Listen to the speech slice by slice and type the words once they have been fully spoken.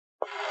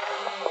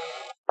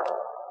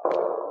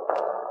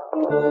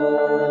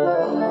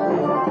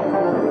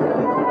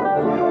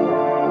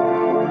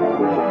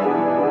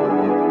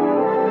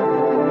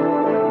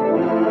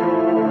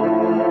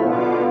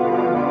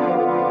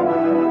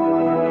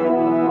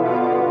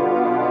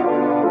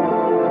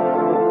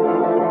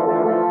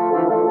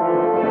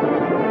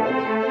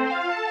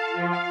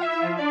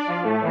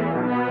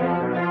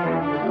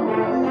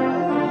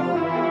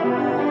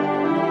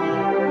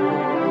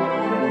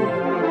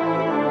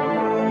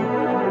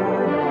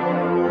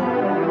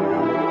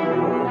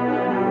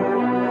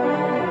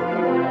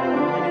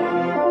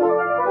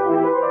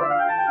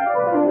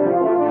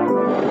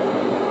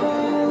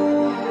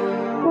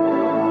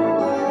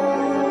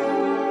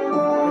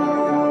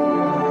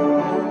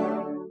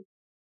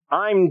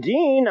I'm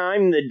Dean,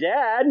 I'm the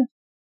dad.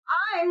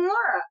 I'm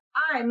Laura,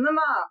 I'm the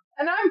mom.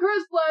 And I'm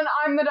Krysta, and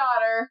I'm the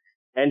daughter.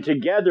 And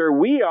together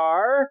we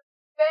are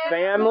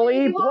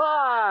Family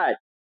Plot.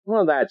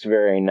 Well, that's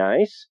very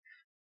nice.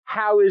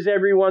 How is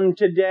everyone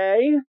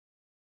today?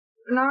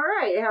 All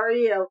right, how are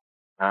you?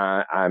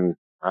 I'm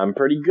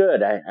pretty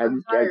good.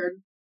 I'm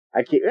tired.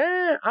 I took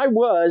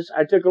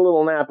a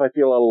little nap. I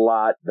feel a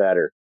lot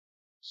better.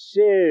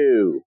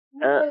 So,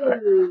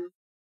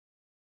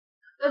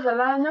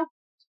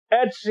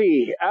 let's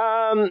see.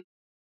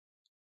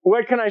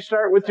 What can I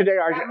start with today?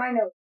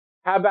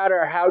 How about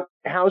our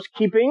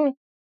housekeeping?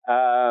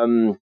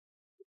 Let's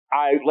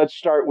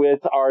start with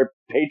our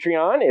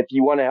Patreon. If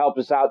you want to help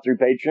us out through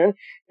Patreon,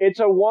 it's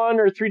a $1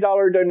 or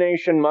 $3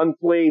 donation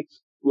monthly.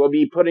 We'll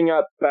be putting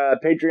up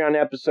Patreon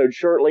episodes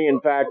shortly. In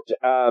fact,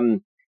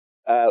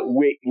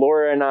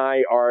 Laura and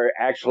I are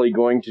actually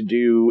going to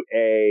do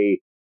a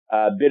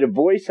bit of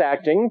voice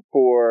acting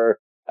for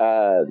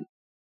the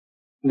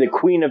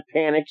Queen of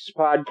Panics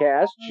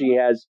podcast. She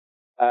has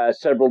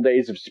several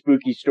days of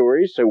spooky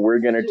stories, so we're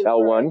going to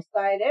tell one.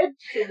 Excited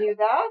to do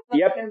that.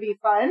 That's going to be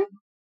fun.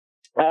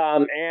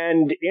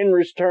 And in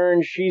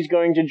return, she's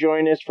going to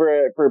join us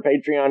for a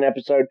Patreon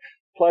episode.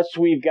 Plus,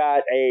 we've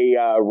got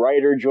a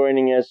writer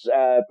joining us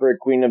for a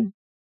Queen of,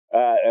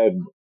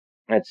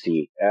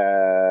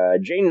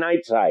 Jane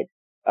Nightside.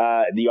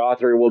 The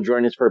author will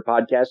join us for a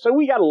podcast. So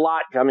we got a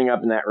lot coming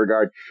up in that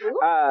regard.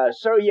 $1 or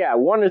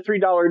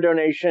 $3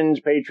 donations,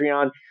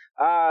 Patreon.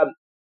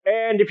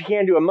 And if you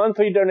can't do a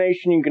monthly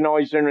donation, you can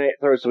always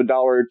throw us $1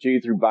 or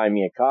 $2 through Buy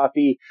Me a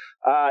Coffee.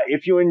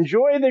 If you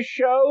enjoy the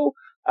show,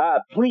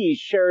 please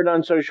share it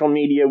on social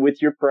media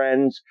with your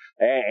friends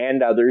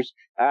and others.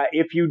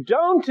 If you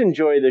don't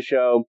enjoy the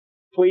show,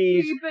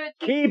 please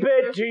keep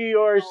it to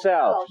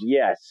yourself.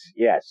 Yes,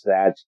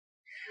 that's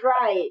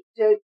right.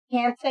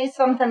 Can't say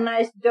something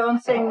nice,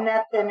 don't say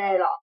nothing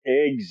at all.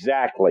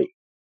 Exactly.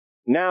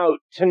 Now,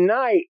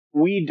 tonight,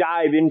 we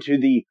dive into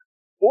the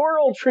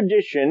oral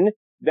tradition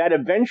that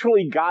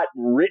eventually got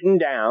written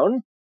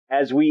down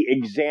as we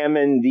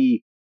examine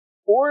the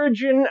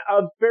origin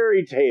of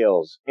fairy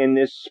tales in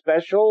this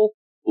special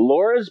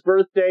Laura's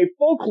Birthday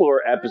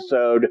folklore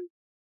episode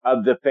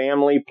of the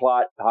Family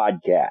Plot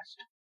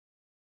podcast.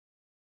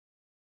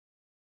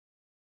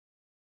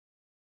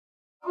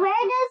 Where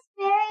does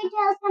fairy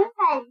tales come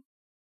from?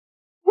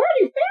 Where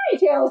do fairy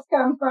tales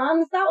come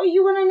from? Is that what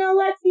you want to know,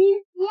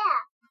 Lexi? Yeah.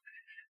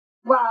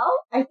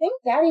 Well, I think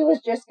Daddy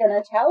was just going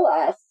to tell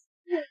us.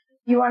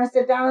 You want to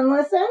sit down and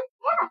listen?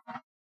 Yeah.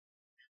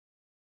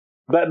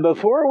 But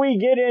before we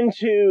get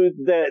into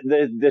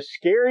the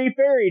scary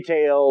fairy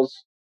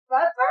tales...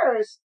 But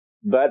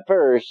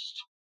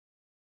first,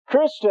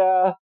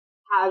 Krysta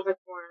has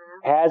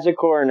a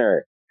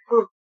corner.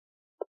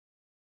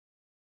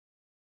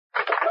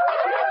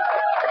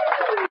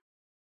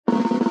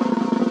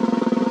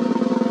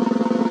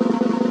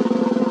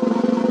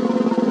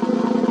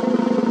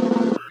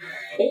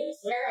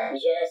 It's not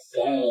just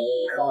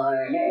any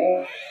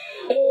corner,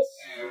 it's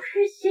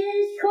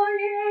Krysta's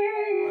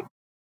corner.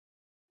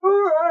 All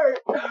right.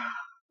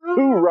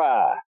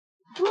 Hoorah!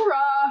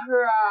 Hurrah,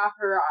 hurrah,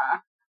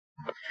 hurrah.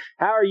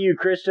 How are you,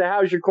 Krysta?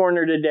 How's your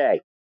corner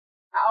today?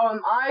 How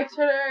am I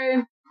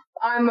today?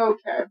 I'm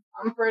okay.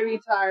 I'm pretty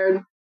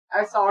tired.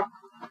 I saw,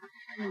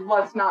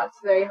 let's not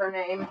say her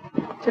name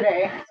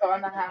today, so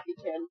I'm a happy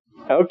kid.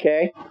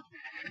 Okay.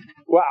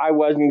 Well, I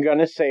wasn't going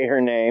to say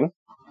her name.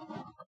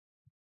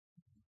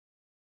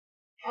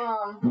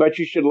 But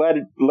you should let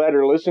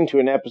her listen to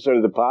an episode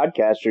of the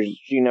podcast so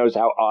she knows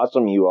how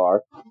awesome you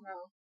are.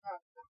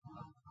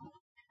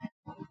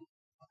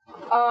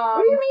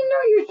 What do you mean,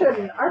 no, you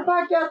shouldn't? Our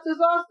podcast is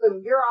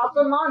awesome. You're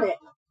awesome on it.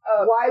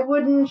 Why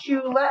wouldn't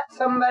you let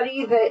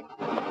somebody that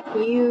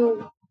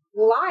you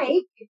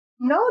like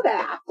know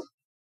that?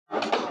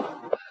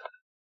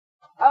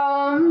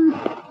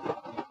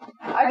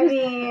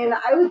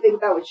 I would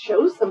think that would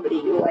show somebody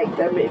you like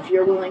them if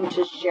you're willing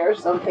to share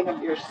something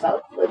of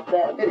yourself with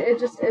them.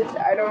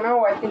 I don't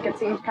know, I think it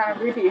seems kind of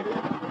creepy.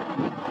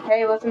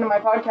 Hey, listen to my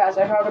podcast,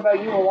 I talk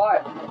about you a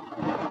lot.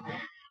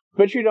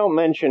 But you don't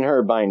mention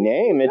her by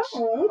name, it's...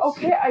 No.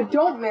 Okay, I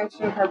don't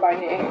mention her by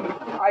name.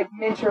 I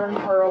mention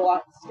her a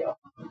lot still.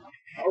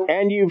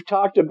 And you've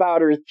talked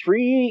about her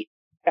 3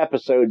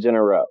 episodes in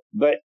a row.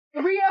 But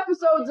 3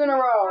 episodes in a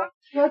row.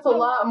 That's a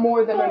lot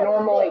more than a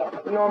normally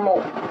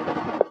normal.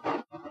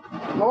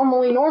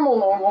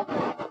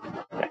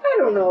 I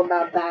don't know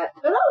about that,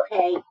 but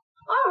okay.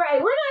 All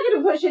right, we're not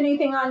going to push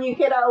anything on you,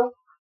 kiddo.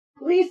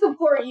 We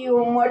support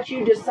you in what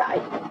you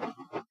decide.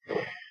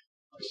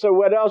 So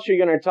what else are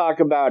you going to talk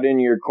about in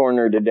your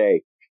corner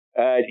today?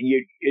 Are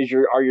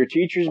your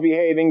teachers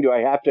behaving? Do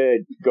I have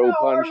to go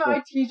punch them? Are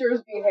my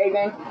teachers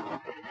behaving?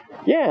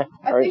 Yeah.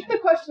 I think the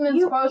question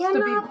is supposed to be...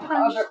 You cannot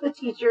punch the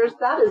teachers.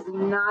 That is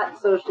not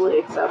socially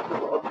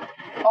acceptable.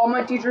 All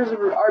my teachers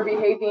are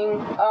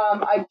behaving.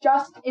 I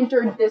just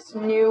entered this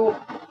new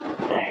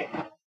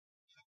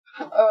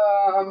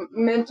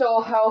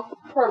mental health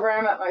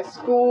program at my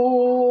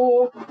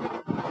school.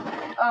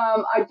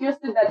 I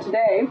just did that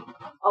today.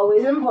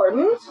 Always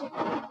important.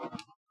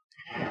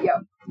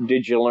 Yep.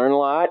 Did you learn a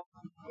lot?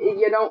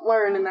 You don't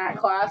learn in that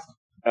class.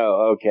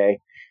 Oh, okay.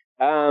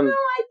 No,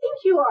 I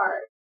think you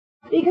are.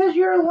 Because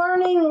you're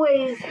learning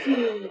ways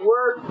to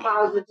work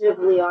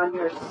positively on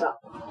yourself.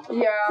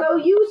 Yeah. So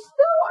you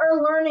still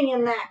are learning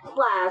in that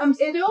class. I'm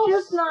still it's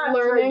just not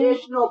learning.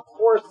 Traditional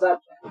core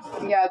subjects.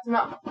 Yeah, it's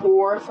not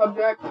core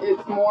subject.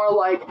 It's more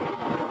like,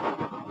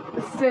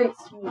 since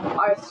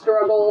I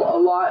struggle a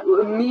lot,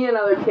 me and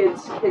other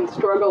kids can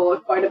struggle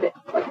quite a bit.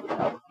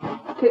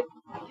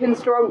 Can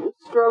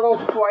struggle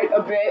quite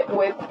a bit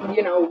with,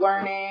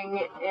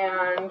 learning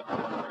and,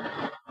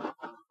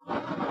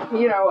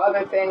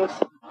 other things.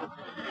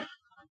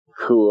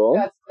 Cool.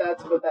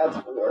 That's what that's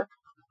for.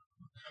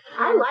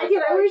 I like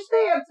it. I wish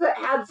they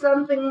had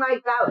something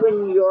like that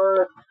when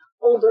your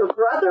older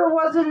brother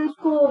was in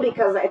school,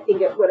 because I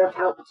think it would have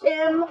helped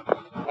him.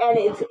 And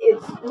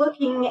it's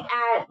looking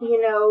at,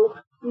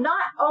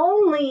 not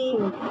only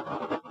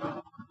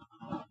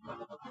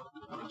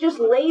just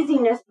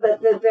laziness,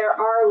 but that there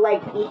are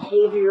like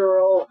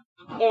behavioral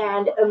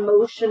and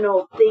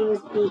emotional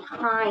things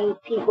behind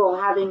people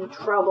having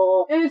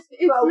trouble It's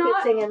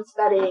focusing and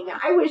studying.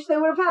 I wish they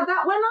would have had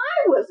that when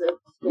I was in school.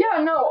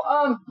 Yeah, no,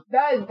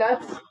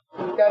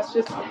 that's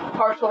just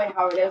partially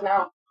how it is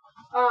now.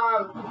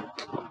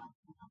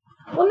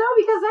 Well, no,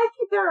 because I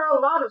think there are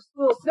a lot of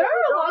schools. There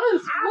are a lot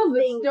of schools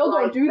that still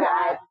don't do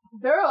that.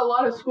 There are a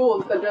lot of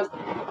schools that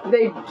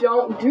they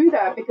don't do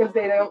that because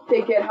they don't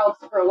think it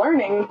helps for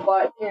learning,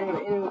 but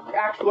in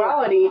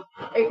actuality,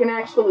 it can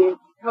actually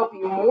help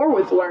you more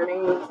with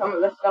learning than some of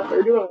the stuff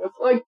they're doing. It's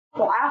like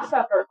class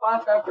after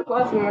class after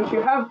class, and once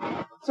you have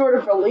sort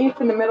of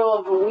relief in the middle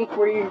of a week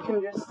where you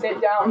can just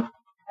sit down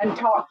and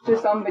talk to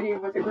somebody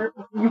with a group,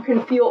 you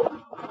can feel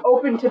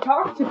open to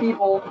talk to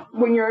people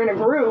when you're in a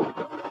group.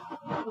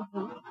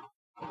 Mm-hmm.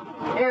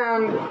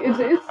 And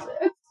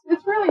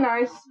it's really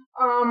nice.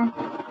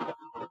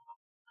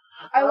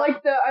 I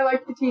like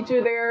the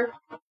teacher there.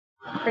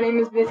 Her name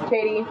is Miss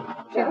Katie.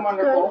 She's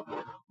wonderful.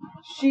 Good.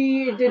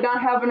 She did not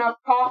have enough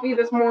coffee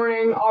this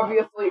morning.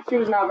 Obviously, she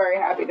was not very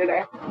happy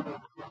today.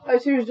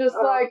 She was just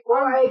like,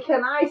 boy,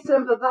 can I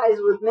sympathize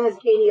with Miss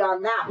Katie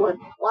on that one?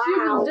 Wow. She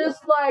was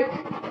just like,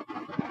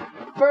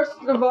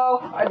 first of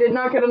all, I did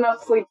not get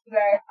enough sleep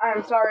today. I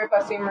am sorry if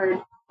I seem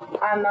rude.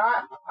 I'm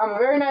not. I'm a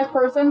very nice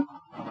person.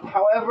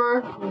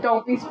 However,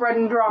 don't be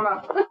spreading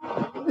drama.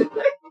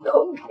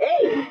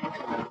 Okay.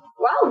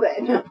 Well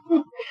then.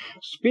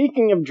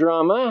 Speaking of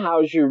drama,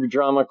 how's your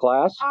drama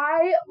class?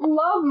 I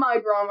love my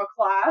drama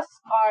class.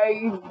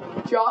 I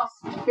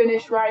just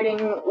finished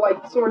writing,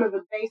 sort of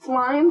the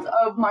baselines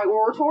of my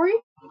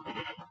oratory.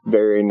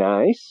 Very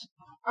nice.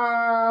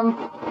 I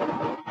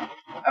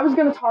was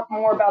going to talk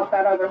more about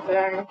that other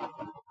thing.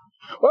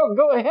 Well,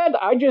 go ahead.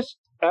 I just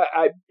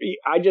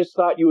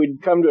thought you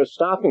would come to a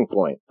stopping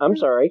point. I'm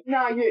sorry. No,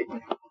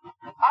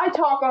 I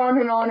talk on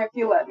and on if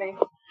you let me.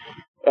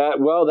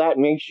 Well, that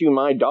makes you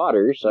my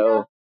daughter,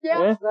 so...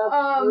 Yeah.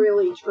 That's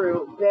really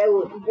true. Very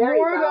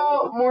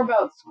more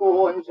about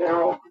school in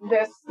general.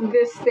 This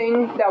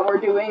thing that we're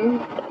doing,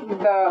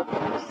 the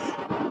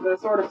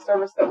sort of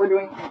service that we're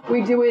doing,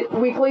 we do it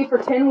weekly for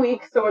 10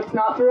 weeks, so it's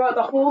not throughout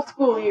the whole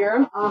school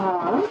year.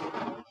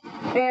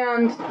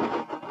 And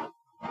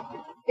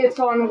it's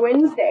on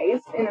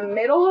Wednesdays in the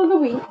middle of the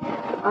week.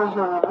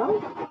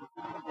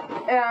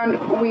 And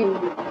we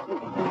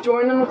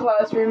join in the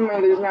classroom where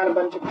there's not a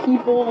bunch of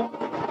people.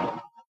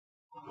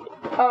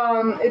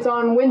 It's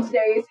on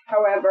Wednesdays,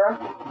 however.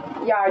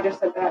 Yeah, I just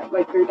said that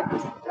 3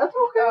 times. That's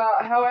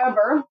okay.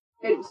 However,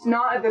 it's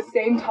not at the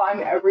same time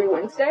every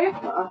Wednesday.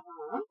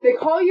 They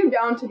call you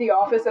down to the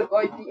office at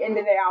the end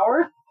of the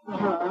hour.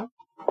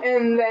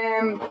 And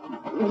then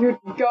you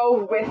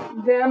go with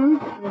them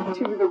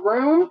to the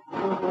room.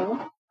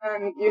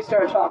 And you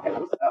start talking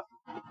and stuff.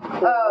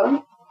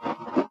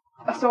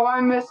 So I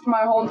missed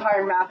my whole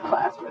entire math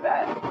class for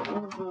that.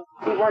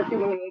 We weren't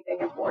doing anything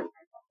important.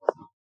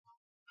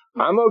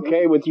 I'm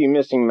okay with you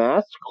missing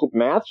math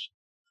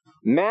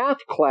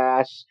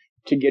class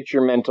to get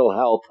your mental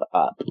health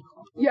up.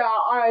 Yeah,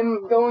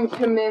 I'm going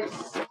to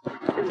miss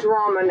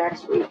drama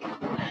next week.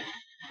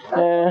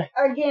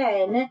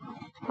 Again,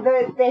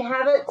 they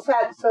have it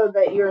set so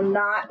that you're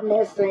not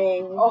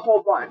missing a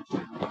whole bunch.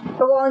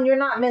 Well, and you're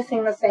not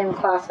missing the same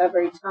class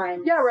every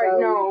time. Yeah, right, so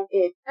no.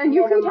 It And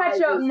you can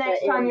catch up minimizes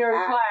next the time you're in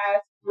impact.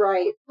 class.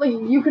 Right. Like,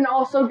 you can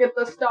also get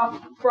the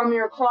stuff from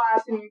your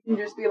class, and you can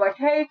just be like,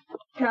 hey,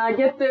 can I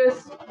get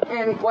this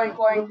in blank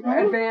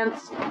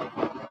advance?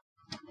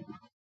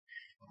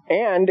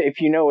 And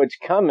if you know it's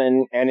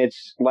coming and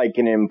it's like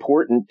an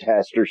important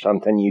test or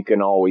something, you can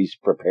always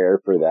prepare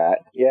for that.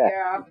 Yeah.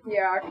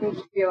 Yeah, I can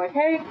just be like,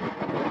 hey,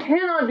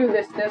 cannot do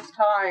this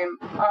time.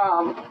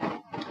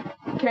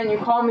 Can you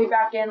call me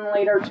back in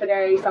later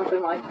today?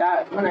 Something like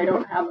that, when I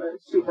don't have a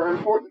super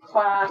important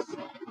class.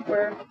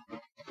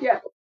 Yeah.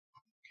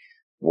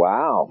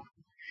 Wow.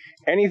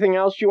 Anything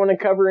else you want to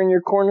cover in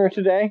your corner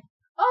today?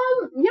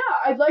 Yeah,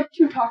 I'd like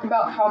to talk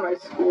about how my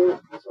school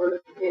sort of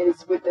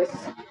is with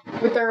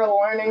their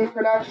learning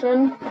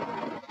production.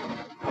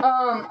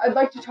 I'd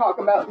like to talk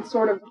about the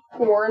sort of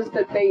cores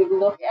that they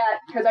look at,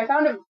 because I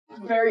found it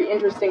very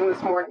interesting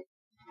this morning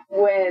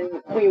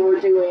when we were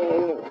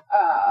doing,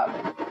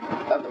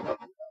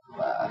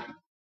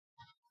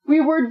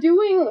 we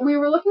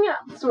were looking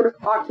at sort of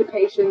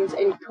occupations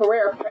and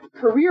career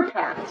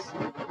paths.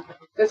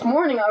 This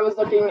morning I was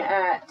looking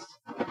at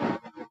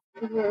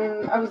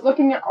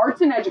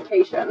arts and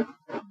education,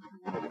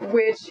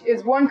 which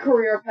is one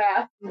career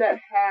path that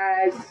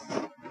has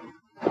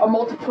a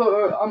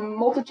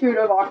multitude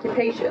of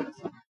occupations.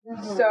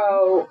 Mm-hmm.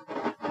 So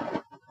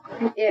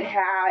it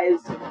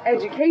has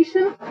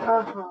education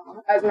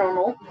as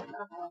normal.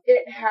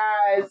 It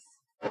has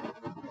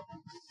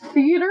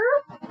theater.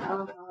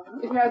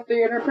 It has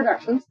theater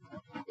productions.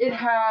 It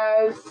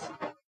has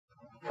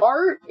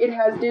art. It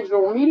has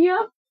digital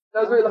media.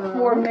 Those are the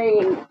four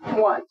main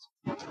ones.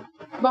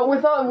 But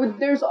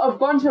there's a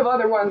bunch of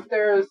other ones.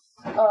 There's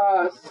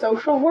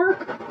social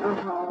work,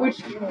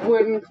 which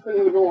would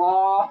include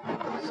law,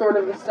 sort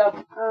of the stuff.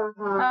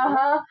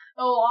 Law.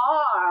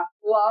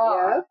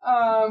 Yeah.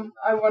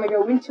 I want to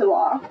go into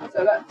law,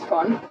 so that's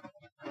fun.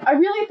 I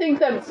really think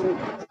that it's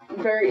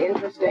very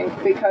interesting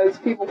because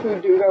people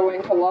who do go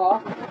into law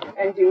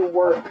and do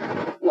work,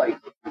 like,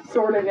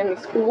 sort of in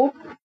the school,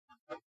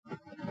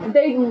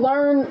 they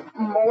learn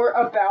more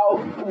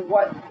about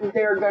what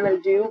they're gonna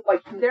do.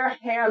 Like, they're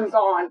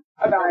hands-on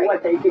about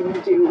what they can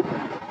do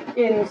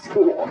in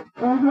school.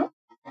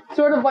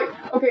 Sort of like,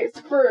 okay,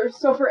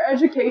 so for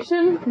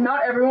education,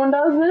 not everyone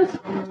does this,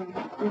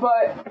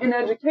 but in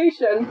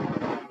education,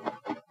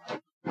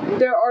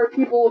 there are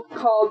people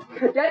called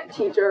cadet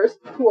teachers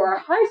who are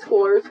high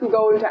schoolers who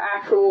go into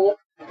actual,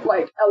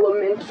 like,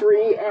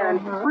 elementary and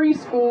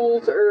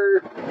preschools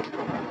or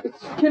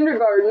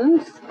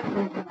kindergartens,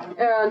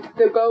 and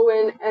they'll go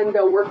in and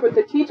they'll work with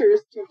the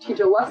teachers to teach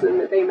a lesson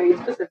that they made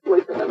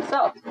specifically for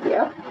themselves.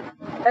 Yeah.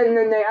 And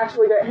then they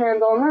actually get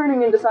hands-on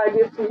learning and decide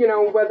if,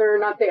 whether or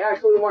not they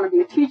actually want to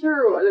be a teacher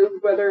or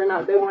whether or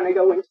not they want to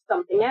go into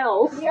something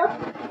else. Yep.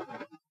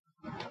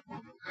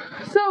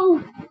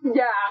 So,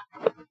 yeah.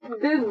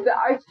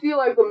 I feel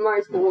like my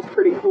school's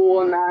pretty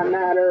cool in that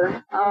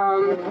matter.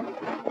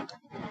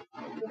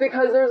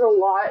 Because there's a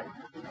lot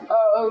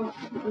of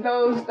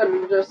those that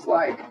are just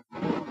like,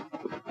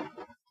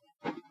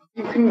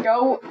 you can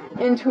go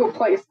into a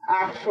place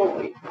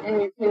actually,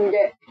 and you can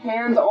get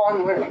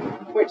hands-on learning,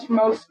 which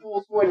most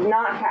schools would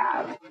not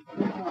have.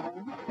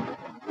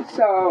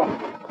 So,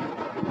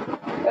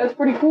 that's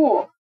pretty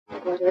cool.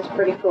 That's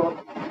pretty cool.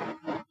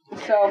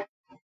 So.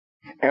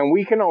 And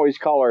we can always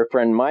call our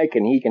friend Mike,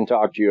 and he can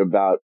talk to you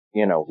about,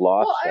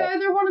 law stuff. I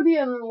either want to be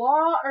in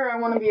law or I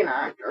want to be an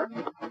actor.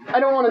 I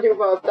don't want to do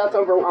both. That's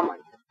overwhelming.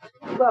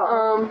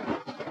 Well,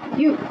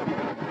 you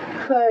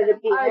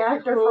could be an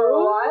actor for a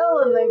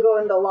while and then go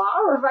into law,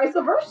 or vice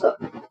versa.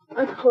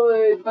 I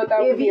could, but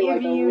that would be like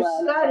if you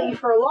study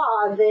for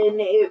law, then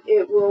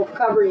it will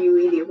cover you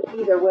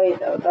either way,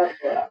 though.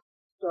 That's what I'm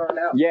throwing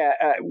out. Yeah,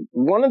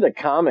 one of the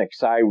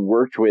comics I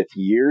worked with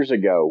years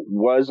ago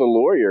was a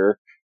lawyer,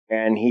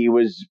 and he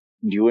was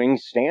doing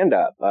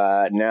stand-up.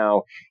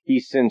 Now,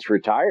 he's since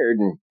retired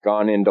and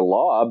gone into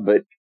law,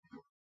 but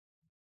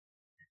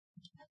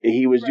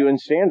he was doing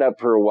stand-up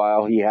for a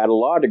while. He had a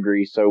law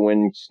degree, so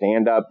when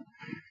stand-up,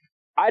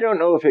 I don't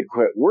know if it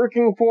quit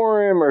working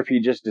for him or if he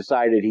just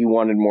decided he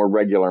wanted more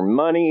regular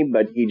money,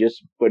 but he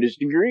just put his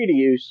degree to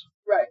use.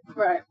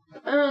 Right.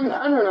 And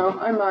I don't know,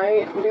 I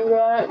might do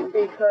that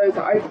because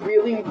I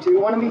really do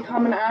want to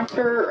become an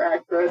actor or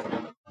actress,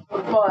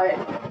 but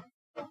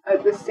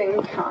at the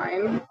same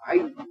time,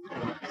 I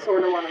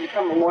sort of want to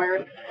become a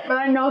lawyer. But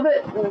I know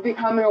that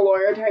becoming a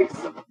lawyer takes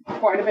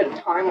quite a bit of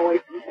time away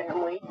from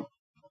family.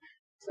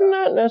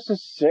 Not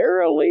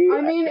necessarily.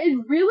 I mean,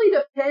 it really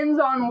depends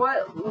on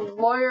what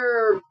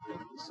lawyer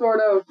sort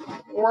of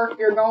work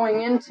you're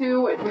going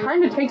into. It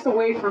kind of takes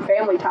away from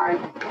family time.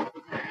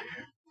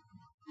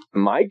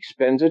 Mike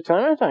spends a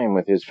ton of time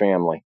with his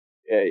family.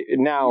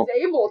 Now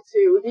he's able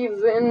to.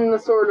 He's in the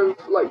sort of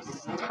like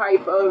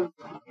type of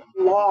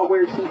law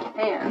where he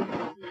can.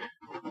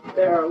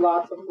 There are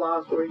lots of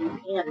laws where you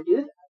can do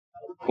that.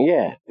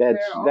 Yeah,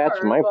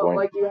 that's my point.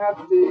 Like, you have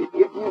to,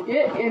 if you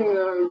get in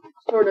the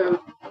sort of,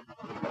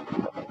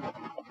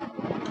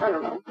 I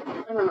don't know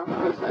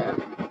how to say it.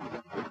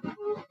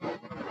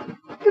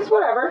 It's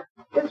whatever.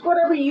 It's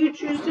whatever you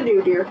choose to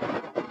do, dear.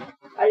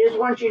 I just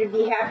want you to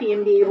be happy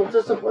and be able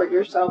to support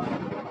yourself.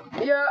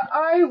 Yeah,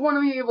 I want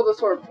to be able to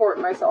support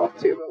myself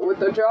too, but with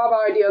the job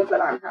ideas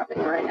that I'm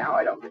having right now,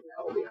 I don't think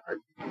that will be hard.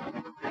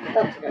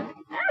 That's good.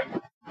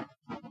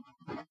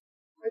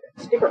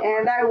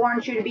 And I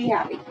want you to be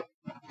happy.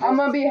 I'm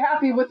gonna be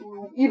happy with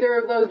either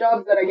of those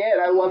jobs that I get.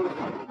 I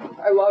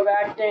love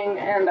acting,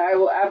 and I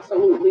will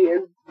absolutely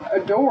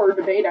adore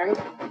debating,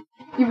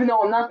 even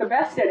though I'm not the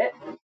best at it.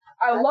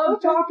 I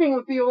love talking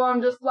with people.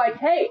 I'm just like,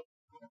 hey,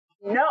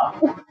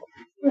 no,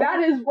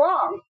 that is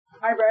wrong.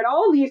 I read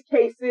all these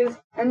cases,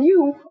 and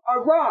you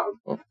are wrong.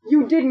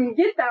 You didn't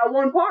get that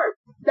one part.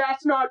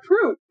 That's not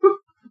true.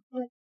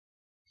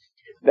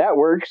 That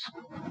works.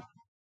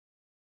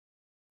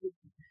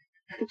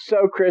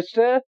 So,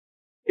 Krysta,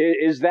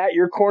 is that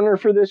your corner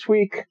for this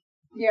week?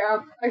 Yeah,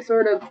 I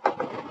sort of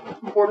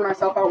bored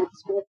myself out with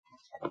school.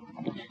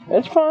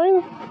 That's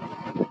fine.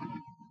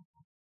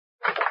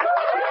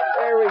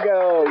 There we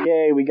go.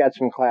 Yay, we got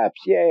some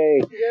claps.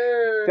 Yay.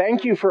 Yeah.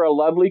 Thank you for a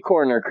lovely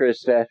corner,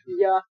 Krysta.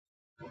 Yeah.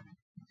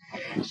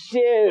 So,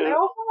 I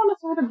also want to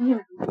sort of be a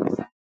voice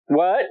actor.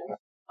 what?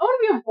 I want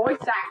to be a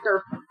voice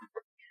actor.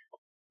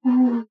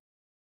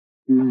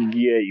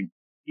 Yeah,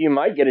 you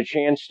might get a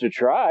chance to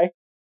try.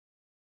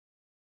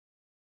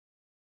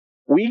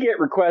 We get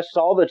requests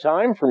all the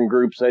time from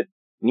groups that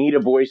need a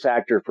voice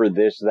actor for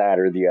this, that,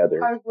 or the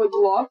other. I would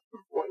love to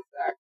voice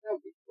act. That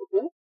would be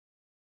cool.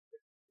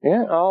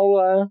 Yeah,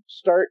 I'll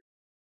start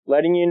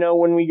letting you know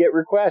when we get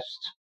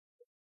requests.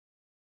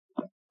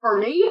 For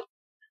me?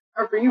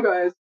 Or for you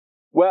guys?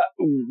 Well,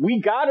 we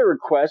got a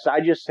request.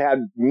 I just had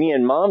me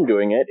and Mom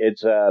doing it.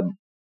 It's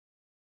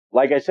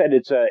like I said,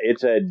 it's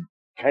a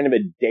kind of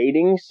a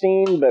dating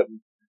scene, but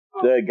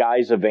the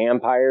guy's a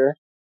vampire.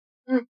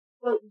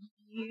 Well,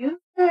 you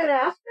could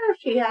ask her if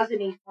she has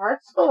any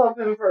parts still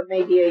open for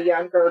maybe a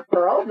younger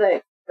girl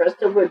that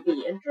Krysta would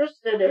be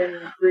interested in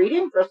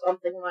reading for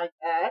something like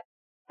that.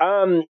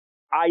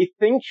 I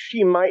think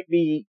she might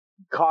be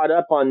caught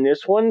up on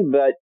this one,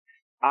 but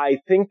I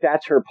think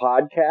that's her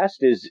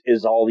podcast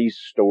is all these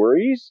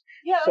stories.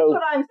 Yeah, that's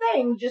what I'm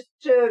saying. Just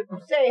to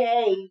say,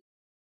 hey,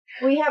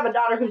 we have a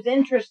daughter who's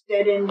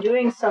interested in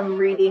doing some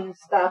reading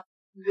stuff.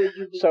 Would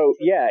you be interested?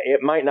 Yeah,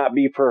 it might not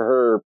be for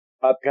her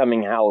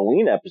upcoming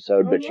Halloween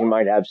episode, but she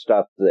might have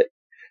stuff that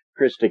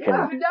Krysta can.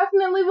 I could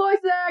definitely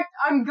voice act.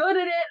 I'm good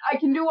at it. I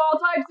can do all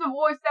types of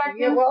voice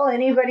acting. Yeah, well,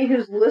 anybody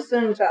who's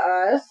listened to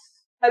us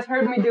has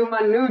heard me do my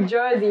New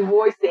Jersey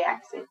voice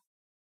accent.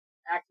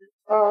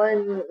 well,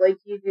 and like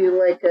you do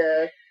like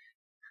a,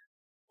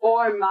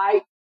 Boy,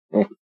 mate.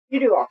 you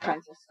do all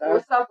kinds of stuff.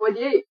 What's up with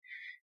you?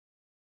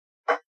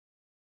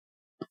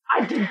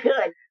 I did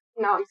good.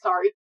 No, I'm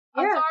sorry.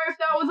 I'm Yeah. sorry if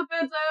that was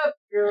offensive.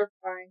 You're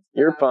fine.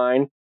 You're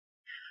fine.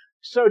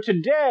 So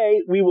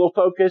today we will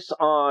focus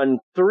on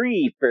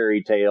 3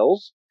 fairy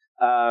tales.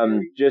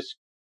 Just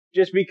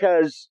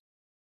because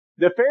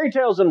the fairy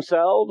tales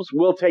themselves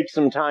will take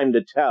some time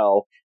to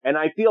tell, and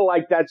I feel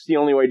like that's the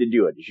only way to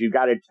do it. Is you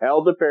got to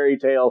tell the fairy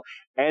tale,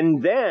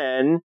 and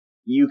then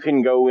you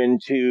can go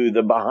into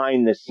the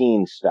behind the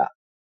scenes stuff.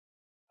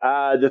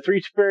 The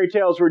 3 fairy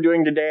tales we're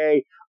doing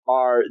today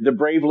are The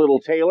Brave Little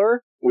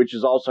Tailor, which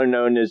is also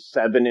known as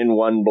 7 in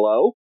 1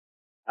 Blow.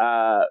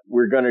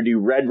 We're going to do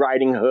Red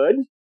Riding Hood,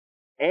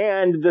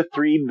 and The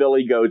 3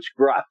 Billy Goats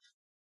Gruff.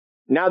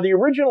 Now, the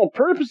original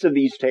purpose of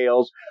these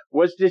tales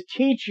was to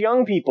teach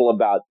young people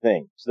about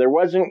things. There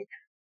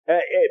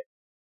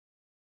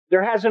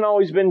hasn't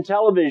always been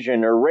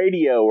television or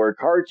radio or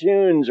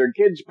cartoons or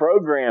kids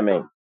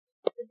programming.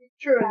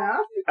 True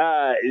enough.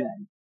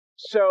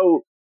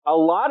 So a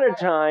lot of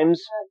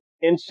times,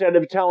 instead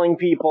of telling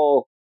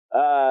people,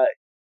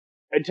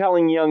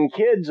 telling young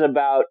kids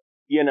about,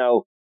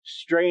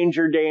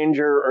 stranger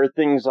danger or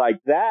things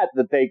like that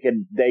they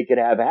could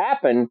have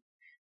happen,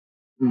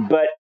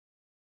 but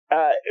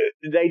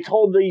they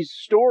told these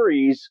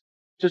stories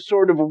to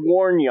sort of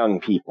warn young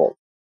people.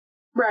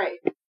 Right.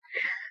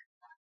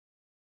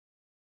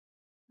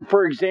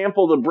 For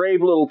example, The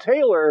Brave Little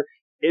Tailor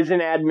is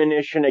an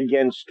admonition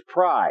against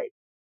pride,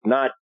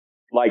 not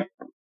like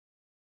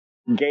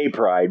gay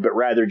pride, but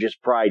rather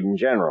just pride in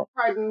general.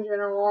 Pride in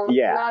general.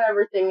 Yeah. Not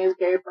everything is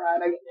gay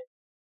pride, I get it.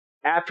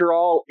 After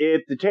all,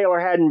 if the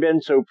tailor hadn't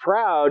been so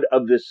proud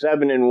of the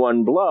 7 in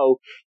 1 blow,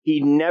 he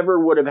never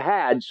would have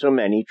had so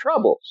many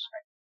troubles.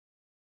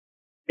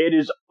 It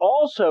is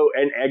also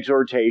an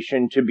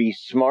exhortation to be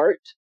smart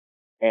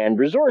and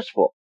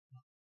resourceful.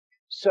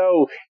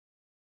 So,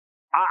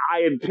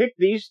 I have picked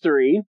these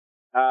 3,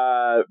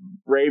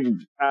 Brave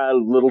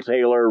Little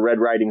Tailor, Red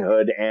Riding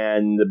Hood,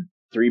 and the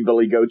 3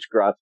 Billy Goats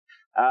Gruff.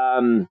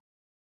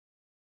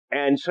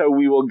 And so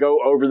we will go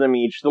over them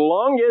each. The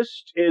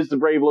longest is The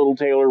Brave Little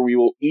Tailor. We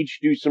will each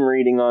do some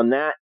reading on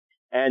that,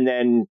 and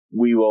then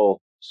we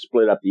will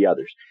split up the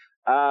others.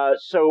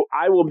 So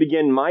I will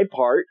begin my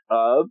part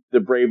of The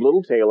Brave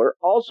Little Tailor,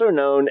 also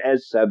known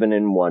as 7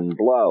 in 1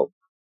 Blow.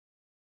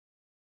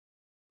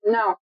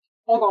 No.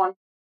 Hold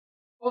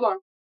on.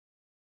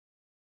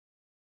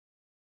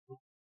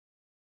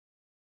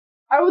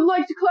 I would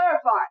like to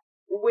clarify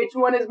which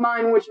one is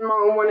mine, which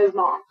one is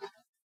mom's.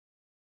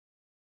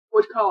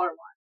 Which color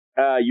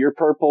one? Your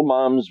purple,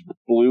 mom's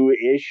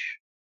blue-ish.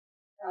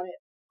 Got it.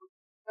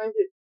 Thank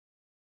you.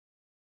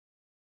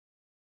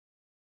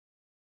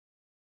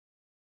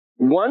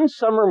 One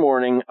summer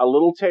morning, a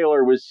little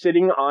tailor was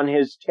sitting on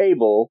his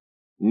table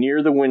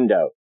near the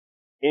window.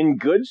 In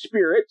good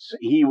spirits,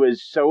 he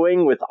was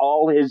sewing with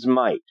all his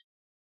might.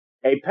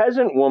 A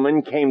peasant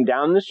woman came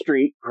down the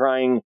street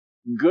crying,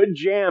 "Good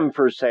jam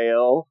for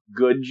sale,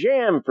 good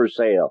jam for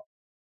sale."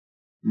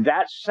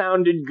 That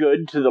sounded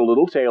good to the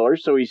little tailor,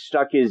 so he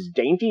stuck his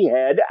dainty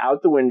head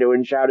out the window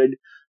and shouted,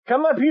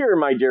 "Come up here,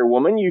 my dear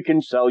woman, you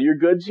can sell your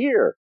goods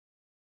here."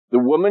 The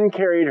woman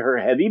carried her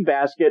heavy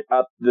basket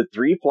up the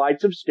 3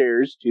 flights of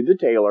stairs to the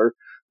tailor,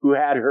 who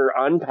had her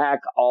unpack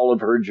all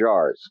of her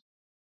jars.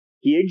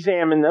 He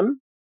examined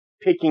them,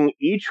 picking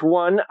each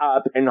one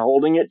up and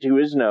holding it to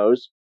his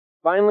nose.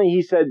 Finally,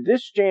 he said,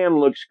 "This jam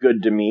looks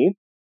good to me.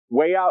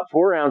 Weigh out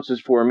 4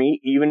 ounces for me,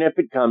 even if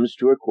it comes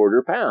to a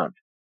quarter pound."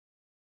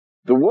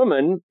 The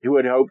woman, who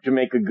had hoped to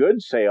make a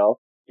good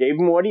sale, gave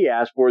him what he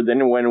asked for,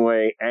 then went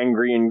away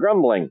angry and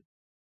grumbling.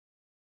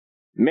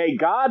 "May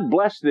God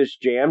bless this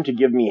jam to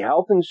give me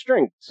health and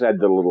strength," said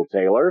the little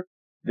tailor.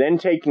 Then,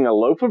 taking a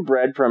loaf of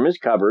bread from his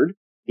cupboard,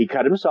 he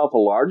cut himself a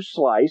large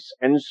slice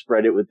and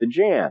spread it with the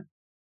jam.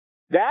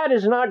 "That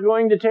is not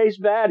going to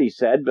taste bad," he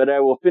said, "but I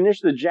will finish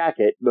the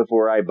jacket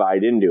before I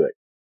bite into it."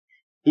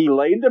 He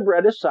laid the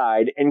bread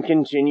aside and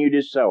continued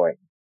his sewing,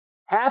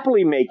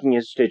 happily making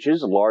his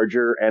stitches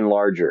larger and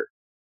larger.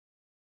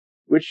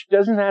 Which,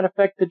 doesn't that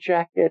affect the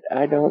jacket?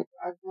 I don't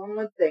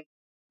think.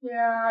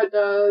 Yeah, it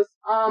does.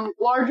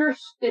 Larger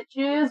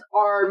stitches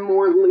are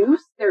more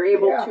loose. They're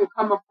able to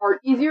come apart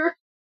easier.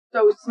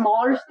 So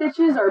smaller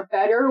stitches are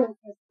better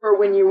for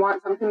when you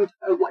want something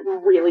to, like,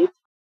 really.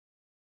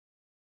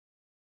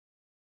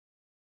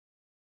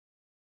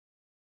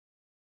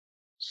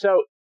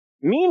 So,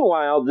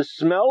 meanwhile, the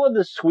smell of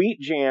the sweet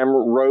jam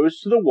rose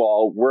to the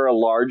wall where a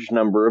large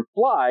number of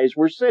flies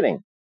were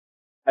sitting.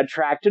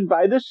 Attracted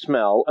by the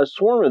smell, a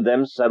swarm of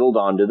them settled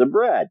onto the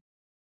bread.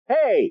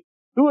 "Hey,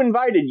 who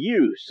invited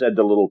you?" said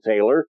the little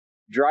tailor,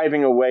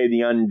 driving away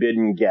the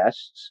unbidden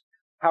guests.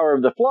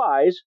 However, the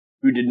flies,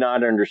 who did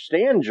not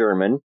understand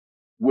German,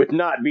 would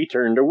not be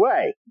turned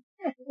away,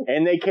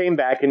 and they came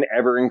back in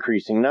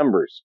ever-increasing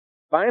numbers.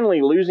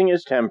 Finally, losing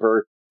his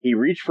temper, he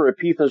reached for a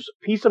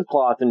piece of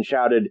cloth and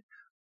shouted,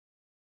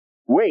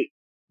 "Wait,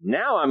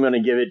 now I'm going to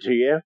give it to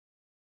you."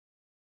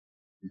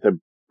 The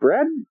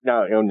bread?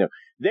 No.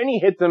 Then he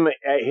hit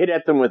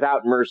at them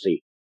without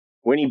mercy.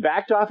 When he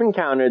backed off and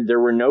counted,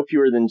 there were no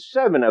fewer than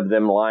 7 of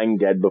them lying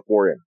dead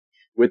before him,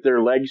 with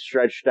their legs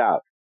stretched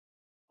out.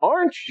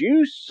 "Aren't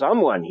you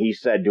someone?" he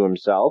said to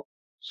himself,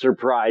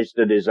 surprised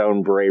at his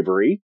own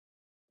bravery.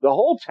 "The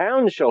whole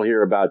town shall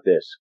hear about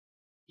this."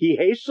 He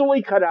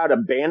hastily cut out a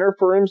banner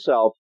for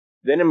himself,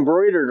 then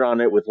embroidered on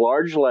it with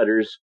large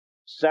letters,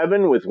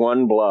 7 with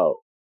 1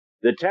 blow.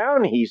 "The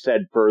town," he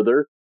said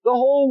further, "the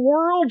whole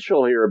world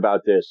shall hear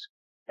about this,"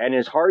 and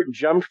his heart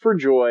jumped for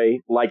joy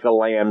like a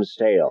lamb's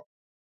tail.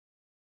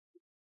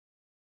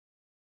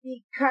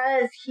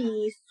 Because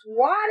he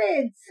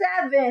swatted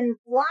 7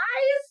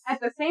 flies? At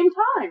the same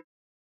time.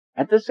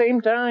 At the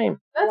same time.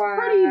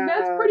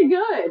 That's pretty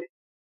good.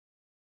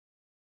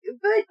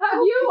 But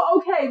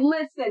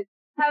listen.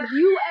 Have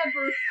you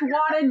ever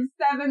swatted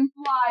 7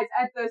 flies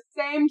at the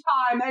same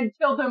time and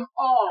killed them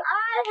all?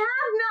 I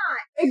have not.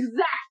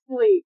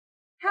 Exactly.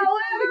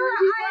 However,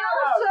 I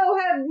also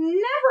have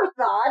never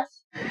thought,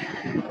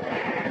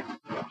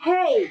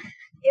 hey,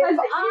 if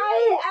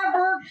I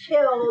ever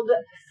killed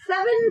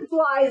 7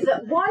 flies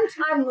at one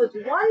time with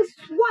one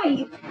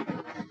swipe,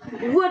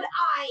 would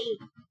I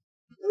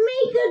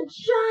make a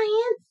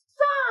giant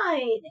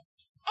sign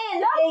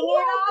and hang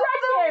it off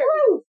the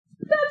roof?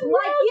 That's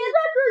like it's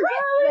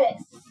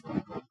Christmas.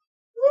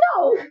 No.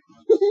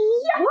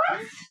 What?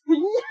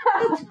 Yeah.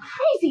 That's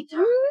crazy,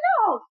 Tom.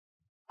 No.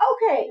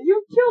 Okay.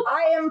 You killed.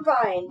 I am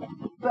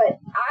fine, but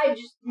I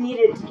just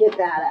needed to get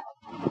that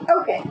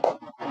out. Okay.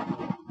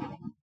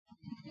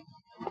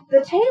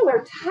 The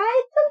tailor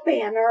tied the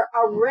banner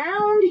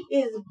around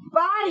his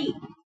body.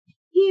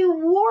 He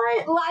wore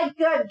it like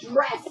a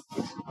dress.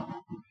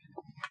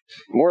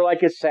 More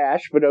like a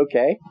sash, but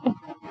okay.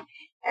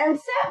 And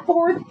set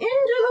forth into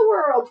the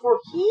world, for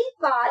he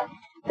thought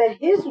that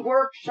his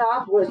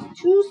workshop was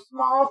too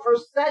small for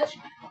such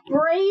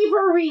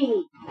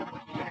bravery.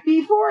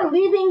 Before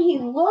leaving, he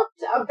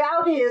looked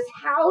about his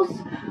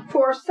house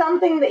for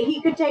something that he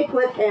could take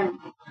with him.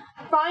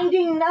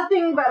 Finding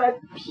nothing but a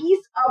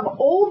piece of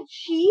old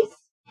cheese,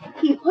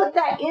 he put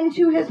that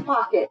into his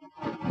pocket.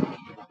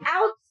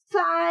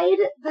 Outside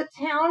the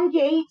town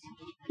gate,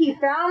 he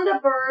found a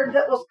bird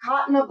that was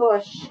caught in a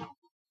bush.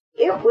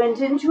 It went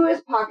into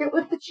his pocket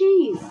with the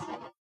cheese.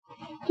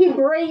 He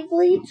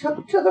bravely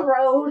took to the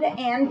road,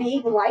 and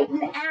being light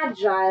and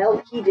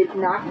agile, he did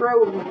not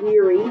grow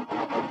weary.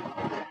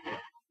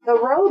 The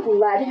road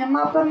led him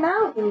up a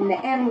mountain,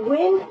 and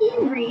when he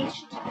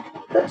reached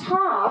the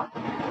top,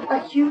 A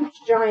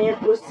huge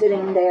giant was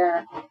sitting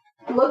there,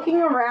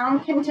 looking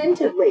around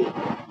contentedly.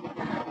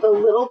 The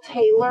little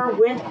tailor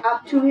went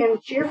up to him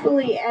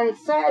cheerfully and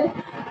said,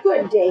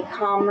 "Good day,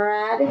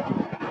 comrade.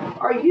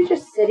 Are you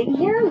just sitting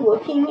here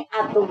looking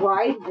at the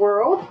wide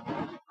world?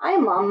 I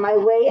am on my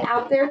way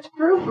out there to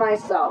prove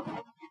myself.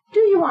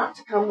 Do you want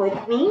to come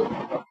with me?"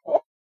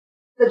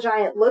 The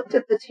giant looked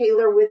at the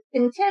tailor with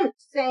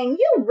contempt, saying,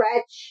 "You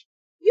wretch!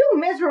 You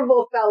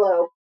miserable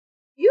fellow!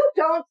 You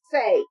don't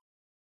say,"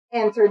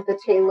 answered the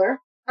tailor,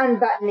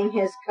 unbuttoning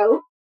his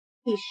coat.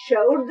 He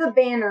showed the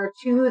banner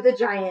to the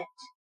giant.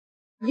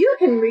 "You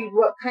can read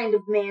what kind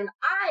of man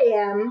I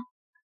am."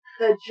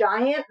 The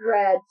giant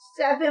read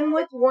 7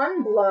 with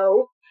 1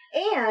 blow,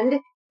 and,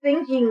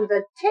 thinking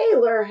the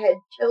tailor had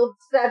killed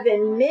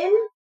 7 men,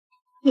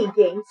 he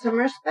gained some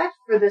respect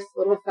for this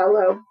little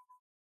fellow.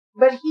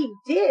 But he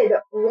did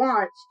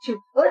want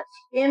to put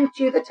him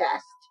to the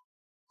test.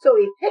 So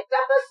he picked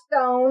up a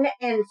stone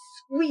and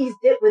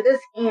squeezed it with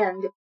his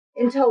hand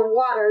until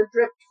water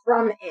dripped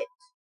from it.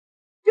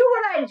 "Do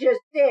what I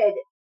just did,"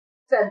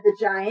 said the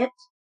giant,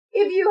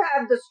 "if you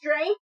have the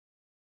strength."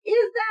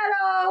 "Is that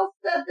all?"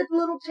 said the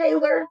little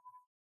tailor.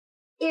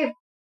 "If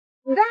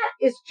that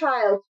is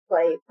child's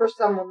play for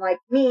someone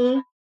like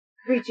me."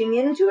 Reaching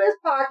into his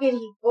pocket,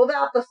 he pulled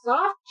out the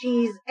soft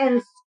cheese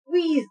and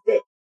squeezed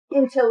it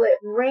until it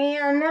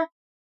ran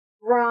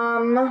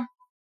from...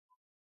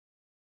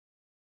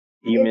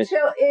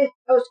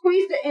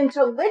 squeezed it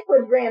until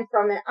liquid ran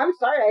from it. I'm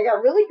sorry, I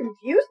got really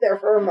confused there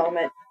for a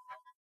moment.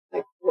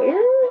 Like,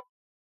 where?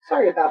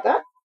 Sorry about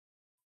that.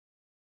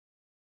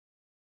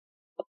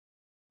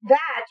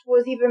 "That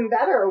was even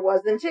better,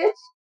 wasn't it?"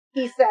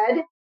 he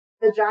said.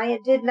 The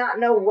giant did not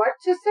know what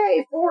to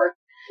say, for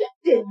he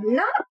did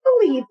not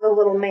believe the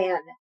little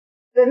man.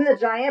 Then the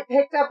giant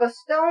picked up a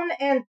stone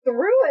and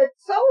threw it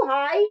so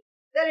high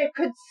that it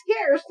could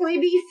scarcely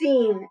be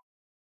seen.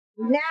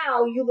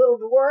 "Now, you little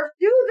dwarf,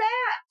 do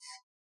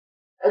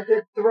that." "A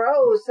good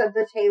throw," said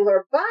the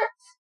tailor, "but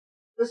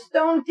the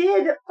stone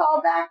did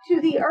fall back to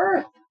the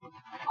earth.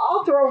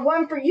 I'll throw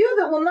one for you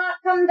that will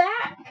not come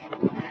back."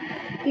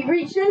 He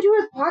reached into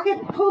his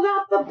pocket, pulled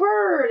out the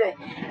bird,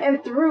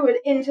 and threw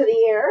it into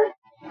the air.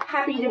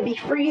 Happy to be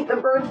free, the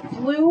bird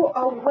flew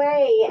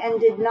away and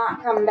did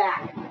not come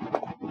back.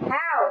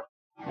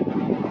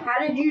 How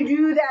did you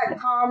do that,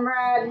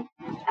 comrade?"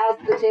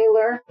 asked the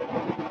tailor.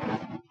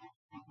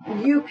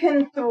 "You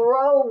can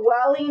throw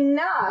well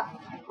enough,"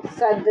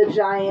 said the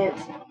giant.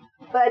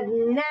 "But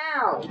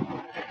now,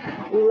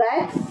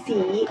 let's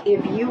see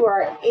if you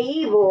are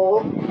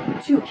able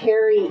to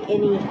carry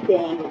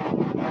anything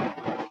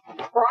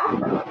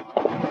proper."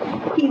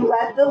 He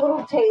led the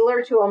little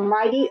tailor to a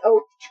mighty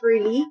oak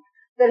tree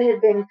that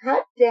had been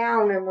cut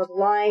down and was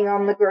lying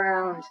on the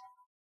ground.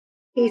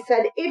 He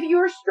said, "If you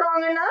are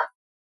strong enough,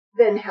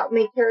 then help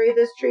me carry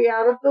this tree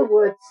out of the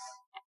woods."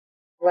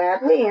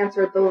 "Gladly,"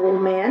 answered the little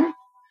man.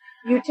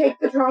 "You take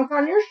the trunk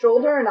on your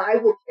shoulder, and I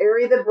will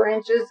carry the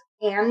branches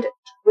and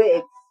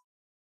twigs.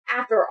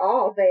 After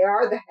all, they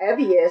are the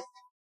heaviest."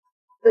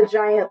 The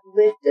giant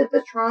lifted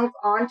the trunk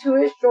onto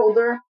his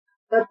shoulder,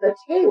 but the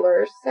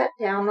tailor sat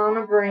down on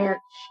a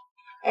branch,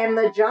 and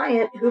the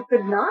giant, who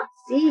could not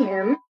see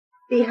him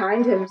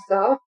behind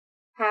himself,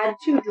 had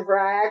to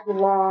drag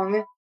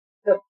along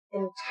the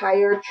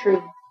entire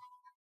tree,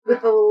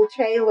 with the little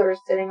tailor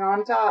sitting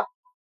on top.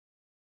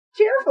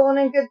 Cheerful and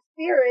in good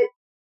spirit,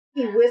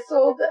 he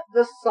whistled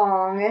the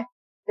song.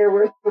 There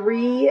were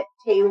 3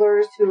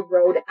 tailors who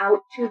rode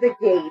out to the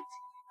gate,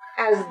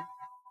 as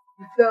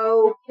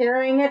though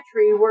carrying a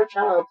tree were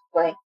child's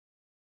play.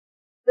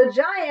 The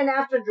giant,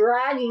 after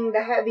dragging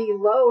the heavy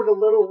load a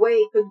little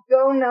way, could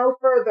go no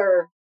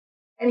further,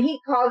 and he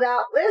called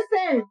out,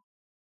 "Listen,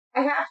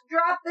 I have to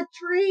drop the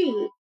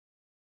tree."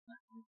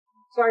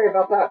 Sorry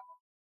about that.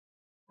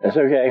 That's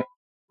okay.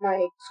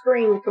 My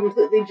screen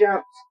completely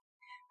jumped.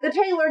 The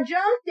tailor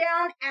jumped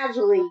down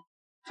agilely,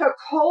 took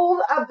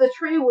hold of the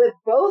tree with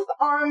both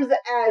arms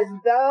as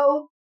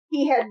though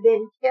he had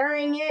been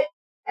carrying it,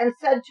 and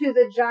said to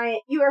the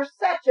giant, "You are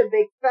such a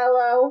big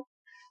fellow,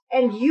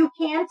 and you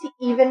can't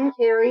even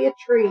carry a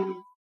tree."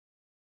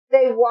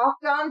 They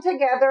walked on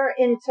together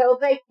until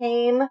they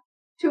came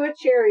to a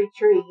cherry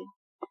tree.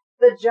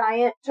 The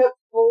giant took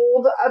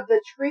hold of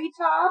the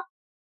treetop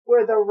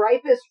where the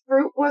ripest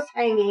fruit was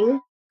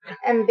hanging,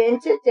 and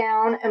bent it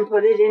down and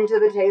put it into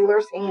the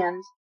tailor's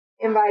hand,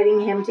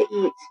 inviting him to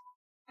eat.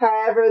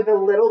 However, the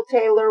little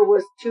tailor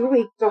was too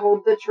weak to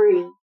hold the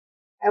tree,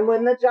 and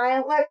when the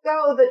giant let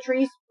go, the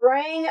tree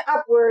sprang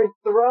upward,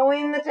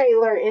 throwing the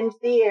tailor into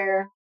the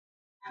air.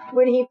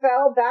 When he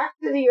fell back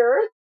to the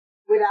earth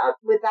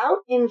without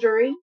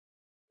injury,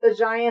 the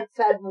giant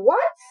said,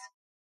 "What?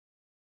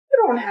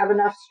 You don't have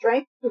enough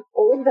strength to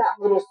hold that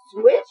little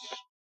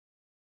switch?"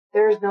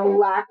 "There's no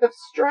lack of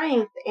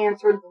strength,"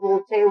 answered the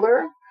little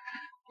tailor.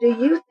 "Do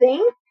you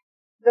think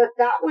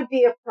that would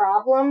be a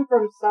problem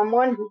from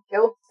someone who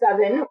killed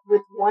 7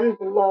 with 1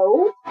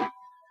 blow?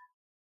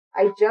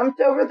 I jumped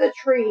over the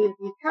tree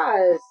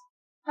because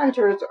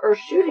hunters are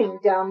shooting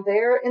down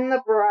there in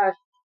the brush.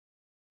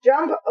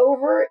 Jump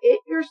over it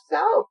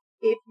yourself,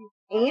 if you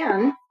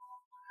can.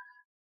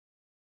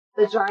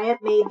 The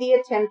giant made the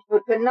attempt,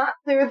 but could not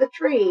clear the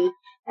tree,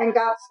 and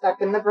got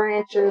stuck in the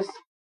branches.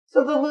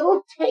 So the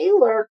little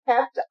tailor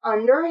kept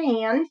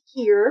underhand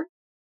here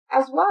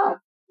as well.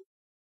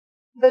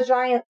 The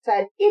giant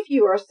said, "If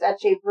you are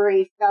such a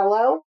brave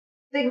fellow,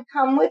 then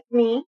come with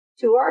me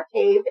to our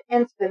cave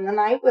and spend the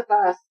night with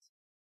us."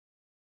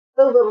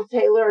 The little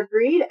tailor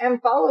agreed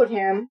and followed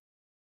him.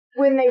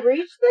 When they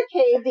reached the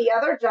cave, the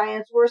other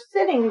giants were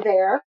sitting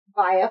there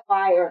by a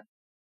fire.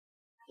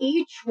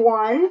 Each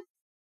one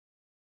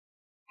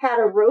had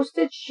a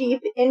roasted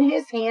sheep in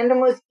his hand and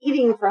was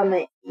eating from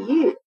it.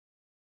 Ew.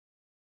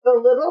 The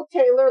little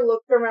tailor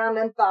looked around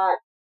and thought,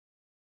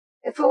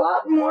 "It's a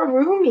lot more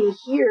roomy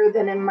here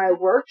than in my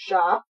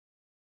workshop."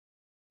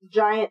 The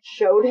giant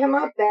showed him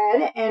a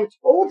bed and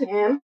told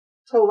him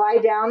to lie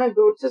down and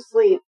go to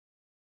sleep.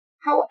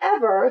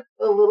 However,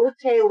 the little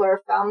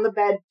tailor found the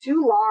bed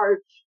too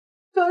large,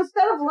 so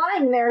instead of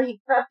lying there,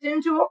 he crept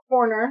into a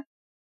corner.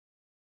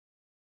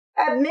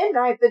 At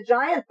midnight, the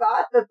giant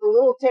thought that the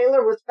little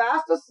tailor was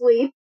fast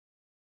asleep,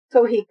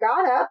 so he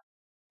got up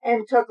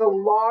and took a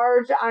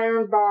large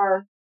iron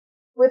bar.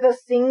 With a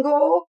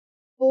single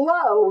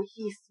blow,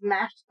 he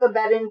smashed the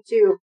bed in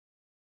two.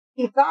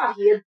 He thought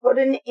he had put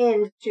an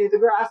end to the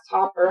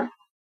grasshopper.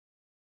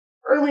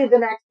 Early the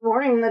next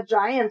morning, the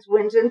giants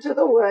went into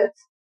the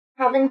woods,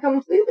 having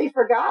completely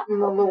forgotten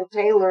the little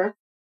tailor,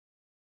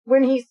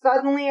 when he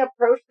suddenly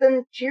approached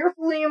them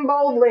cheerfully and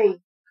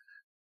boldly.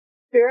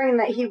 Fearing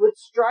that he would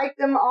strike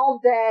them all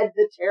dead,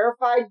 the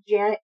terrified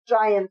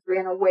giants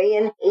ran away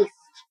in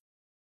haste.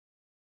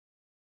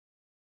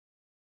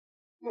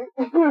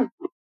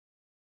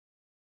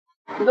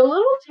 The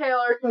little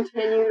tailor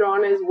continued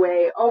on his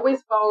way,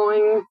 always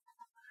following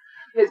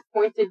his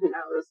pointed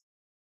nose.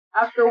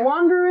 After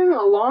wandering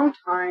a long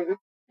time,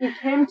 he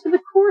came to the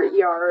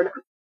courtyard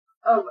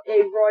of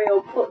a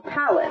royal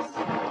palace,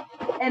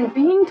 and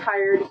being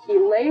tired, he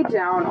lay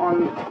down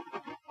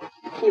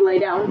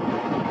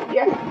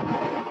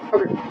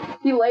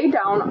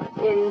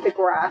in the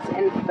grass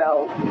and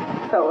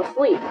fell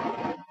asleep.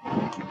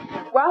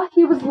 While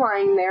he was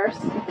lying there,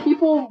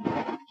 people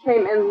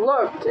came and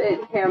looked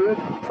at him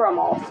from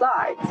all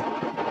sides,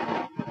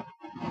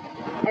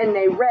 and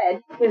they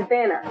read his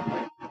banner,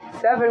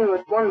 7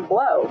 with 1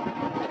 blow.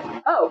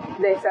 "Oh,"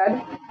 they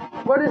said,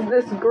 "what is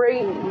this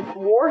great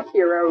war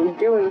hero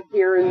doing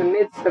here in the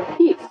midst of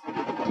peace?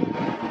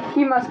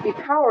 He must be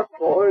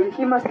powerful, or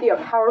he must be a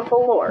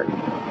powerful lord."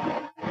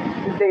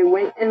 They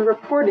went and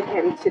reported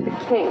him to the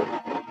king,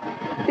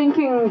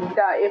 thinking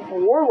that if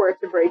war were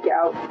to break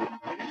out,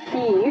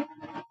 he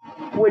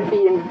would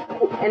be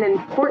an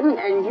important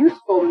and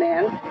useful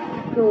man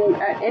who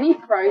at any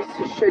price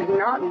should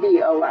not be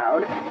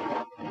allowed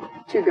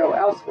to go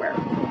elsewhere.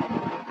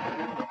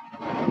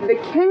 The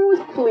king was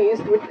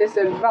pleased with this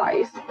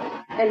advice,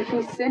 and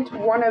he sent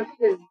one of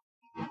his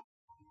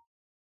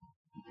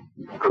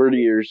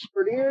courtiers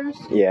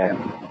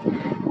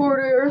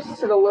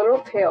to the little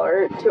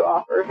tailor to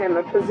offer him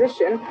a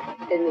position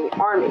in the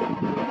army.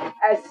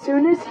 As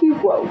soon as he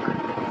woke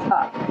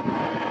up,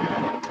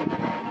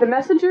 the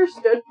messenger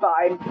stood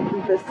by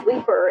the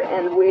sleeper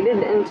and waited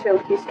until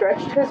he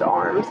stretched his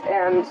arms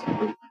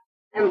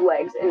and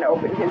legs and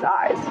opened his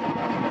eyes.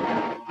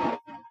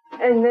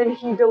 And then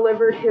he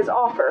delivered his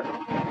offer.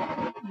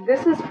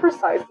 "This is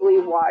precisely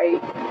why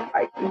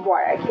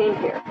I came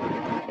here,"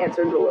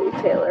 answered the little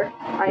tailor.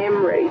 "I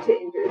am ready to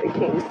enter the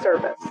king's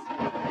service."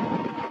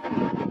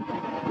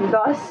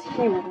 Thus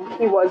he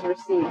was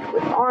received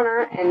with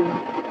honor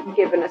and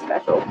given a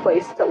special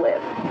place to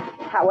live.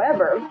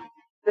 However,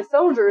 the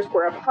soldiers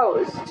were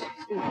opposed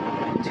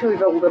to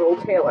the little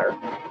tailor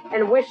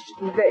and wished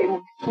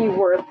that he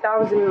were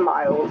 1,000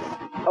 miles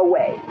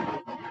away.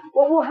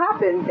 "What will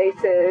happen," they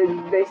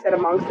said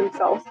amongst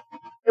themselves,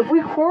 "if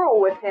we quarrel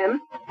with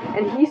him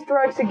and he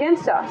strikes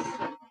against us?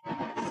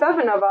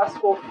 7 of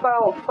us will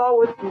fall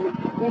with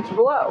each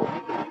blow.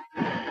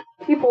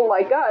 People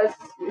like us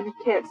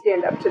can't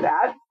stand up to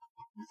that."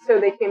 So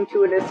they came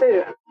to a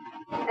decision,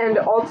 and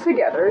all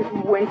together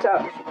went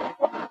up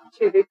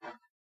to the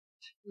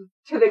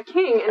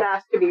king and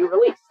asked to be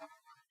released.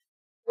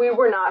 "We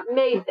were not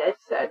made," they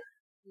said,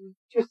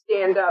 "to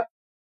stand up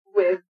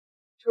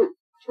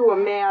to a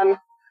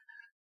man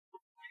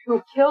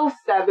who kills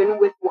 7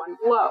 with 1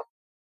 blow."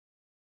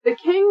 The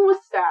king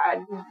was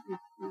sad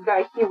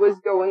that he was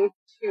going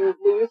to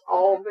lose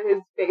all of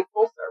his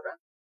faithful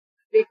servants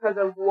because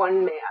of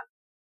one man,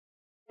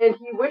 and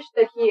he wished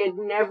that he had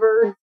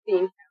never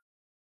seen him.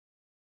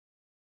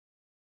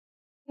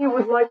 He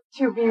would like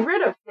to be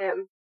rid of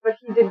him, but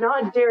he did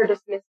not dare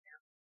dismiss him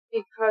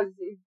because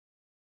he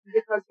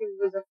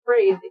was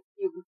afraid that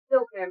he would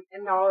kill him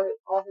and all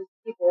his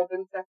people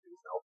then set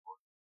himself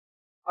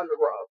on the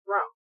royal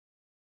throne.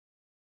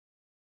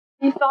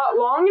 He thought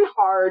long and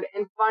hard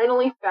and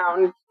finally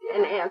found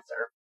an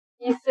answer.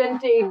 He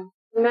sent a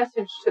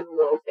message to the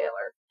little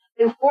tailor,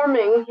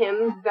 informing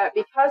him that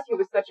because he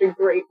was such a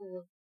great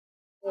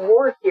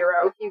war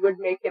hero, he would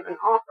make him an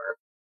offer.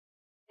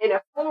 In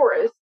a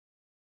forest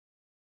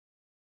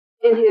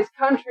in his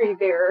country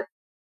there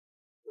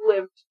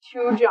lived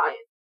 2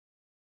 giants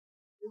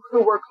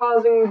who were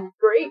causing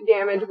great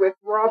damage with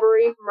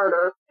robbery,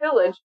 murder,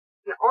 pillage,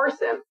 and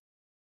arson.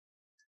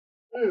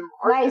 Arson.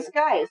 Nice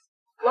guys.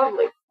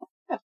 Lovely.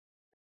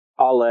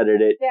 I'll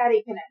edit it.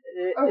 Daddy can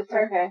edit it. Okay. It's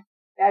okay.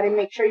 Daddy,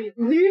 make sure you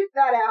bleep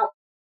that out.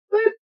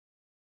 Bleep.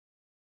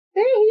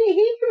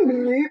 He can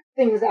bleep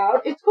things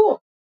out. It's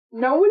cool.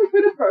 No one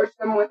could approach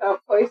them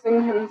without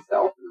placing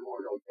himself in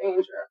mortal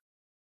danger.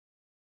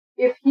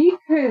 If he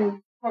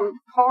could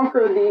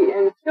conquer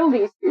and kill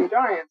these 2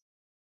 giants,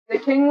 the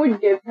king would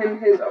give him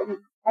his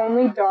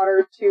only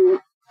daughter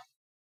to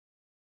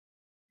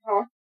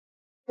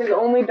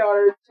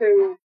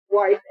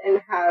wife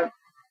and have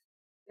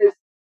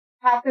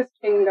half his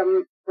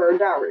kingdom for a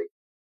dowry.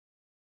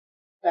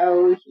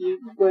 So he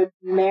would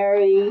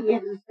marry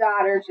his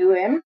daughter to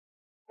him,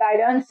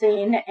 sight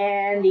unseen,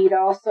 and he'd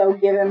also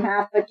give him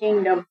half the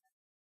kingdom.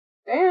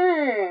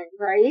 Dang,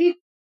 Right?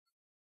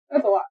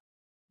 that's a lot.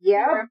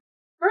 Yep.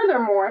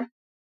 Furthermore,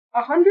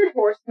 100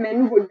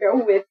 horsemen would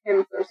go with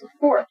him for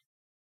support.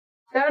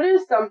 That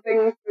is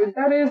something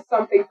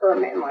for a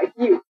man like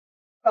you,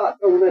 thought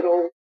the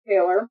little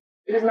tailor.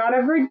 It is not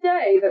every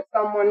day that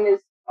someone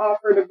is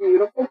offered a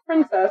beautiful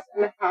princess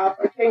and half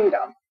a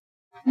kingdom.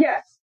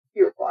 Yes,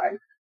 he replied.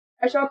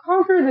 I shall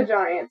conquer the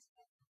giants,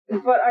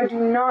 but I do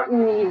not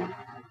need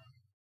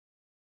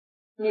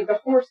the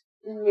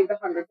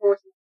 100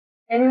 horses.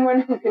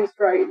 Anyone who can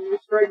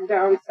strike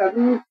down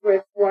 7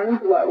 with one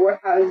blow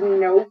has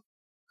no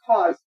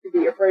cause to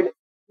be afraid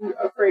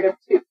of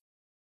 2.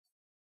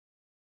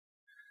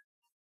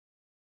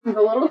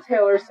 The little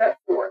tailor set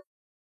forth,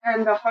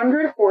 and the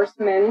 100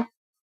 horsemen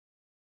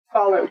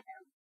followed him.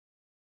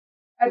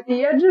 At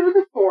the edge of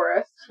the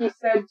forest, he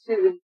said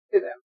to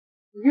them,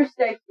 "You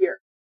stay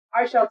here.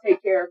 I shall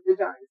take care of the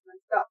giants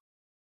myself."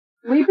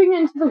 Leaping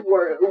into the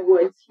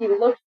woods, he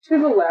looked to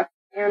the left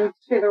and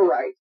to the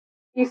right.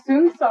 He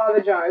soon saw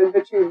the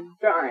 2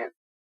 giants.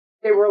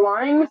 They were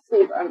lying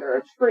asleep under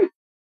a tree,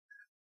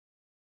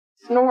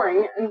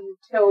 snoring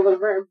until the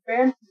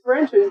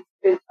branches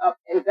bent up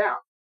and down.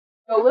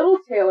 The little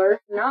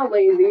tailor, not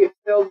lazy,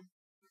 filled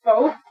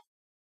both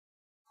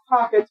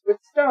pockets with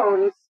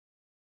stones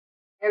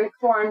and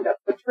climbed up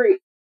the tree.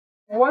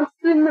 Once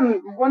in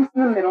the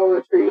middle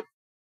of the tree,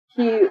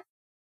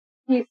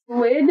 he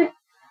slid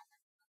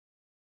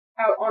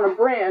out on a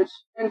branch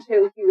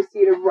until he was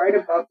seated right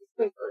above the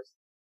sleepers.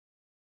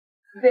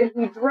 Then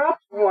he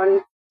dropped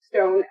one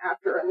stone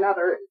after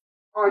another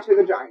onto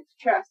the giant's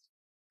chest.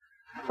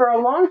 For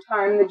a long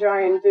time, the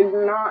giant did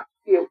not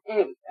feel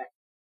anything.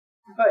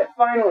 But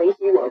finally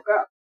he woke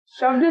up,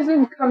 shoved his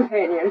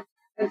companion,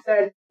 and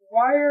said,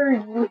 "Why are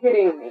you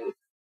hitting me?"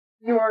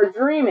 "You are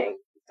dreaming,"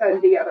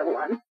 said the other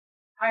one.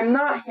 "I'm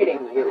not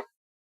hitting you."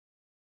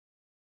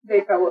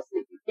 They fell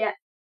asleep again.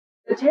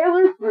 The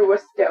tailor threw a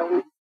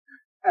stone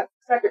at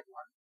the second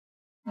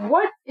one.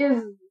 What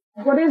is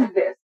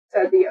this?"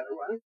 said the other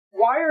one.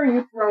 "Why are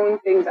you throwing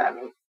things at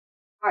me?"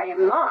 "I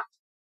am not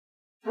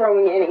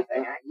throwing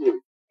anything at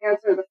you,"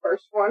 answered the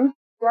first one.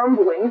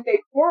 Grumbling, they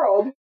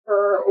quarreled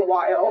for a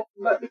while,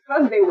 but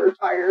because they were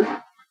tired,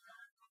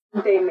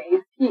 they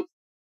made peace,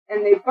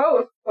 and they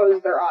both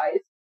closed their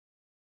eyes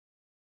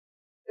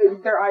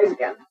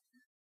again.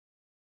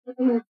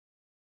 Then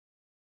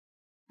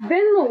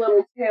the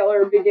little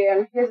tailor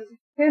began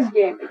his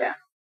game again.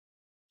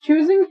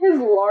 Choosing his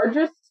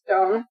largest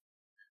stone,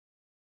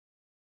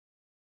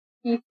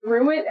 he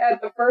threw it at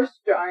the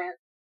first giant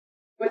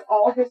with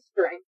all his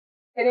strength,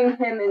 hitting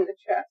him in the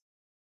chest.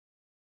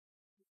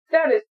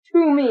 "That is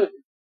too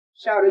mean,"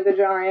 shouted the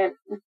giant,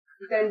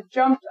 then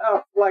jumped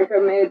up like a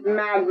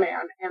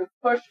madman and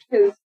pushed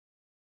his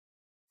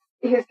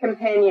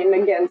companion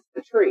against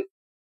the tree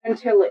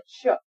until it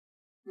shook.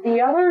 The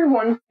other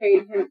one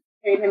paid him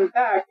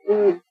back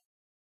in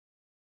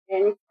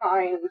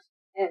kind,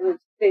 and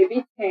they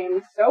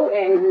became so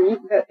angry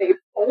that they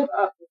pulled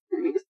up the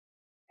trees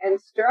and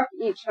struck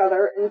each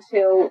other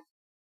until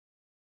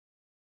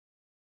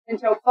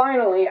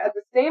finally, at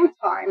the same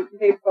time,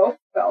 they both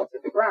fell to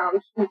the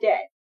ground,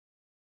 dead.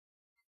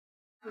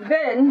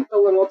 Then the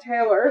little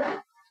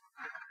tailor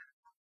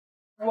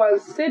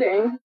was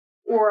sitting,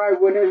 or I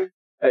would have...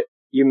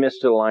 You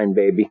missed a line,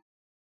 baby.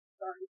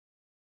 Sorry.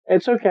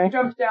 It's okay.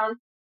 Jumped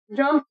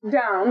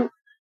down.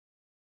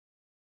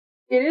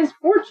 "It is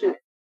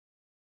fortunate,"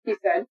 he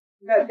said,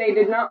 "that they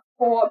did not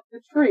pull up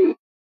the tree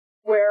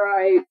where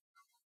I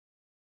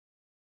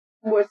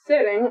was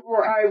sitting,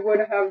 or I would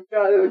have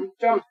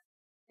jumped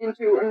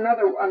into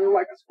another one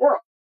like a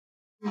squirrel.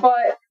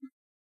 But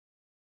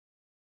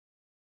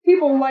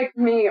people like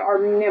me are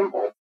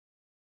nimble."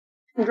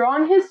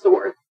 Drawing his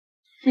sword,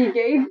 he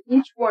gave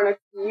each one a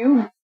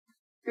few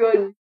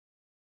good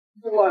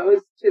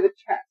blows to the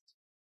chest,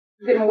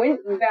 then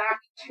went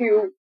back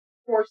to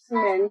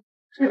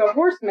the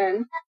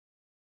horsemen,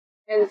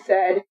 and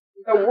said,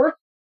 "The work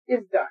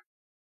is done.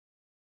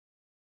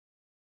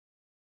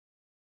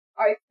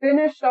 I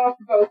finished off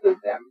both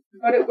of them,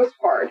 but it was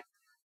hard.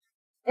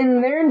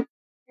 In their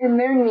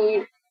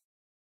need,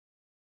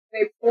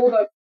 they pulled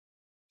up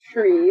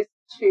trees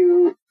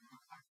to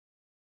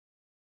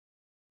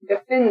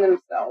defend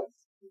themselves,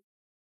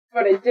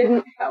 but it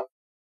didn't help.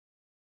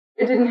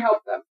 It didn't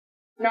help them.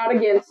 Not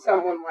against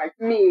someone like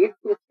me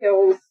who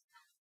kills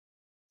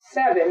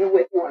 7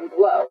 with 1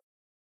 blow.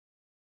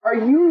 Are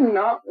you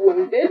not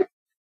wounded?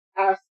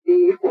 Asked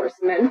the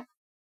horseman.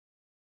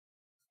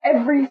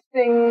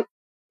 Everything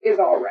is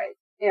all right,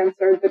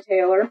 answered the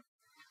tailor.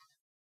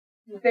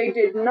 They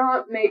did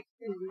not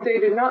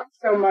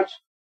so much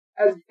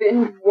as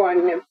bend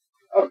one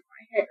of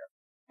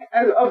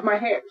my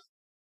hairs.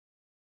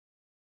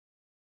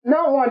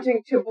 Not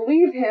wanting to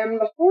believe him,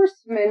 the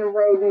horsemen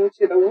rode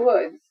into the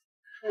woods.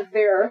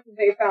 There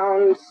they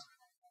found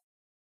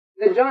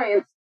the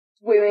giants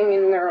swimming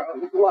in their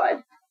own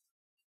blood,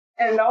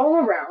 and all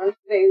around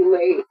they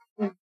lay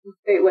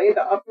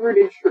the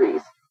uprooted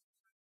trees.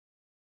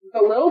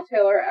 The little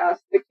tailor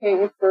asked the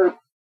king for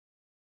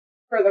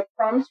the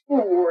promised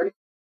reward,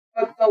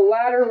 but the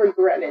latter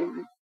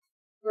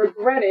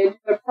regretted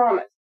the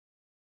promise.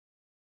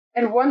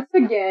 And once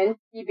again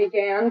he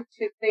began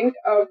to think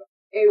of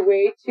a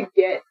way to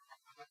get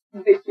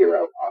the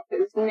hero off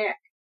his neck.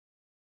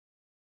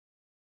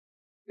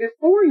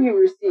 Before you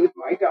receive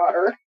my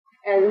daughter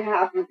and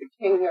half of the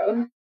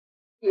kingdom,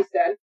 he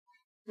said,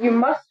 you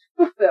must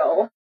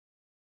fulfill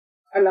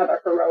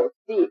another heroic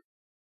deed.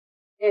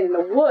 In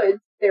the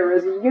woods there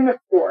is a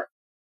unicorn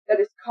that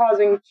is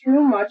causing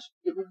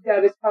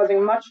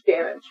much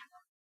damage.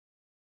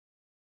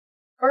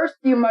 First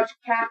you must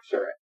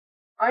capture it.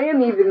 I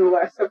am even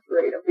less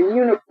afraid of a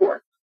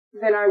unicorn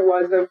than I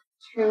was of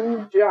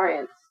 2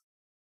 giants.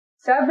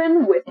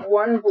 7 with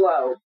 1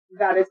 blow,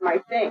 that is my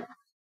thing.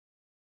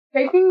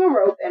 Taking a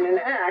rope and an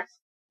axe,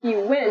 he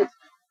went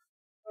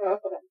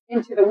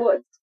into the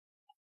woods.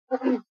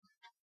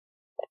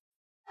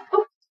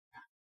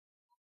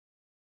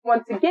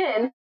 Once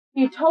again,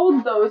 he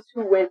told those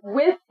who went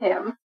with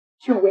him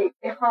to wait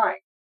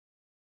behind.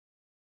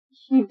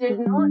 He did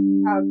not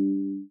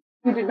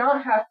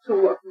have to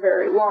look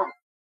very long.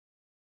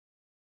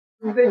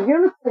 The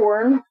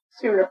unicorn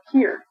soon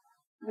appeared,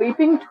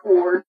 leaping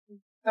toward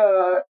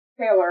the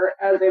tailor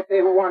as if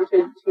they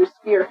wanted to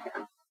spear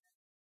him.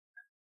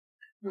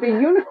 The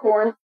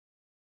unicorn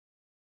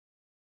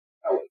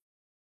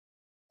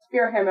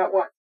spear him at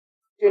once.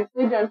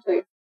 Gently,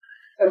 gently,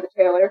 said the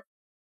tailor.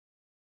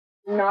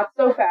 Not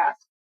so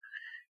fast.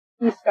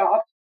 He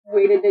stopped,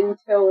 waited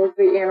until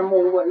the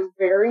animal was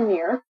very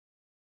near,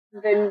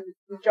 then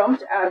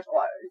jumped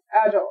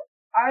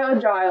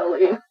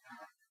agilely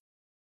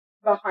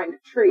behind a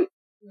tree.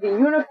 The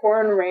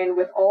unicorn ran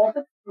with all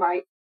its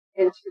might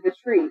into the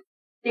tree,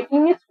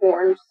 sticking its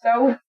horn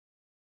so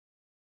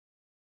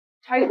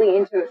tightly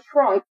into the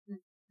trunk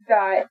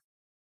that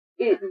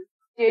it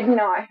did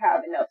not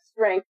have enough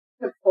strength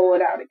to pull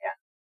it out again.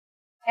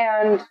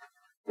 And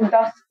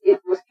thus it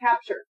was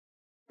captured.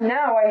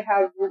 Now I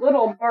have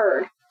little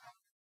bird,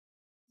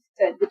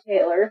 said the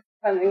tailor,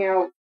 coming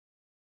out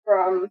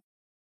from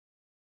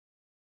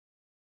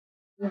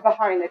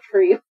behind the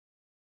tree.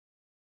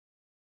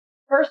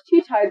 First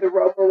he tied the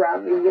rope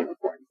around the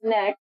unicorn's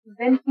neck,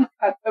 then he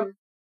cut the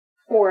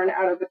horn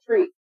out of the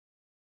tree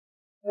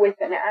with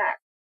an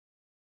axe.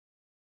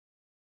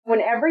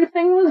 When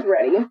everything was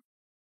ready,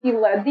 he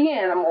led the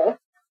animal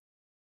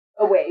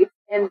away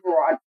and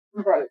brought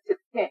it to the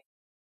king.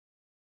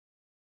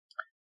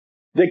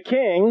 The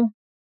king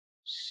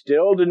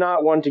still did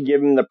not want to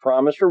give him the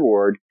promised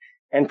reward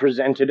and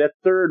presented a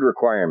third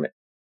requirement.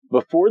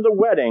 Before the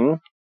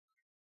wedding,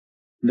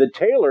 the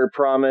tailor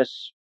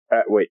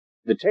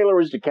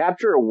was to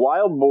capture a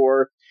wild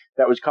boar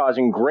that was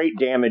causing great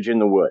damage in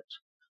the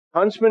woods.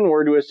 Huntsmen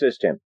were to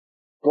assist him.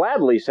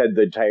 Gladly, said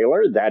the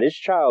tailor, that is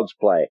child's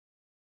play.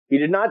 He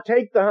did not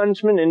take the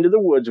huntsman into the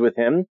woods with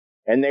him,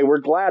 and they were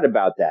glad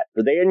about that,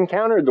 for they had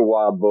encountered the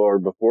wild boar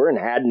before and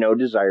had no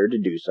desire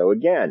to do so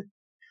again.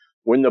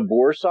 When the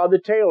boar saw the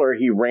tailor,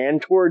 he ran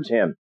towards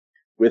him,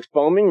 with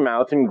foaming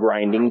mouth and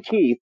grinding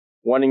teeth,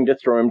 wanting to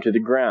throw him to the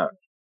ground.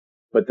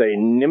 But the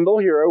nimble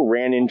hero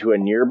ran into a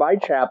nearby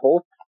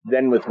chapel,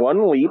 then with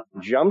one leap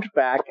jumped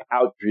back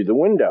out through the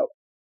window.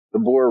 The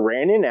boar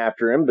ran in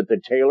after him, but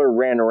the tailor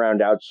ran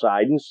around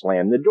outside and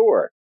slammed the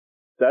door.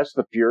 Thus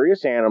the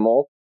furious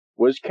animal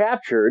was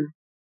captured,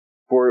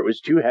 for it was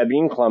too heavy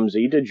and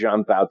clumsy to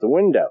jump out the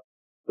window.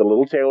 The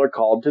little tailor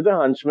called to the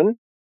huntsman.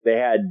 They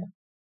had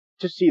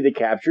to see the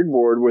captured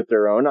boar with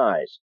their own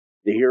eyes.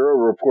 The hero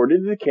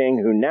reported to the king,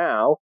 who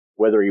now,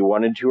 whether he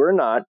wanted to or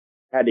not,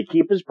 had to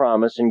keep his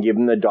promise and give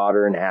him the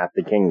daughter and half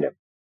the kingdom.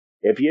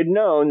 If he had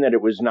known that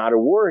it was not a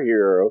war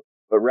hero,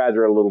 but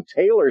rather a little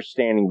tailor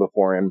standing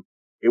before him,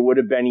 it would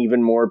have been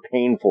even more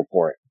painful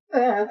for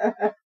him.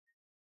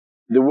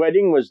 The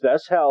wedding was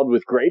thus held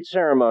with great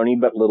ceremony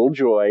but little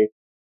joy,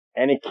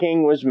 and a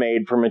king was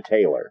made from a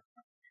tailor.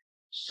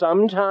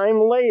 Some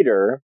time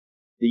later,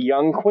 the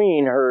young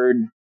queen heard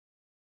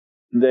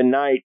in the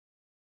night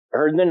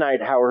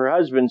how her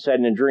husband said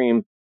in a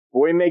dream,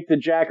 "Boy, make the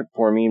jacket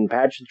for me and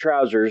patch the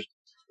trousers,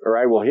 or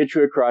I will hit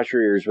you across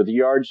your ears with a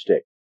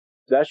yardstick."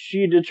 Thus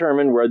she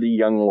determined where the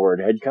young lord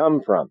had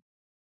come from.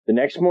 The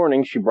next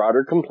morning, she brought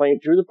her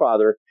complaint to the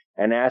father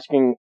and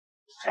asking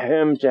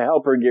him to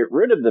help her get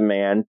rid of the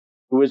man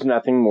who was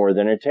nothing more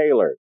than a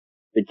tailor.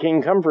 The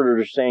king comforted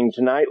her, saying,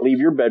 "Tonight, leave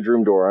your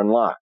bedroom door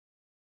unlocked.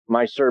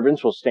 My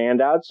servants will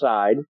stand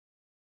outside,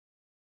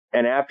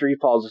 and after he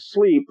falls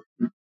asleep,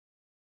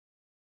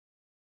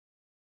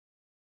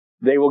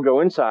 they will go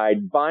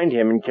inside, bind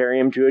him, and carry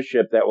him to a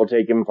ship that will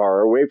take him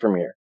far away from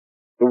here."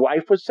 The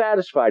wife was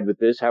satisfied with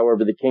this.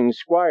 However, the king's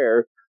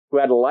squire, who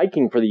had a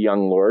liking for the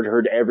young lord,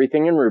 heard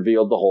everything and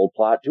revealed the whole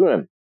plot to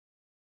him.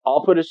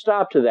 "I'll put a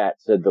stop to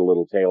that," said the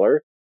little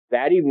tailor.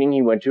 That evening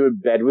he went to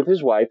bed with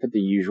his wife at the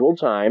usual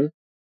time.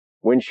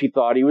 When she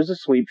thought he was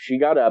asleep, she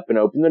got up and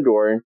opened the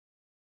door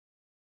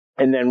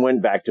and then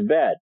went back to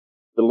bed.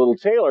 The little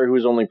tailor, who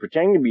was only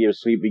pretending to be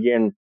asleep,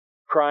 began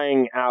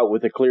crying out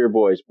with a clear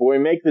voice, "Boy,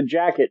 make the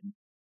jacket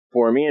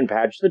for me and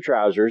patch the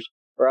trousers,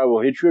 or I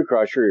will hit you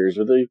across your ears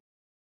with a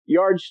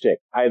yardstick.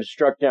 I have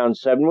struck down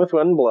 7 with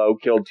one blow,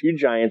 killed 2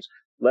 giants,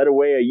 led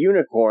away a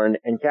unicorn,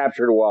 and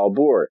captured a wild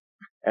boar.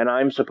 And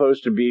I'm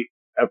supposed to be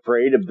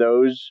afraid of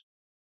those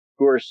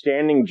who are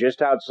standing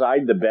just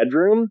outside the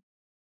bedroom?"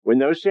 When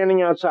those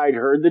standing outside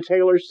heard the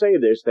tailor say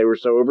this, they were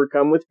so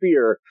overcome with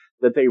fear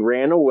that they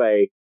ran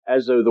away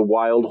as though the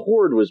wild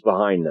horde was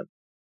behind them.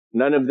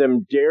 None of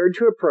them dared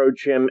to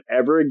approach him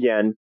ever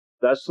again.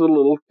 Thus the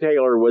little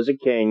tailor was a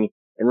king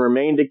and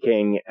remained a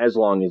king as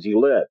long as he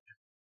lived.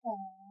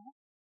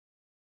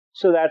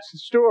 So that's the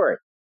story.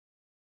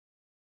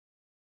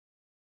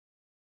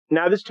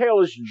 Now, this tale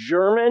is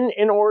German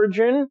in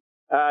origin.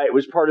 It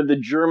was part of the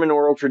German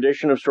oral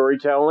tradition of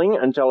storytelling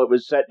until it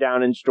was set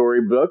down in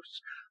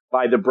storybooks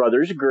by the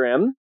Brothers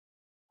Grimm.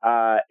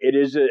 It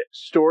is a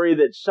story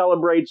that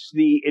celebrates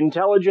the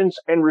intelligence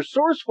and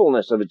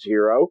resourcefulness of its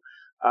hero,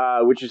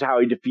 which is how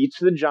he defeats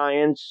the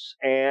giants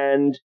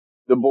and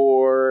the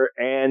boar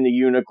and the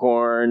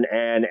unicorn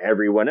and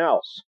everyone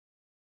else.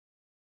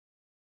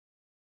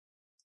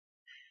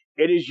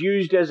 It is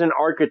used as an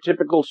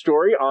archetypical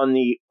story on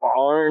the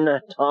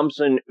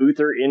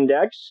Arne-Thompson-Uther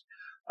Index,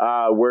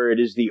 where it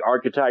is the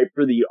archetype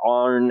for the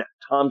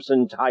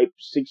Arne-Thompson type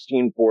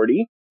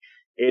 1640.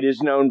 It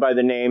is known by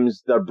the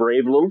names the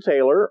Brave Little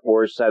Tailor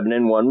or 7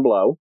 in 1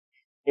 Blow.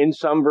 In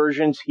some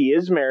versions, he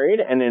is married,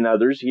 and in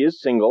others, he is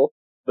single.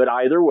 But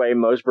either way,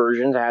 most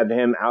versions have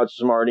him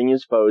outsmarting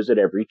his foes at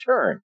every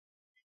turn.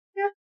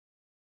 Yeah.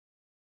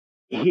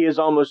 He is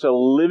almost a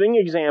living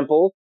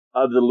example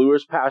of the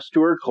Louis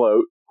Pasteur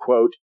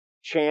quote,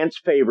 "Chance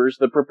favors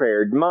the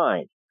prepared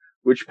mind,"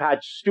 which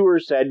Pasteur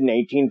said in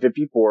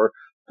 1854,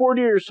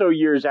 40 or so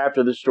years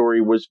after the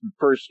story was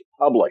first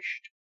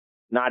published,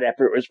 not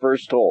after it was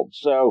first told.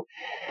 So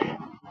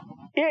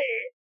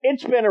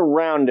it's been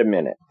around a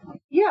minute.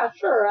 Yeah,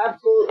 sure,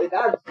 absolutely.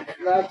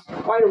 That's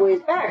quite a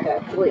ways back,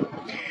 actually.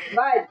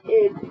 But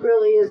it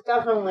really is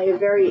definitely a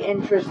very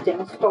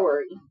interesting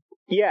story.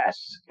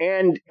 Yes,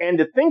 and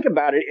to think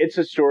about it, it's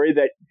a story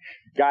that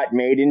got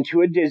made into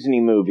a Disney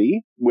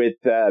movie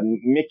with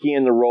Mickey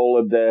in the role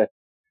of the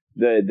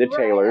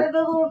tailor. Right, the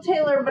little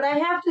tailor, but I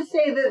have to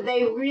say that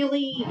they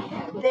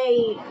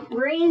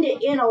reined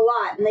it in a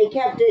lot, and they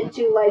kept it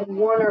to like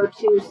 1 or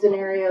 2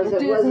 scenarios.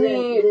 It wasn't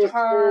this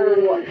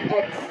whole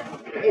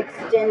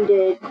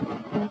extended.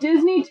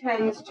 Disney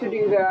tends to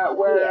do that,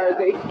 where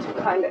they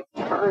kind of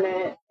turn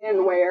it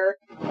and where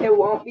it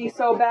won't be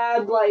so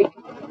bad. Like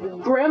the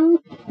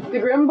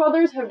Grimm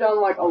brothers have done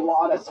like a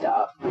lot of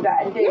stuff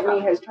that Disney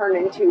has turned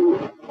into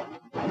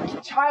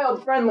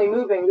child-friendly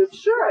movies.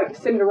 Sure, like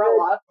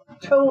Cinderella.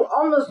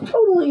 Almost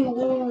totally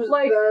lose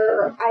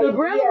their the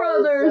Grimm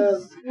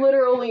brothers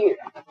literally.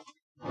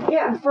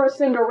 Yeah, for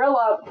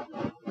Cinderella,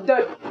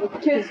 the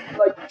kids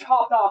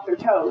chopped off their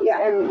toes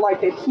and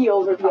their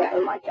heels or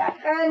something like that.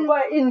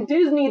 But in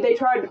Disney, they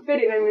tried to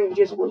fit it and it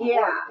just wouldn't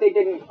work. They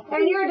didn't.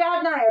 And your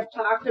dad and I have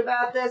talked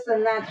about this,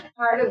 and that's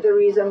part of the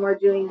reason we're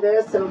doing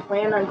this and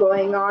plan on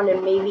going on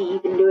and maybe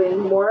even doing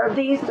more of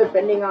these,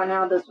 depending on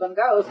how this one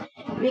goes,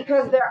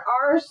 because there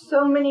are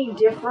so many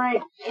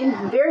different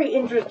and very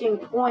interesting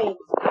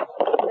points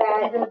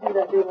that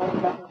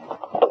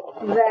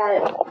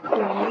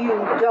you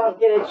don't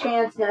get a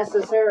chance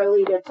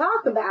necessarily to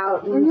talk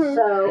about, and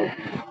so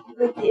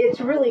it's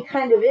really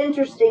kind of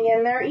interesting.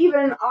 And there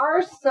even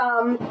are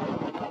some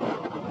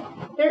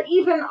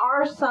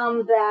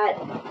that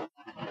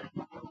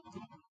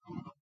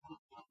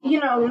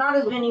not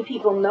as many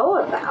people know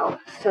about.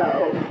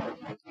 So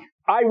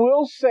I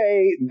will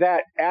say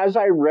that as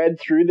I read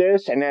through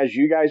this, and as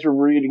you guys were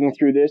reading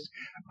through this,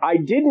 I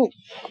didn't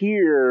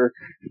hear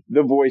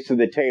the voice of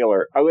the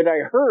tailor. What I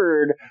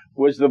heard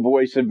was the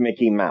voice of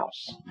Mickey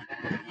Mouse.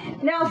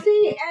 Now,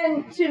 see,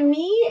 and to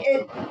me,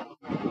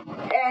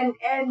 and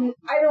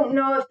I don't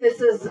know if this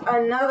is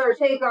another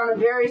take on a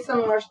very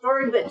similar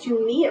story, but to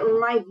me, it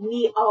reminds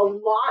me a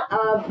lot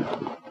of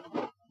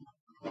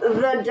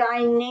the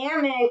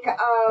dynamic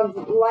of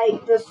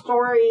the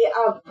story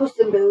of Puss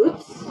in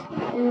Boots.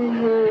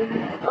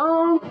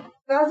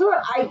 That's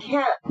what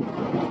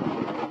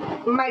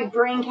my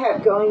brain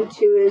kept going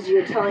to as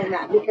you're telling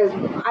that, because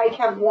I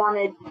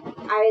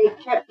I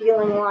kept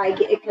feeling like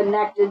it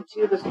connected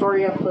to the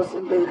story of Puss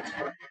in Boots.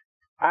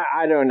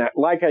 I don't know.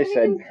 Like I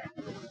said,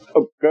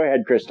 oh, go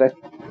ahead, Krysta.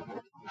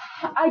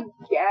 I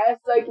guess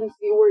I can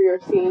see where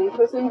you're seeing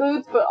Puss in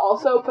Boots, but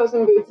also Puss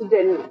in Boots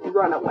didn't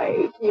run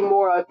away. He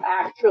more of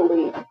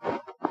actually,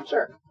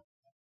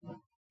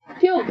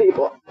 killed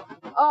people.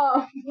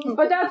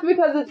 But that's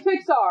because it's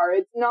Pixar.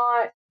 It's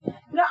not.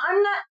 No,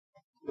 I'm not.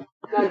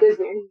 Not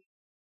Disney.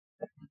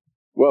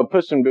 Well,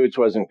 Puss in Boots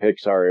wasn't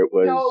Pixar. It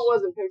was. No, it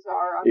wasn't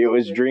Pixar. It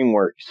was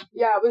DreamWorks.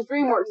 Yeah, it was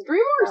DreamWorks.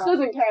 DreamWorks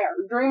doesn't care.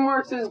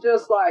 DreamWorks is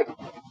just like.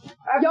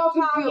 Y'all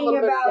can feel a talking little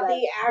bit about of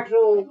the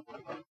actual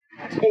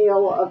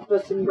tale of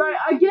Puss in Boots. Right,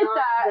 I get not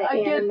that. the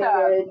I get that.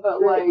 animated,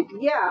 But like.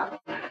 Yeah.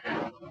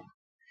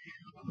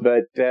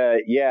 But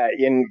yeah,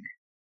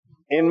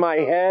 in my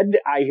head,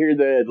 I hear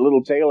the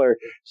little tailor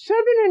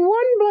 7 in 1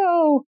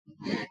 blow.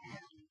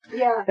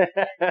 Yeah. I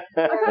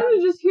kind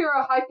of just hear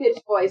a high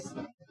pitched voice.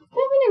 7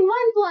 in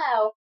 1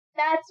 blow.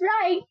 That's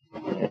right.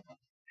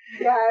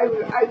 Yeah,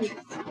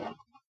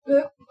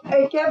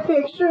 I kept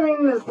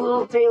picturing this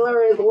little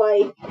tailor as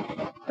like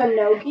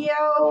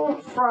Pinocchio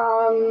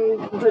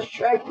from the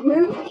Shrek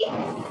movies.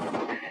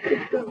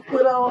 This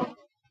little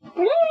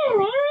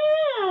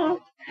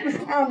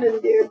sounding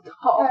dude.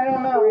 I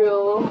don't know.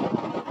 Real.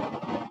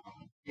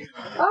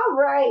 All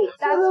right.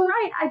 That's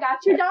right. I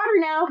got your daughter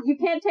now. You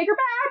can't take her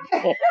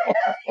back.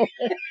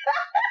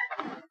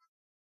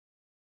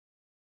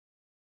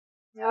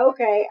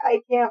 Okay, I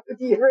can't with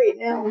you right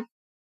now.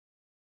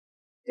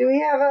 Do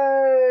we have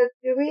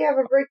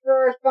a break for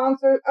our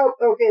sponsors? Oh,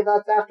 okay,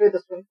 that's after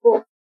this one.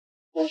 Cool.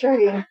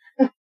 Checking.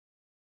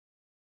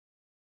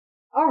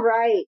 All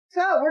right.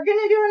 So we're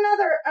gonna do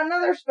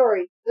another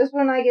story. This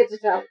one I get to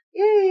tell.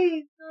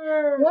 Yay!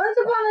 Once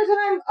upon a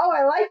time. Oh,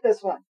 I like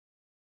this one.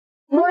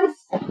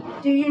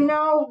 Do you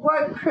know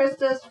what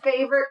Krysta's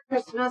favorite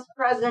Christmas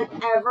present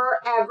ever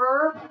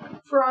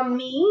from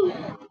me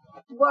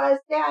was,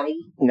 Daddy?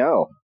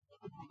 No.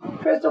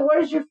 Krysta,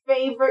 what is your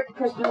favorite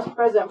Christmas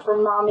present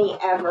from Mommy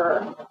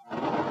ever?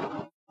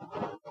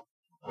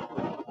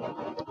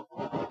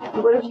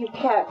 What have you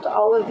kept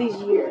all of these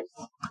years?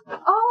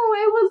 Oh,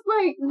 it was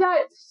like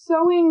that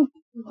sewing,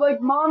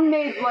 like Mom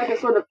made like a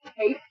sort of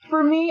cape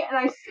for me, and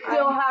I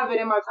still have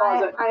it in my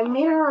closet. I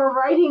made her a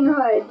riding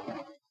hood.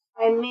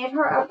 I made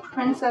her a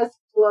princess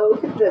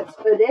cloak that's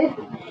hooded,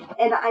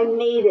 and I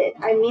made it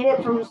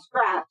from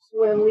scraps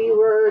when it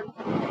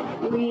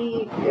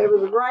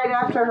was right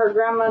after her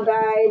grandma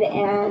died,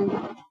 and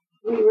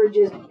we were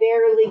just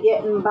barely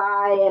getting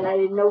by, and I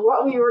didn't know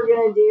what we were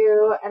going to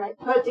do, and I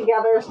put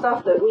together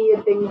stuff that we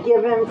had been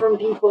given from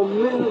people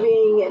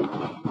moving and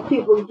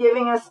people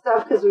giving us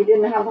stuff because we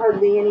didn't have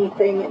hardly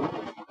anything, and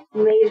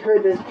made her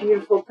this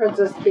beautiful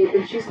princess cape,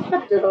 and she's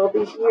kept it all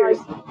these years.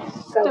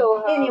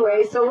 So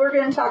anyway, so we're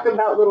going to talk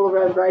about Little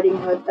Red Riding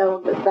Hood, though,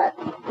 but that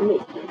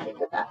makes me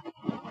think of that.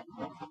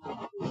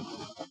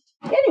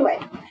 Anyway,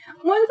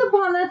 once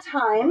upon a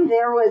time,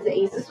 there was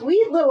a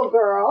sweet little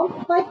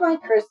girl, like my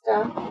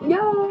Krysta,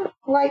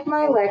 like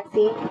my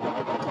Lexi.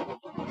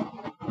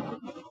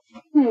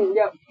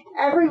 Yep.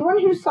 Everyone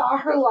who saw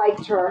her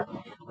liked her,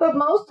 but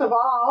most of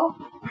all,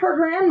 her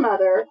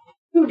grandmother,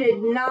 who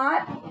did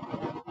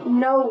not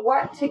know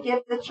what to give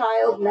the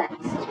child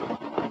next.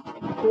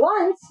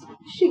 Once,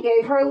 she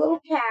gave her a little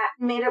cat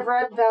made of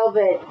red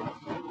velvet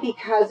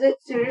because it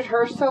suited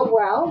her so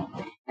well,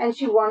 and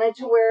she wanted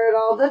to wear it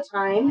all the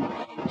time.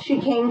 She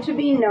came to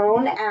be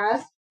known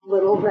as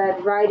Little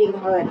Red Riding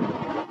Hood.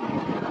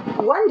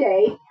 One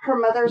day, her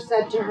mother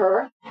said to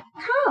her,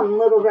 "Come,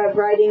 Little Red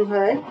Riding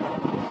Hood.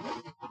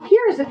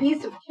 Here is a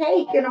piece of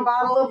cake and a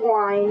bottle of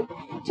wine.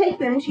 Take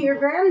them to your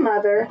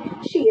grandmother.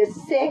 She is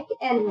sick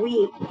and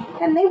weak,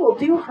 and they will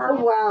do her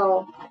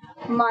well.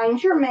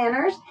 Mind your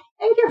manners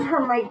and give her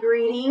my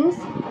greetings.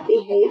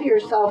 Behave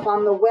yourself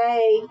on the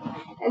way,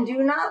 and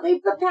do not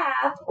leave the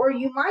path, or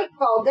you might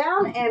fall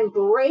down and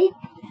break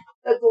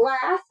the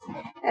glass,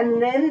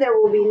 and then there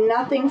will be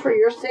nothing for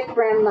your sick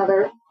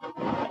grandmother."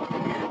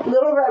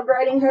 Little Red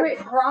Riding Hood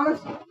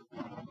promised...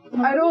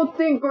 I don't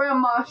think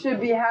Grandma should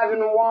be having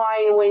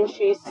wine when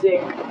she's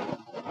sick.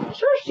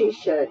 Sure she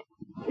should.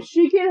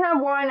 She can have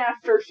wine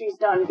after she's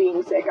done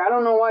being sick. I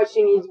don't know why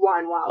she needs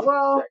wine while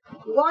Well, she's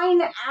sick.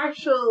 wine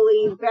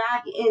actually,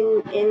 back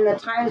in the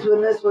times when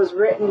this was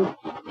written,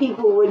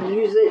 people would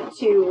use it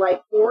to,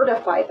 like,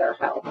 fortify their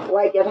health.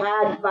 Like, it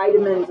had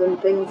vitamins and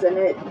things in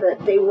it that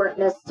they weren't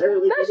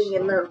necessarily getting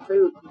in their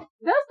food.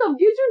 That stuff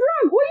gets you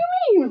drunk. What do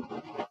you mean?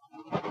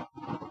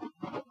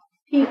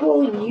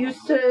 People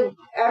used to...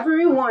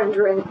 Everyone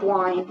drank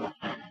wine.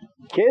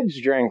 Kids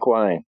drank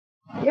wine.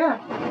 Yeah.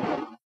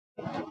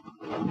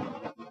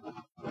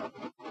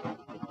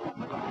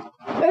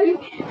 But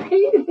do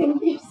you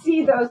think you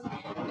see those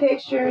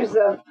pictures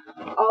of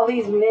all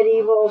these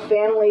medieval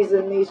families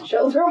and these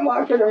children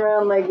walking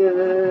around like, Okay,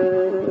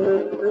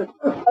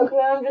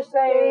 I'm just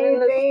saying.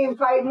 they ain't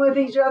fighting with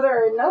each other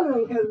or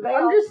nothing because they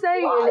I'm just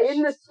saying, washed.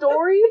 in the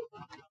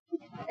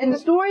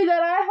story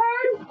that I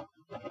heard,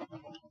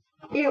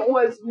 it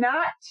was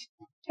not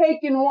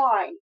taking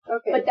wine.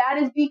 Okay. But that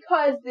is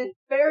because the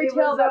fairy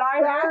tale that I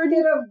heard...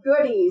 basket of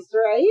goodies,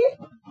 right?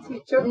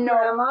 She took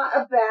Grandma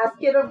a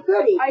basket of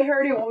goodies. I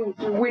heard it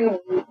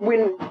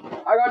when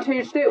I got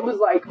changed it was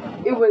like,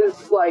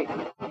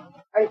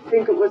 I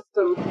think it was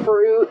some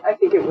fruit, I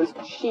think it was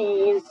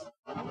cheese.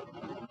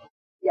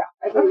 Yeah.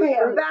 Okay,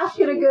 a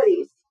basket of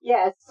goodies.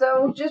 Yes,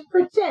 so just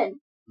pretend.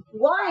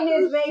 Wine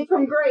is made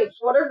from grapes.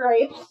 What are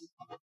grapes?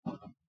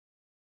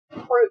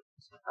 Fruit.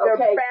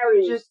 Okay,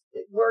 berries.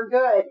 We're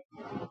good.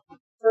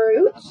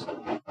 Fruit.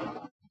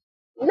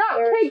 Not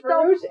cake,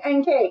 fruit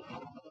and cake.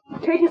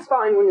 Cake is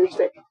fine when you're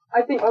sick.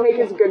 I think cake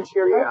is a good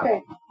cheerio.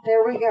 Okay,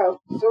 there we go.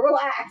 So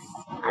relax.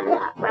 I'm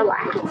not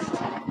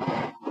relaxed.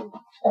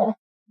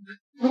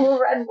 Little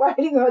Red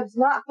Riding Hood's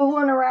not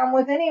fooling around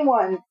with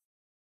anyone.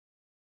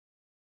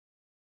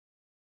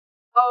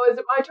 Oh, is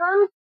it my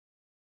turn?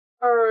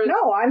 Or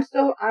no, I'm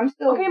still.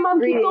 Okay, Mom,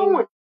 reading. keep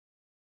going.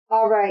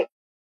 All right.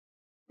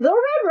 Little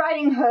Red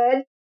Riding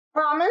Hood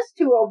promised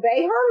to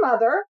obey her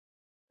mother.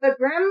 The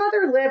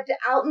grandmother lived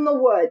out in the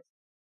woods,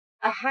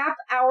 a half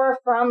hour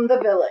from the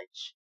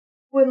village.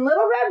 When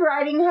Little Red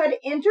Riding Hood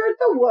entered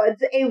the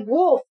woods, a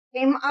wolf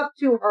came up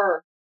to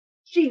her.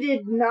 She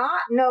did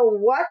not know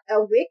what a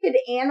wicked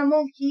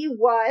animal he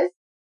was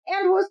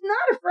and was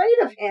not afraid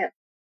of him.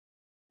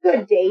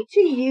 Good day to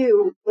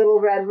you,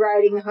 Little Red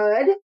Riding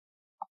Hood.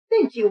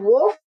 Thank you,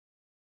 Wolf.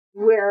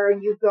 Where are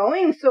you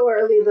going so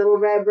early, Little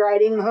Red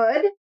Riding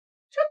Hood?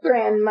 To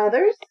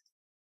grandmother's.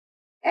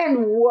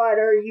 And what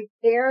are you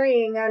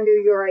carrying under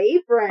your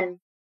apron?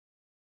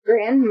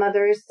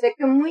 Grandmother is sick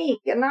and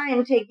weak, and I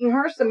am taking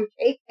her some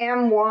cake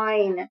and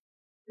wine.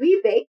 We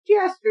baked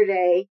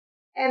yesterday,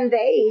 and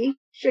they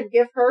should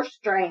give her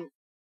strength.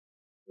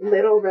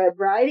 Little Red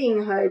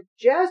Riding Hood,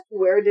 just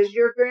where does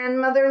your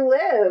grandmother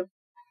live?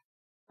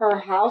 Her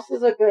house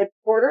is a good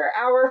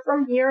quarter-hour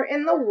from here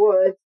in the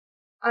woods,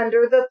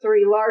 under the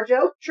 3 large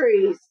oak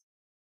trees.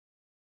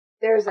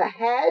 There's a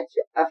hedge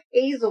of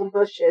hazel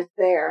bushes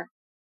there.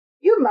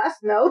 You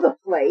must know the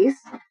place,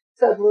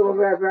 said Little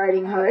Red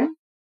Riding Hood.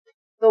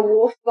 The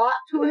wolf thought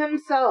to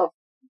himself,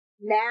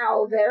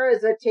 now there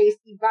is a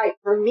tasty bite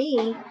for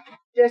me.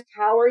 Just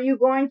how are you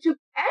going to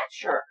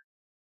catch her?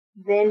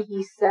 Then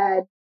he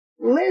said,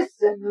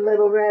 listen,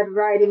 Little Red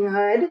Riding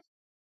Hood.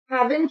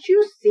 Haven't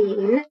you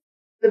seen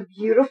the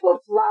beautiful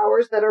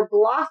flowers that are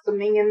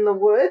blossoming in the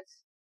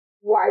woods?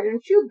 Why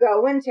don't you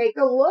go and take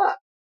a look?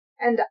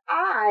 And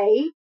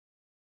I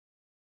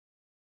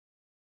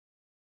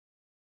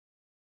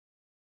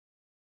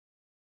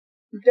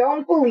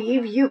don't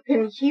believe you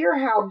can hear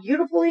how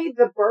beautifully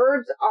the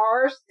birds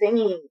are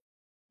singing.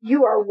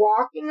 You are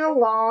walking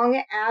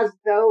along as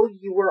though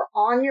you were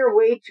on your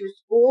way to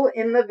school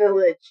in the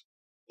village.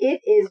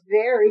 It is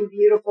very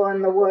beautiful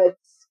in the woods.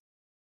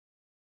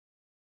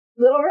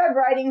 Little Red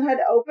Riding Hood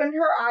opened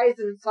her eyes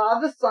and saw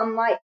the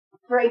sunlight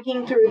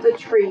breaking through the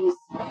trees,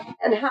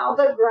 and how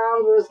the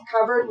ground was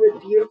covered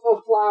with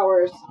beautiful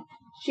flowers.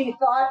 She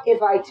thought,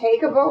 if I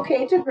take a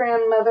bouquet to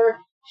grandmother,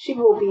 she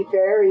will be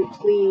very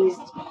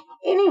pleased.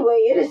 Anyway,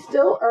 it is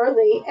still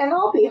early, and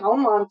I'll be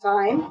home on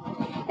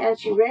time. And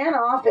she ran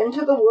off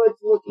into the woods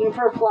looking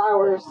for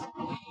flowers.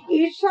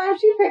 Each time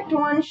she picked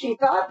one, she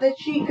thought that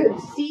she could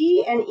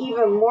see an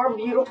even more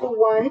beautiful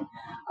one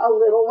a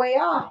little way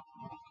off.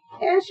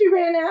 And she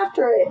ran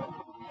after it,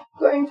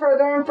 going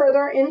further and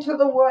further into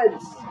the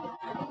woods.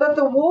 But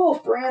the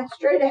wolf ran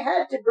straight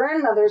ahead to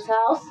grandmother's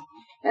house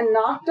and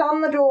knocked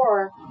on the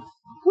door.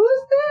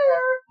 Who's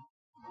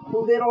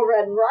there? Little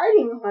Red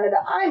Riding Hood,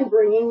 I'm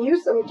bringing you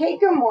some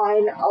cake and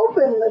wine.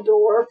 Open the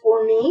door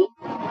for me.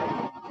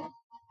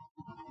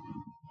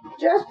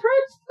 Just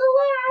press the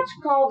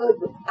latch, called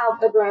out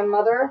the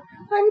grandmother.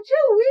 I'm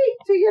too weak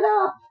to get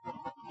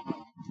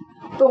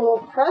up. The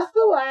wolf pressed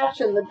the latch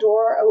and the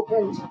door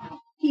opened.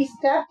 He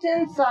stepped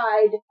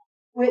inside,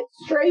 went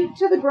straight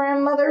to the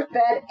grandmother's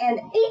bed and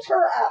ate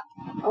her up.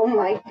 Oh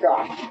my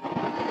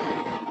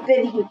gosh.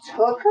 Then he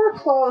took her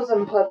clothes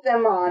and put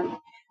them on,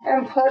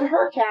 and put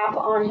her cap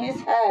on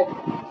his head.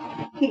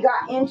 He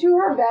got into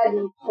her bed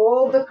and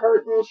pulled the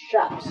curtains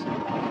shut.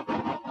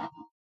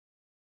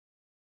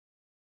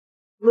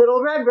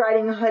 Little Red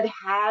Riding Hood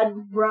had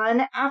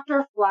run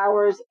after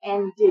flowers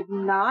and did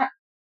not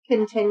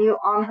continue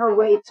on her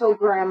way till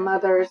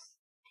grandmother's,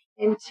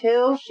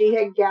 until she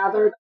had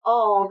gathered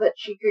all that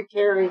she could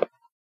carry.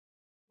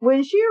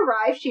 When she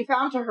arrived, she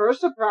found to her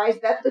surprise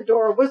that the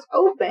door was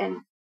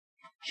open.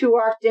 She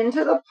walked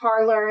into the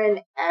parlor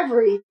and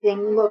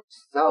everything looked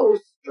so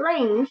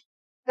strange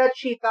that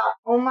she thought,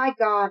 oh my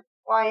God,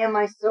 why am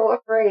I so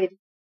afraid?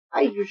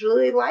 I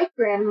usually like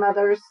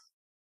grandmother's.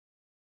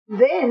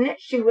 Then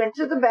she went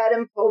to the bed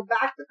and pulled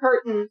back the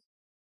curtains.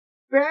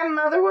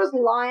 Grandmother was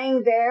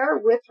lying there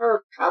with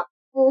her cap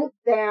pulled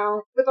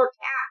down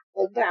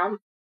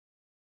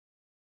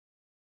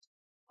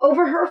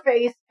over her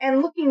face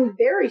and looking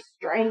very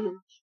strange.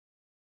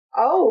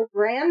 Oh,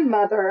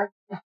 grandmother,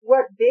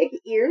 what big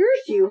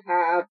ears you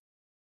have,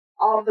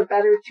 all the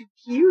better to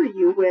hear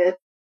you with.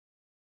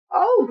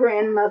 Oh,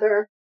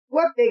 grandmother,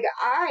 what big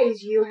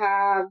eyes you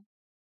have,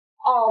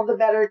 all the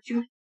better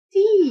to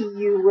see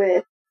you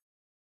with.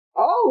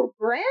 Oh,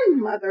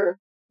 grandmother,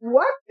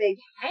 what big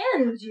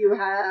hands you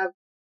have.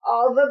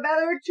 All the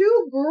better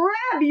to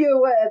grab you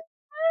with.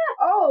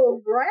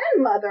 Oh,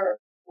 grandmother,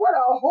 what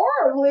a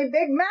horribly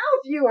big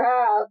mouth you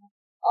have.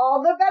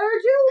 All the better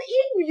to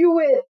eat you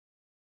with.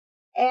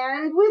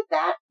 And with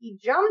that, he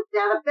jumped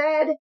out of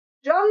bed,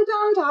 jumped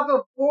on top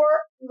of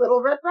poor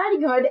Little Red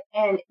Riding Hood,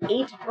 and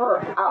ate her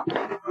up.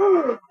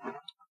 I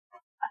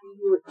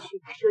knew it.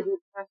 She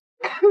shouldn't have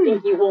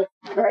stinky wolf.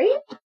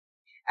 Right?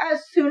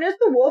 As soon as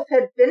the wolf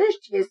had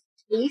finished his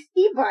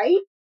tasty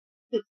bite,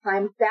 he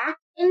climbed back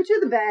into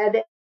the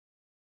bed,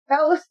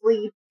 fell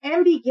asleep,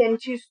 and began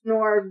to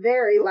snore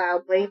very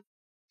loudly.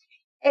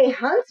 A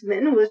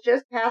huntsman was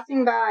just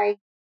passing by.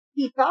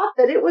 He thought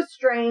that it was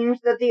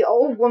strange that the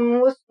old woman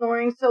was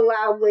snoring so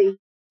loudly,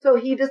 so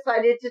he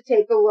decided to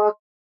take a look.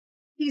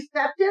 He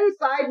stepped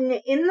inside,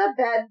 and in the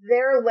bed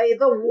there lay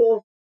the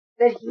wolf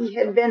that he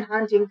had been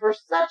hunting for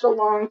such a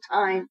long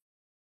time.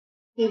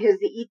 He has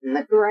eaten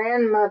the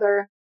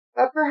grandmother,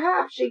 but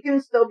perhaps she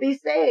can still be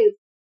saved.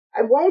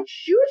 I won't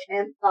shoot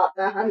him, thought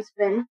the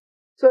huntsman.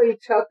 So he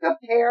took a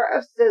pair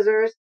of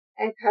scissors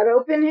and cut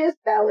open his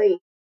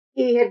belly.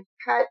 He had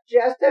cut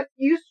just a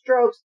few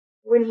strokes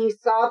when he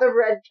saw the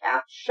red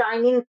cap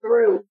shining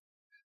through.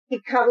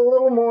 He cut a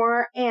little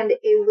more, and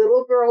a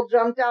little girl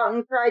jumped out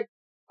and cried,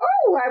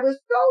 "Oh, I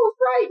was so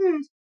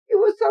frightened! It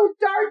was so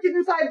dark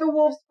inside the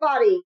wolf's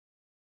body."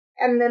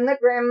 And then the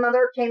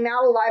grandmother came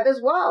out alive as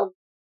well.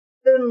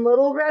 Then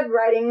Little Red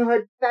Riding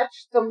Hood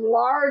fetched some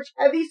large,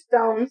 heavy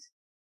stones.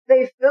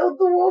 They filled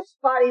the wolf's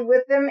body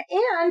with them,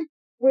 and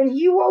when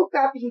he woke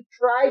up, he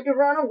tried to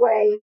run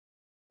away.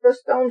 The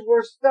stones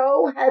were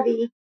so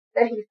heavy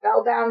that he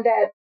fell down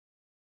dead.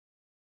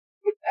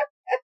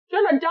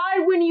 Should have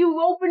died when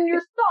you opened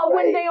your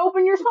when they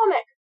opened your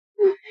stomach.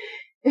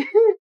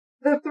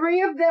 The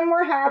three of them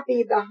were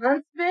happy. The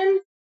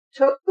huntsman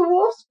took the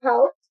wolf's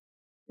pelt.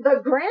 The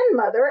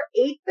grandmother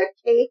ate the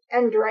cake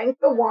and drank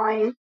the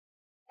wine,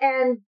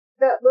 and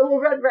that Little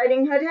Red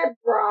Riding Hood had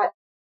brought.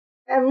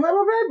 And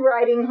Little Red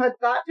Riding Hood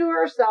thought to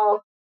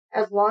herself,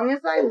 as long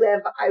as I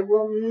live, I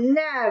will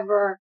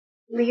never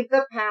leave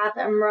the path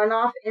and run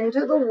off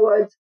into the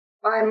woods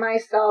by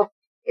myself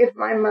if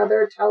my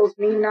mother tells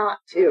me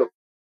not to.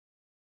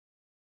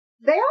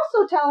 They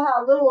also tell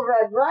how Little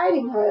Red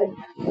Riding Hood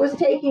was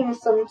taking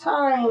some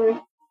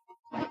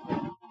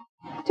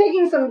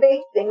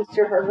baked things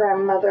to her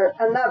grandmother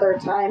another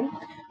time,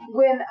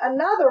 when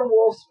another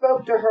wolf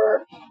spoke to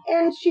her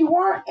and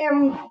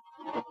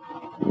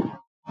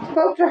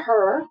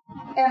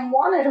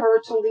wanted her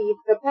to leave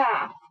the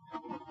path.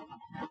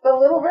 But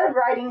Little Red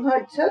Riding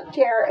Hood took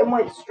care and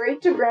went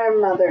straight to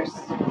grandmother's.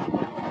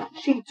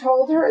 She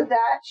told her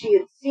that she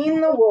had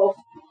seen the wolf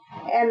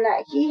and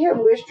that he had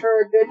wished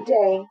her a good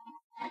day,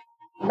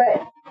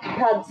 but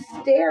had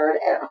stared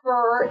at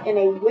her in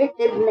a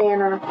wicked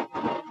manner.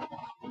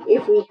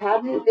 If we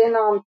hadn't been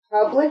on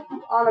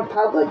a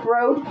public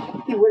road,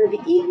 he would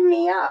have eaten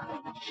me up,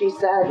 she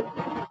said.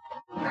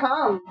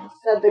 Come,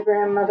 said the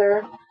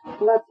grandmother,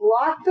 let's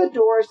lock the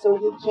door so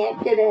he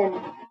can't get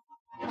in.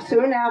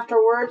 Soon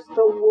afterwards,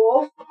 the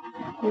wolf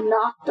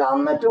knocked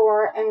on the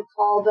door and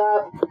called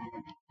out,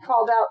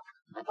 "Open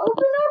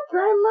up,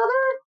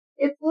 grandmother.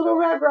 It's Little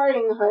Red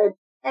Riding Hood,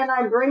 and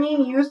I'm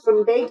bringing you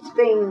some baked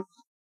things."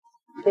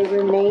 They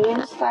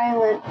remained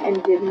silent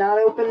and did not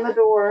open the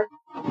door.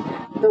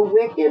 The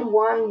wicked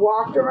one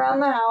walked around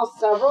the house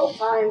several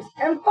times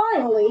and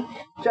finally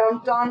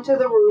jumped onto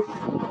the roof.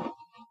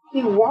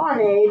 He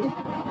wanted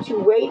to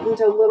wait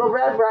until Little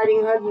Red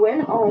Riding Hood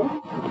went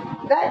home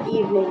that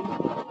evening.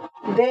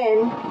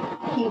 Then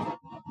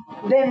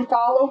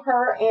follow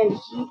her and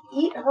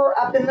eat her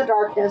up in the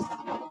darkness.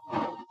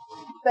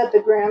 But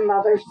the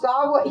grandmother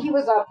saw what he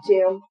was up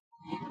to.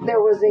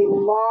 There was a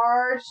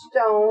large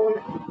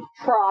stone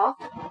trough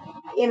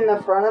in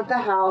the front of the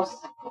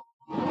house.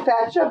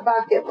 "Fetch a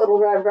bucket, Little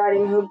Red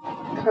Riding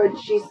Hood,"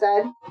 she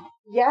said.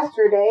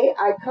 "Yesterday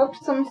I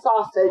cooked some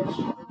sausage.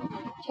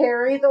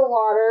 Carry the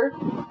water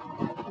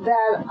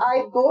that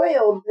I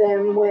boiled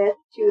them with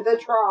to the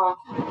trough."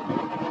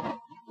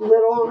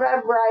 Little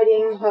Red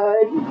Riding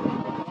Hood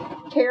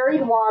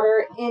carried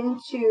water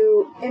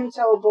until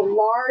the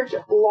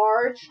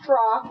large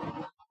trough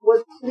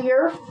was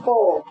clear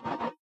full.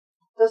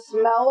 The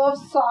smell of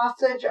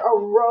sausage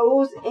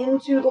arose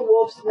into the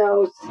wolf's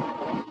nose.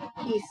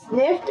 He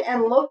sniffed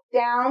and looked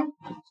down,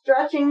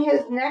 stretching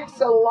his neck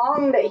so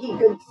long that he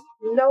could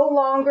no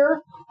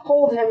longer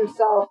hold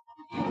himself,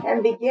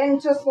 and began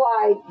to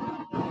slide.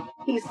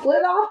 He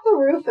slid off the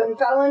roof and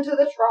fell into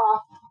the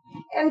trough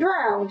and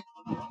drowned.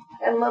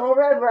 And Little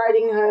Red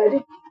Riding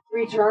Hood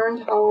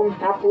returned home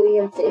happily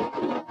and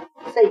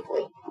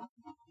safely.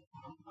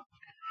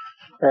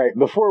 All right,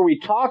 before we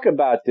talk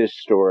about this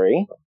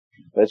story,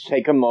 let's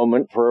take a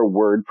moment for a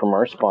word from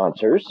our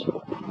sponsors.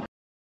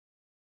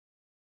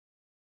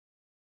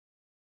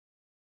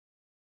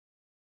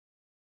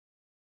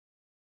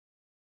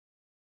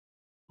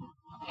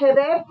 Hey,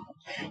 babe.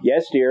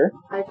 Yes, dear.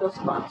 I feel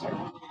sponsored.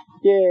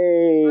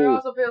 Yay. I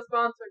also feel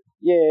sponsored.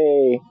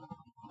 Yay.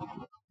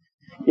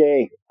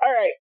 Yay. All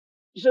right.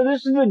 So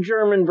this is the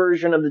German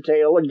version of the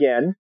tale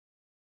again.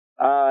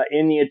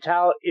 In the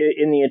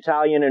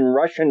Italian and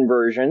Russian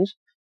versions,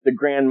 the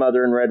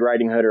grandmother and Red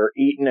Riding Hood are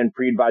eaten and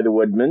freed by the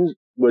woodsman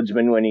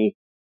when he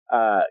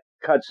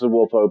cuts the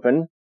wolf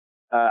open.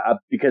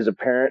 Because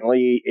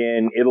apparently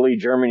in Italy,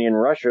 Germany, and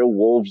Russia,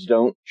 wolves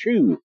don't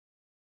chew.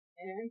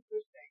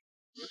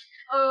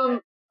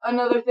 Interesting.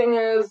 Another thing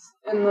is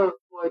in the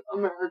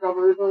America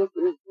versions,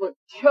 like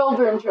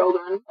children,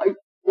 like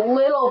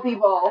little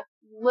people,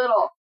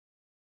 not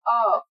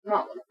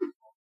little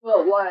people,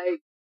 but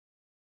like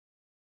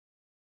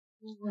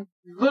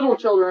little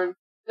children.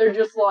 They're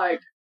just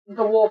like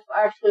the wolf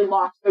actually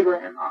locks the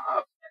grandma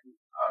up in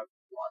a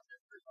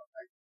closet or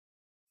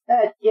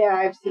something. Yeah,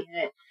 I've seen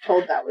it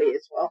told that way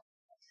as well.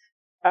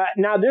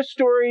 Now this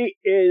story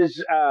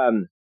is.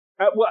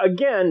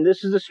 Again,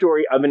 this is the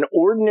story of an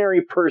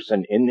ordinary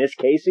person, in this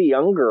case a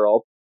young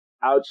girl,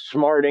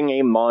 outsmarting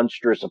a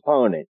monstrous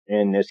opponent,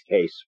 in this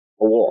case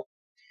a wolf.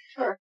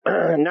 Sure.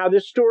 Now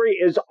this story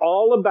is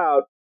all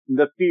about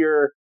the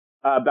fear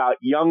about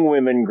young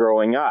women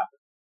growing up.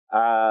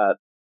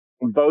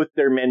 Both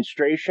their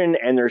menstruation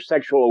and their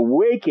sexual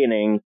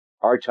awakening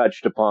are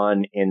touched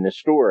upon in the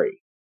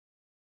story.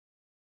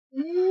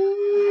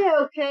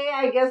 Okay,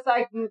 I guess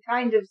I can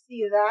kind of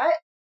see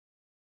that.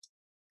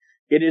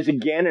 It is,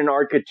 again, an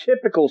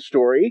archetypical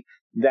story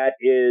that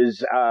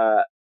is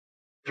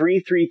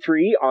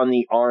 333 on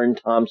the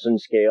Arne-Thompson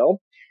scale.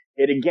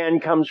 It, again,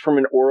 comes from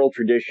an oral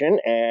tradition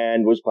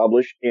and was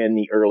published in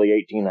the early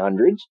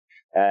 1800s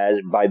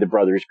by the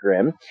Brothers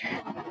Grimm.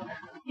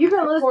 You've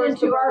been listening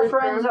to our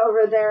friends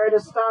over there at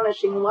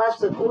Astonishing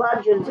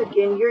Legends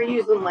again. You're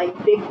using, like,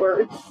 big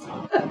words.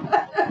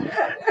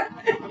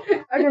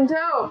 I can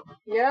tell.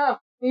 Yeah.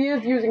 He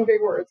is using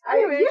big words. Yeah,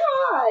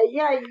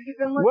 you've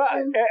been listening. Well,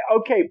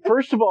 okay,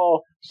 first of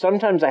all,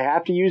 sometimes I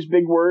have to use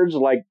big words,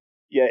 like,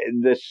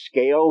 the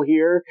scale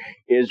here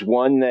is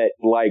one that,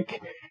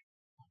 like,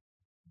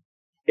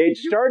 it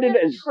started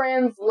as...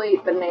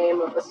 translate the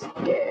name of a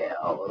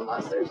scale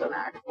unless there's an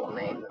actual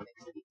name that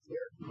makes it easier.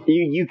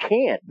 You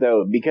can't,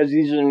 though, because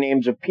these are the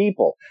names of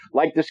people.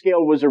 Like, the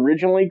scale was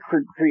originally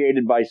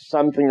created by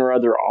something or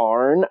other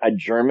Arne, a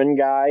German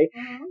guy,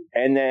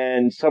 and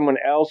then someone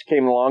else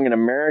came along, an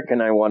American,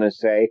 I want to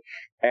say,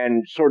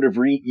 and sort of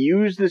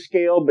reused the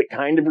scale, but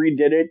kind of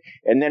redid it,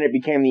 and then it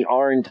became the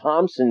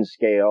Arne-Thompson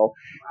scale,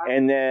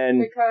 and then...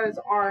 Because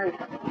Arne...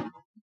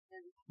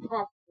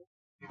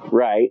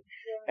 Right.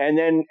 And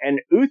then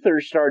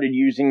Uther started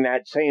using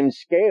that same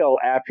scale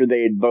after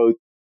they had both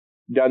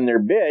done their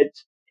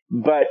bits,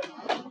 but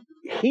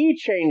he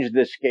changed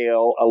the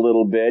scale a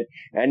little bit,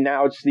 and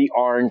now it's the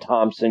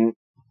Arne-Thompson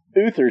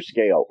Uther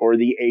scale, or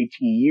the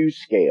ATU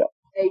scale.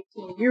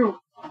 ATU.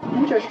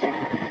 Interesting.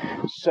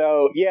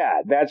 So,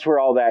 yeah, that's where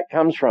all that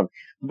comes from.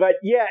 But,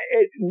 yeah,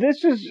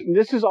 this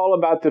is all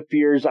about the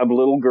fears of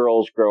little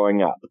girls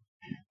growing up,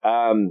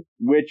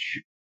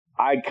 which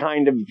I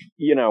kind of,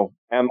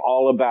 am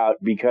all about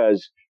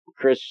because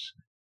Chris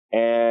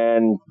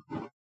and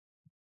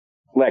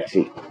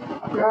Lexi.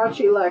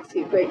 Grouchy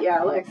Lexi, but yeah,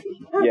 Lexi.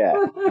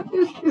 Yeah.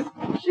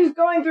 she's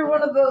going through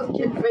one of those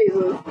kid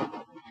phases.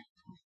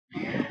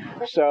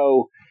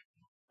 So,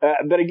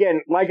 but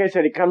again, like I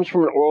said, it comes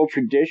from an oral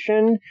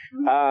tradition.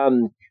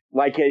 And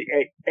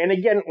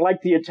again,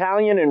 like the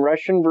Italian and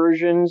Russian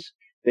versions,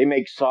 they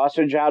make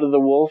sausage out of the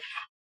wolf.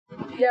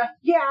 Yeah.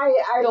 Yeah,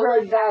 I've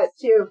heard that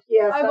too.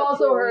 Yes, I've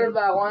also heard of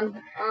that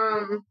one.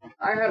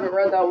 I haven't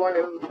read that one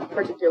in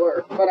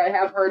particular, but I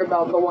have heard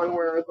about the one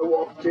where the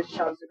wolf just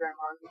shoves the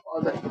grandma in the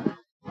closet.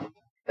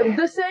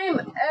 The same,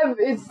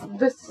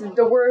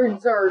 the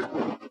words are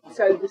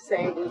said the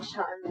same each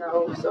time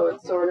though, so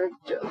it's sort of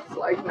just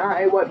like,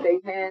 nah, what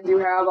big hands you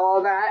have,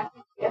 all that.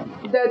 Yeah.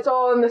 That's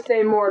all in the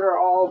same order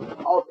all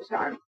the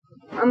time.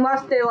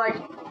 Unless they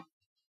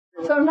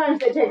sometimes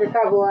they take a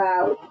couple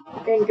out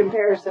in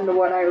comparison to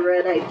what I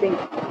read. I think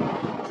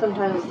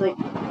sometimes, like,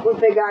 with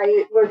big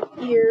eye, with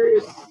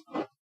ears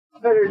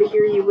better to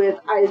hear you with,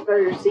 eyes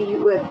better to see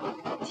you with,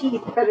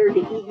 teeth better to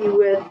eat you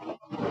with,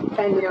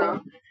 kind of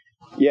thing.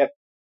 Yep.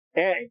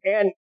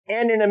 And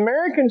in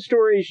American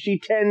stories, she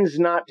tends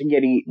not to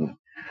get eaten.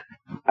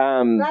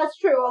 That's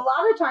true. A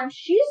lot of times,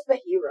 she's the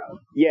hero.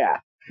 Yeah.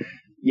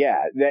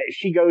 Yeah, that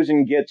she goes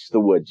and gets the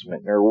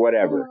woodsman or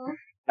whatever.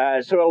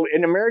 So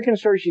in American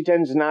stories, she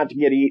tends not to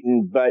get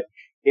eaten, but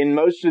in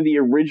most of the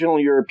original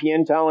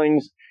European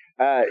tellings,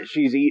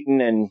 she's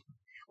eaten and,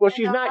 well,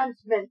 she's not...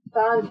 The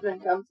huntsman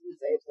comes and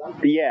saves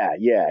them.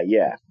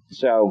 Yeah.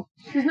 So...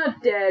 She's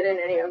not dead in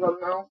any of them,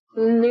 though.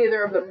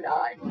 Neither of them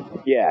die.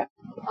 Yeah.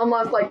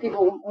 Unless,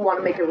 people want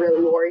to make it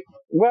really gory.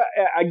 Well,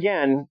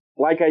 again,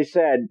 like I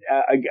said,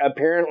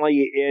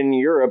 apparently in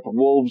Europe,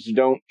 wolves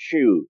don't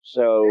chew,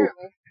 so...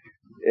 Apparently.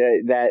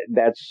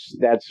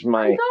 That's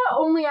my... I thought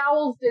only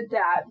owls did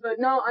that, but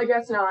no, I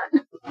guess not.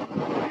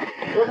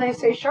 Well, they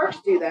say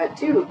sharks do that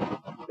too.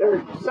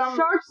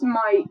 Sharks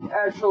might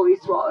actually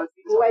swallow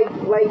people.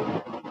 Like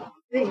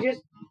they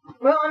just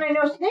Well, and I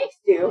know snakes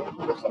do.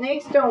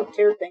 Snakes don't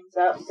tear things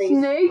up. They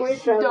Snakes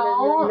squish them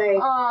don't. and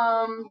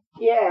then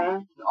yeah.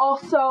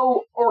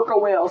 Also, orca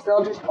whales.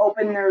 They'll just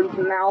open their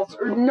mouths.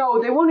 Or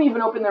no, they won't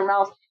even open their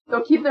mouths.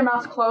 They'll keep their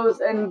mouths closed,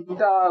 and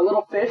the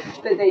little fish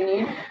that they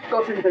need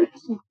go through their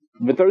teeth.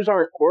 But those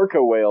aren't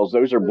orca whales.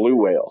 Those are blue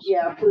whales.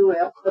 Yeah, blue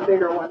whales, the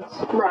bigger ones.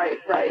 Right.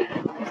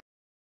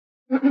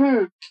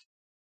 Alright.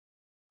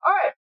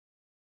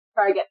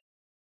 Try again.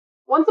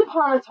 Once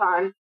upon a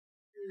time,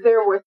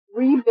 there were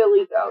 3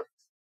 billy goats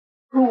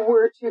who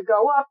were to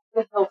go up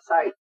the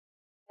hillside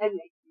and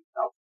make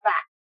themselves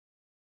fat.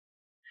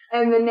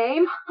 And the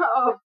name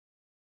of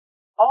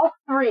all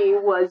 3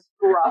 was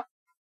Gruff.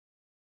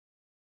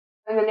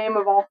 And the name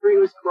of all 3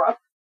 was Gruff.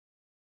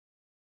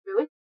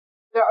 Really?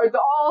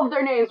 All of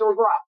their names were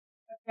Gruff.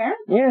 Okay.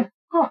 Yeah.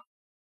 Huh.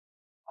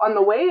 On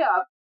the way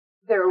up,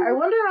 I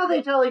wonder how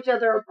they tell each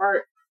other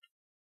apart.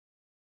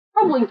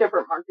 Probably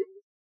different markings.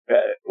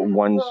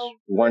 One's.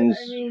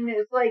 I mean,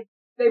 it's like,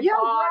 They yo,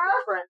 baw Gruff.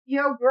 different.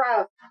 Yo,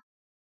 Gruff.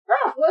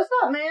 Gruff, what's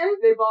up, man?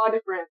 They baw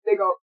different. They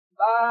go,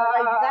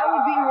 Like, that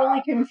would be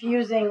really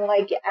confusing,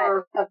 like, at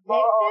a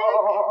picnic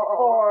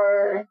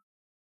or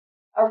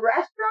a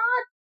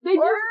restaurant. They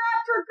do. Order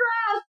after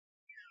Gruff.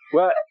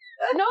 Well,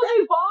 No,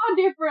 they baw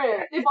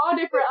different.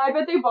 I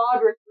bet they baw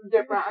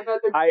different. I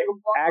bet they're.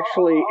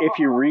 actually, if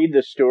you read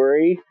the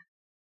story,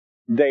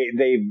 they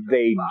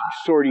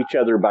sort each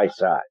other by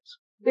size.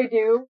 They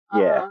do.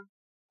 Yeah.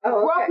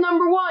 Gruff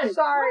number 1.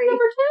 Sorry. Gruff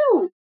number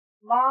 2.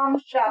 Mom,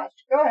 shush.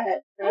 Go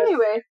ahead. Chris.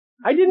 Anyway.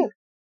 I didn't.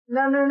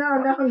 No.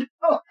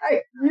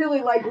 I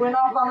really, went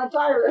off on a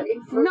tirade.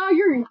 No,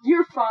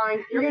 you're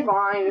fine. You're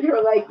fine.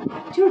 You're like,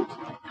 dude,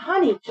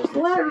 honey, just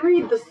let her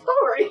read the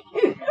story.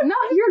 No,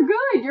 you're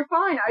good. You're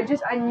fine.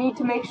 I need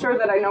to make sure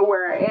that I know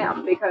where I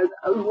am, because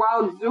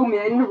while I zoom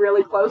in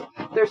really close,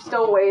 there's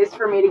still ways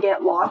for me to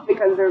get lost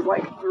because there's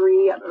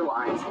 3 other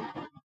lines.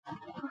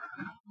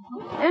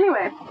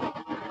 Anyway,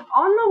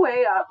 on the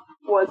way up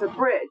was a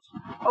bridge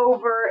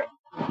over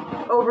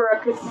a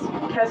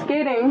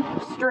cascading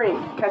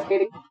stream.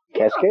 Cascading?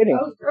 Cascading.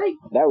 That was great.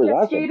 That was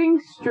Cascading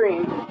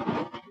stream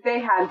they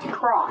had to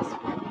cross.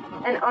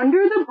 And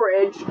under the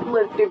bridge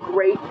lived a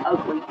great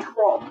ugly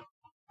troll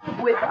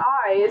with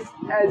eyes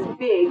as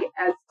big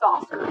as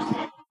saucers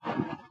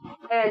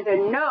and a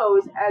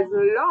nose as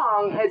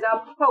long as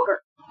a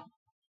poker.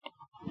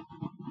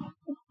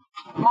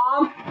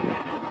 Mom,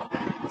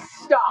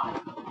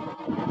 stop.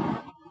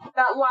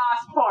 That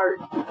last part.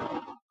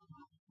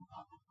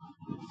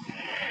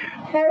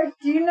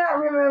 Do you not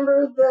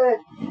remember the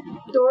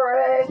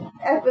Dora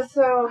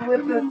episode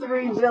with the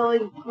 3 billy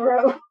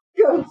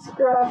goats,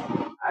 Gruff?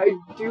 I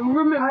do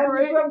remember I'm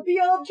it. a grumpy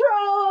old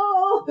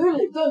troll who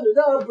lives under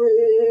the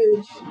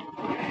bridge.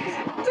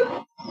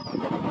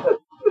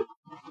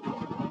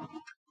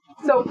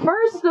 So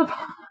first of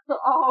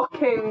all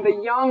came the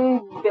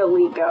young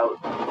billy goat.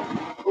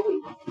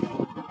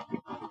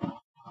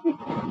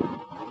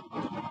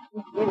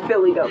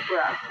 Billy goat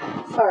Gruff.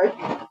 Sorry.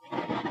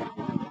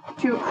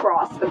 To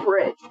cross the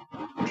bridge.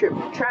 Trip,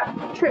 trap,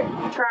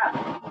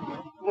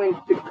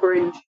 went the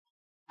bridge.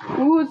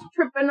 Who's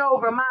tripping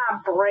over my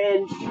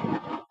bridge?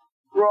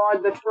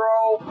 Roared the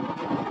troll.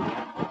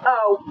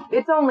 Oh,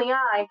 it's only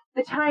I,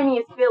 the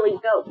tiniest billy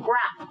goat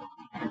Gruff.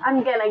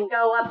 I'm gonna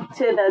go up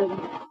to the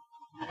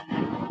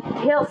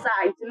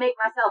hillside to make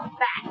myself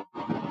fat,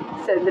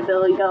 said the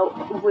billy goat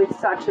with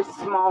such a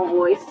small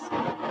voice.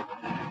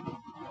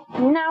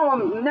 Now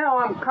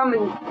I'm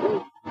coming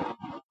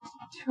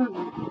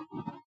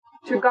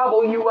to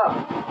gobble you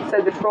up,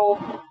 said the troll.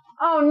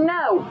 Oh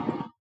no!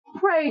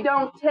 Pray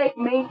don't take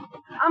me.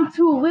 I'm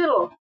too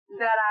little,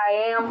 that I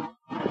am,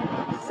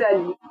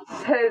 said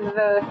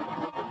the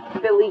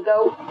billy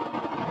goat.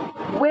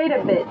 Wait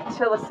a bit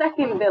till the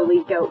second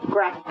billy goat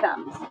Gruff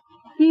comes.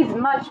 He's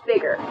much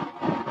bigger.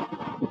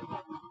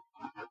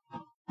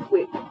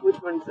 Wait, which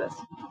one's this?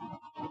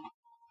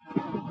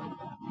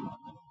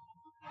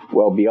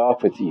 Well, be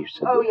off with you.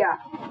 Oh yeah,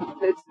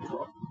 it's the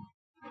troll.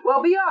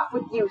 Well, be off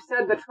with you,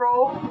 said the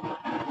troll.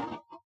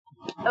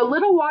 A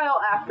little while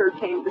after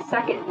came the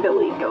second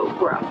billy goat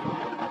Gruff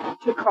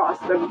to cross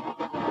the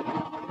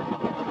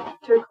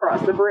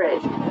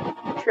bridge.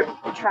 Trip,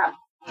 trap,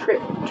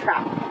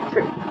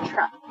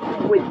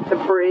 with the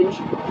bridge.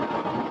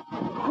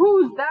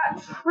 Who's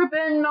that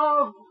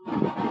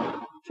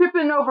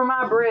tripping over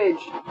my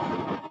bridge?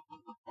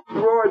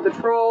 Roared the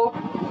troll.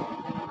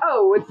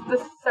 Oh, it's the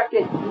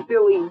second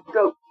billy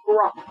goat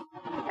Gruff,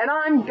 and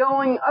I'm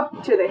going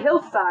up to the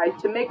hillside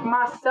to make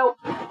myself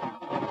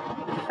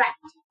fat,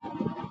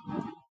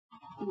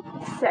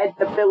 said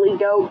the billy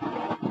goat,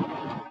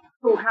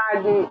 who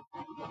hadn't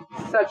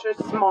such a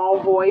small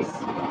voice.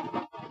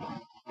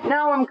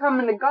 Now I'm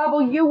coming to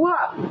gobble you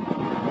up.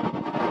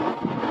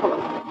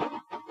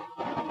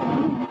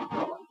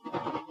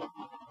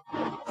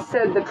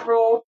 Said the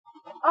troll.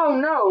 Oh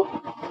no.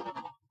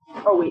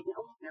 Oh wait,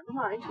 no, never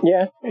mind.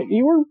 Yeah,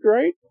 you were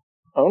right.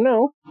 Oh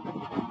no.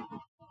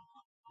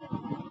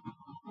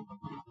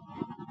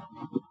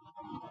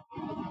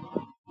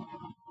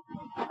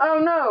 Oh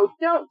no,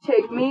 don't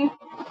take me.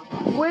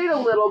 wait a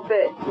little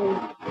bit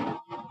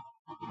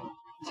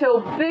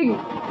till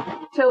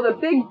the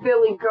big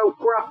Billy Goat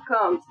Gruff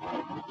comes.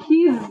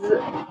 He's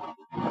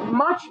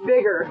much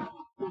bigger.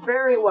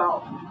 Very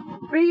well.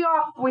 Be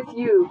off with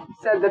you,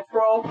 said the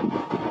troll.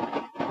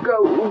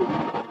 Go.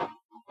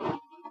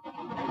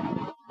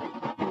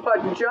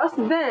 But just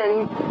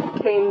then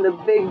came the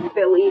big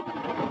Billy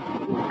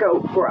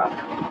Goat Gruff.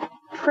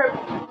 Trip,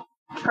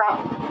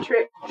 trap,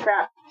 trip,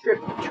 trap,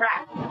 trip,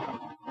 trap,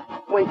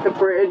 went the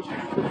bridge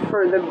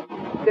for the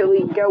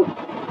Billy Goat.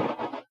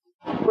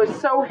 It was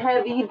so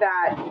heavy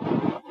that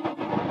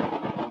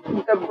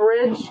the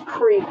bridge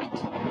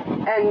creaked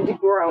and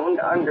groaned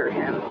under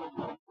him.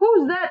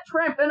 Who's that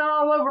tramping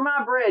all over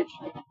my bridge?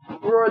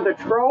 Roared the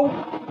troll.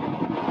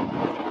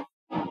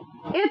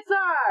 It's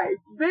I,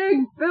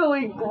 Big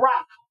Billy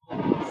Gruff,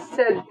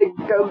 said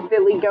the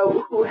Billy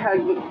Goat, who had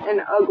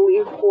an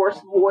ugly,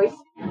 hoarse voice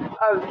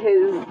of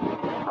his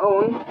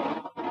own.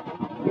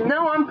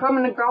 Now I'm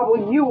coming to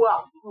gobble you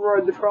up,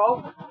 roared the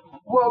troll.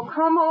 Well,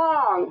 come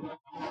along.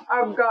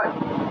 I've got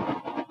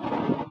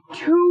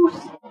 2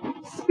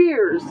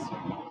 spears,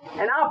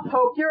 and I'll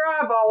poke your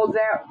eyeballs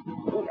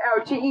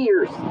out your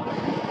ears.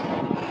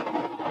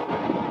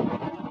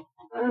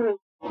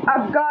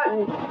 I've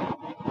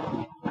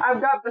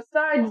got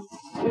besides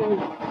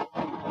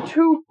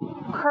 2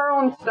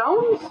 curling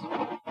stones.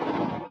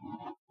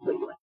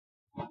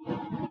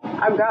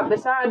 I've got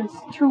besides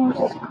 2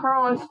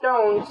 curling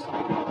stones,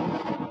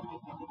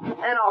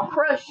 and I'll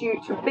crush you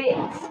to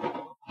bits,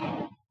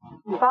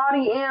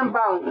 body and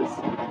bones.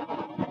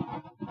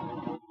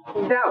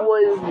 That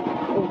was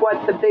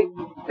what the big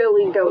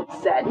Billy Goat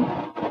said,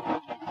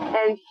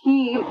 and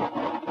he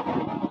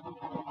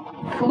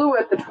flew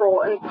at the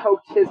troll and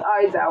poked his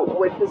eyes out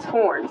with his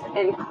horns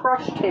and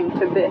crushed him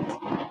to bits,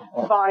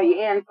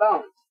 body and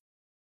bones,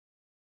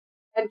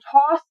 and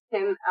tossed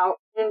him out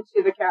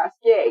into the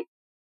cascade.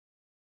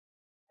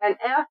 And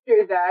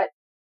after that,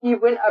 he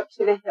went up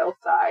to the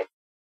hillside.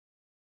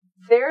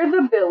 There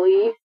the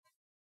Billy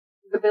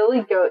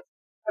Goats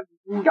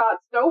got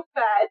so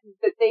fat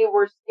that they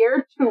were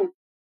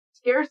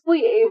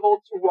scarcely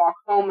able to walk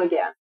home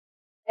again.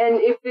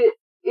 And if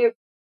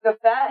the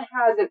fat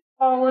hasn't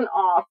fallen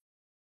off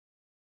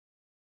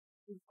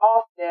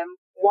them,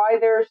 why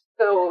they're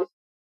still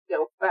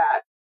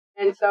fat.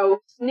 And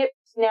so snip,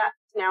 snap,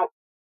 snout,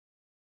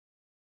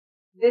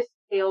 this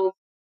tale's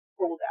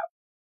pulled out.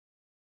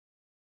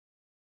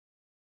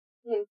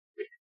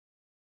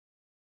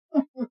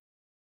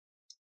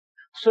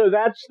 So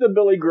that's the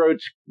Billy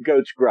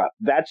Goat's Gruff.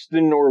 That's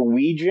the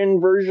Norwegian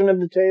version of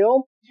the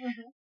tale.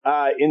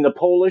 Mm-hmm. In the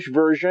Polish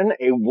version,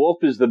 a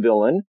wolf is the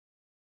villain.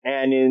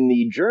 And in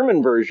the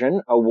German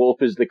version, a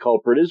wolf is the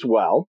culprit as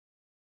well.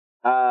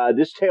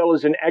 This tale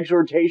is an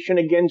exhortation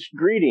against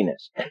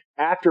greediness.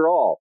 After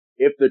all,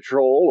 if the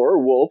troll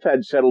or wolf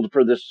had settled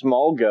for the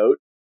small goat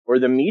or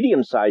the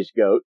medium-sized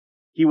goat,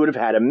 he would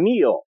have had a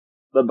meal.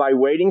 But by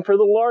waiting for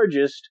the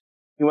largest,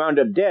 he wound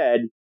up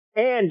dead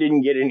and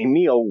didn't get any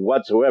meal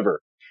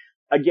whatsoever.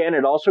 Again,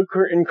 it also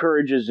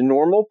encourages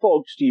normal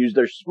folks to use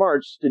their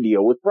smarts to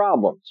deal with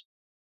problems.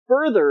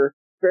 Further,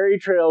 fairy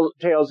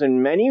tales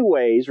in many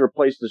ways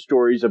replace the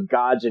stories of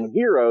gods and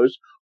heroes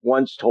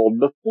once told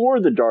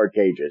before the Dark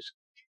Ages,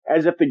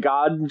 as if the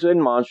gods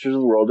and monsters of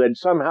the world had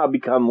somehow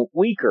become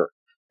weaker,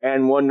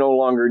 and one no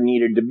longer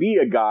needed to be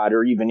a god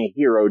or even a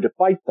hero to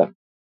fight them.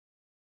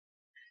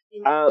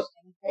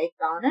 Interesting take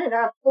on it,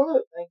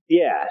 absolutely.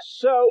 Yeah,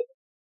 so,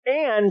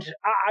 and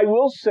I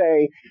will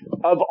say,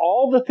 of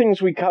all the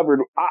things we covered,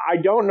 I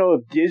don't know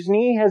if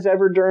Disney has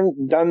ever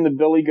done the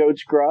Billy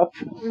Goat's Gruff.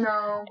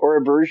 No. Or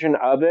a version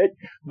of it,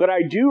 but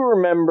I do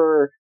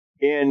remember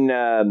in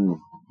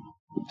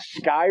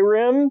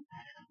Skyrim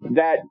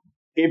that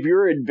if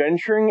you're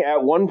adventuring,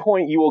 at one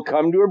point you will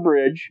come to a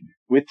bridge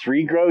with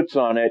 3 goats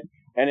on it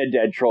and a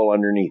dead troll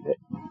underneath it.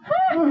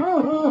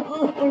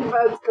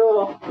 That's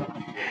cool.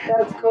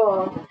 That's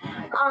cool.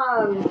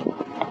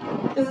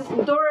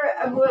 Dora,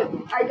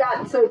 I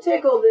got so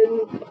tickled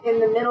in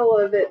the middle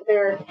of it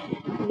there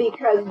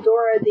because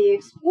Dora the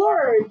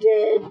Explorer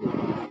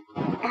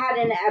had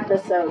an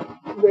episode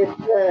with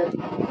the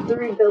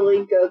 3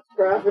 Billy Goats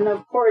Gruff, and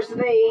of course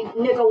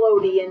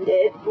Nickelodeon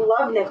did.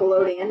 Love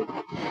Nickelodeon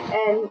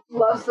and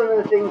love some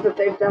of the things that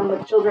they've done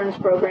with children's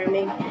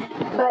programming,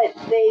 but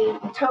they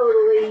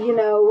totally,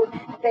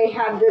 they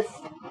had this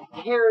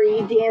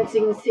hairy,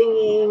 dancing,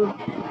 singing,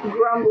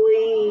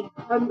 grumbly,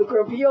 I'm the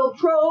grumpy old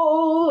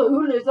troll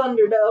who lives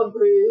under the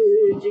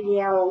bridge, and he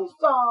had a little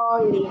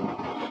song,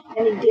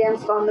 and he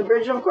danced on the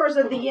bridge. And of course,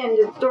 at the end,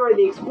 it's Dora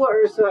the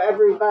Explorer, so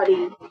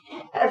everybody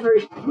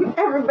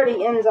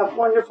ends up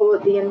wonderful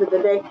at the end of the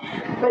day.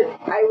 But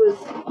I was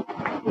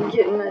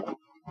getting that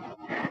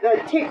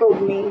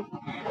tickled me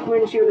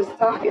when she was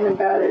talking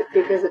about it,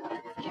 because it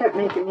kept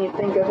making me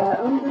think about,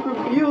 I'm the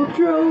grumpy old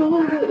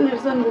troll that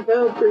lives under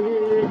the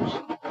bridge.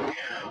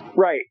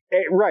 Right.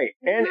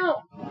 And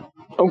No.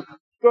 Oh,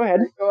 go ahead.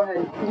 Go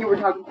ahead. You were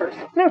talking first.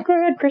 No, go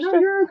ahead, Krysta. No,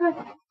 you're okay.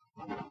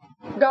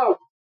 Go.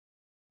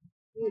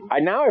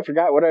 Now I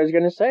forgot what I was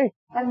going to say.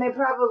 And they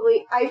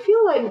probably, I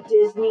feel like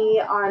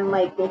Disney on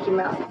like Mickey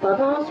Mouse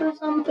Clubhouse or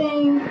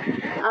something,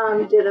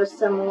 did a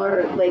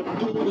similar like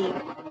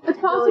It's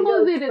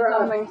possible they did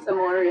Gruff, something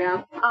similar,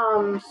 yeah.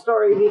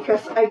 Story,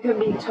 because I could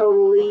be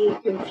totally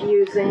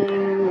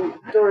confusing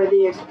Dora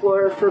the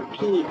Explorer for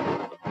Pete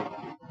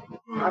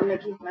on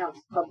Mickey Mouse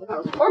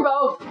Clubhouse. Or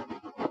both.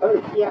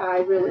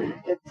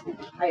 It's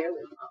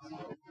entirely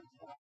possible.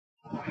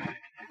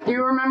 Do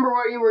you remember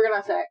what you were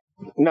gonna say?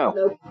 No.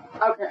 Nope.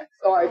 Okay,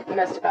 so I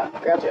messed it up.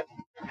 Gotcha.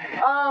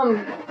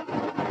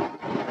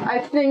 I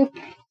think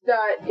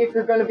that if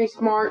you're gonna be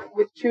smart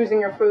with choosing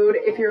your food,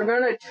 if you're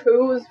gonna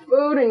choose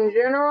food in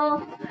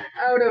general,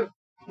 out of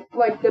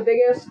like the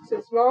biggest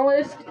to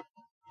smallest,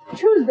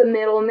 choose the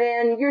middle,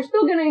 man. You're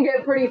still gonna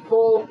get pretty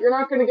full. You're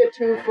not gonna get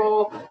too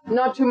full.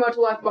 Not too much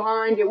left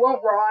behind. It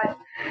won't rot.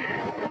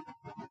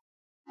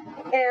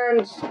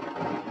 And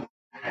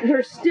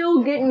you're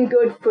still getting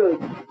good food.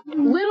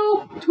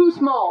 Little, too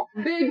small.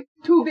 Big,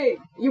 too big.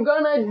 You're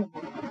gonna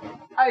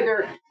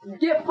either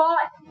get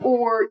fought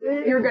or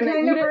you're gonna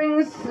eat it.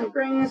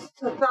 Brings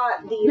to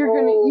thought the You're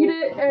gonna eat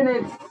it, and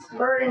it's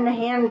bird in the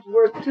hand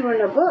worth two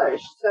in a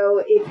bush.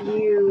 So if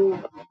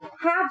you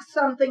have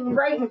something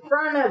right in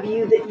front of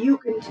you that you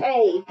can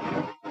take,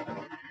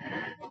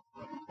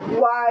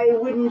 why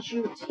wouldn't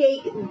you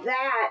take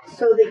that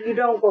so that you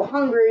don't go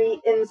hungry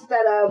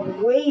instead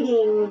of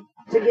waiting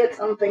to get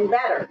something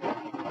better?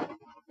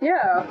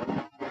 yeah.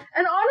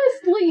 And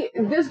honestly,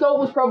 this goat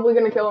was probably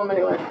gonna kill him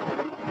anyway.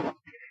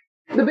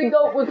 The big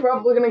goat was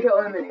probably gonna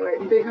kill him anyway,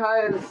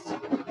 because,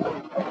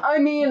 I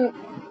mean,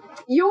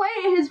 you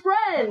ate his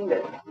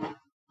friend!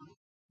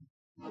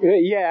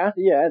 Yeah,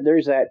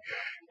 there's that.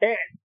 And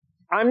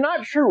I'm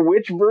not sure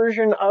which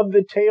version of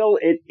the tale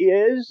it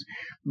is,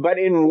 but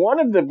in one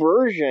of the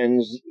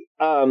versions,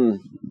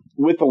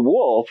 with the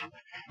wolf,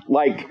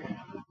 like,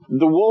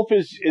 the wolf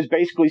is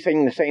basically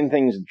saying the same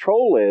things the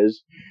troll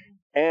is,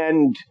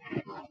 and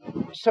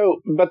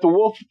so, but the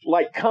wolf,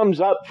 like, comes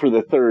up for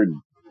the third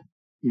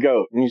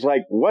goat, and he's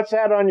like, what's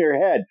that on your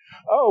head?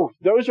 Oh,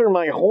 those are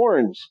my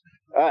horns.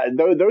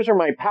 Those are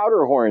my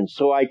powder horns,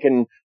 so I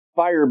can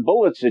fire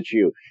bullets at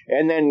you.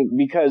 And then,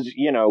 because,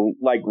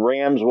 like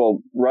rams will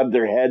rub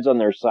their heads on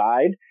their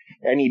side,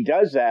 and he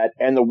does that,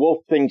 and the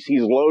wolf thinks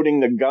he's loading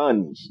the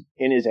guns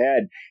in his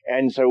head,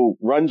 and so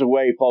runs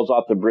away, falls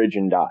off the bridge,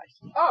 and dies.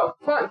 Oh,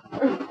 fun.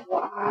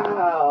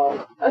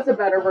 Wow. That's a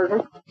better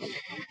version.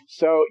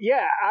 So,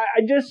 yeah,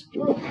 I just...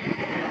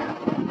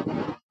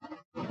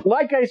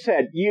 Like I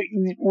said,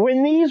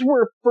 when these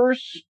were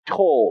first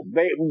told,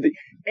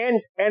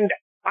 and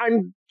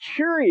I'm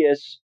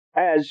curious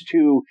as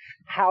to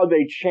how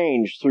they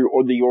changed through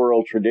the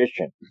oral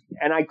tradition,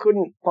 and I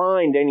couldn't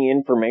find any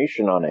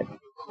information on it.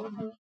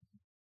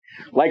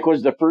 Like,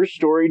 was the first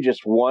story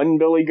just one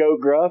Billy Goat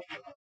Gruff,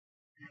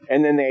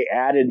 and then they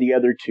added the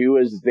other two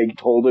as they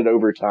told it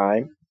over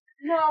time?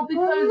 No,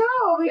 because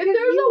if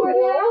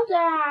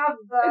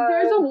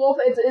there's a wolf,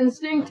 its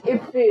instinct,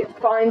 if it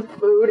finds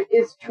food,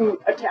 is to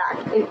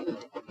attack and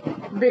eat.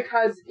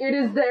 Because it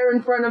is there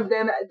in front of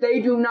them,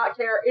 they do not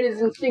care, it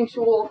is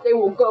instinctual, they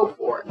will go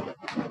for it.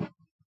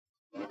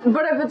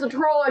 But if it's a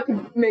troll, I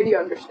could maybe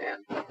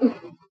understand.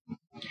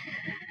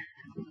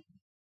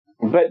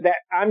 But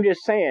I'm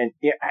just saying,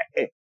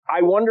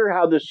 I wonder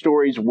how the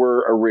stories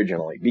were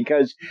originally,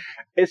 because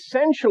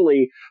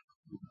essentially,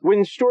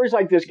 when stories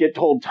like this get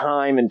told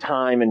time and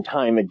time and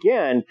time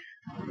again,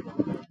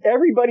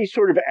 everybody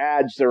sort of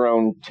adds their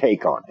own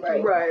take on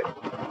it. Right.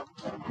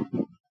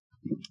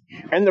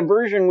 And the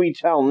version we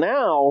tell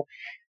now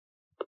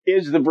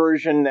is the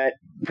version that,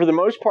 for the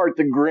most part,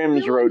 the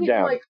Grimms wrote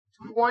down. Like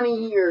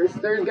 20 years,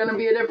 there's going to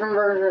be a different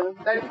version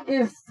that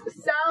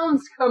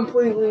sounds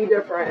completely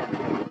different.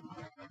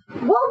 Well,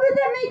 but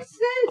that makes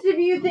sense if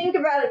you think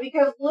about it,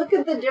 because look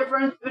at the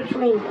difference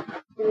between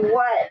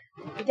what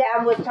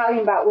Dad was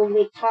talking about when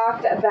we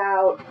talked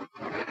about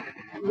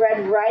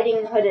Red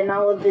Riding Hood and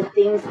all of the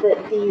things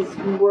that these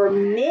were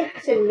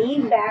meant to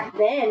mean back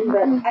then,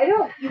 but I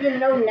don't even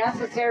know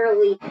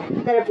necessarily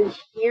that if we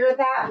hear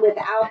that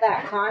without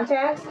that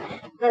context,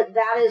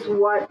 that is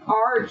what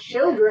our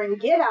children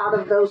get out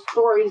of those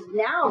stories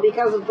now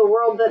because of the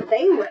world that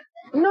they live in.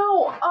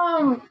 No,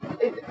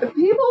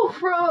 people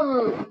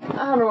from,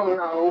 I don't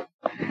know,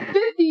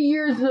 50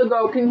 years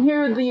ago can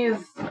hear these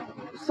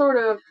sort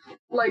of,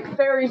 like,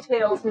 fairy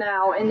tales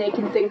now, and they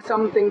can think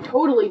something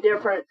totally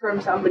different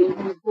from somebody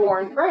who's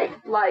born,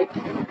 like,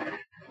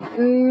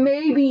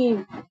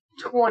 maybe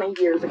 20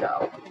 years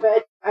ago.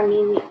 But, I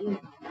mean,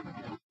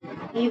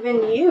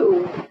 even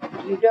you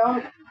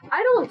don't...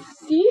 I don't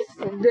see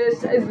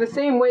this as the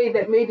same way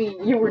that maybe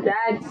you or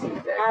Dad sees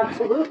it.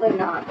 Absolutely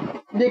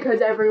not. Because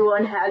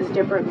everyone has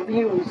different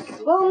views.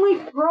 Well,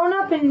 we've grown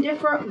up in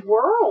different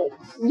worlds.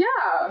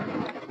 Yeah.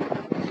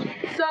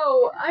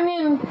 So, I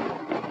mean,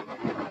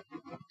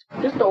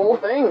 just the whole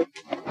thing.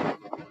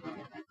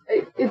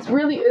 It's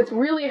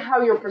really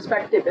how your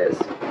perspective is.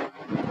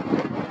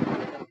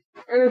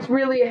 And it's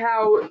really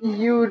how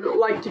you'd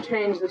like to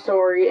change the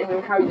story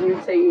and how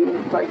you'd say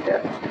you'd like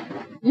to,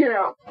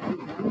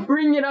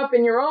 bring it up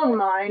in your own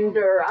mind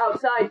or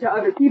outside to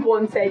other people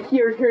and say,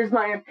 here's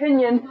my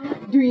opinion.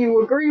 Do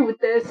you agree with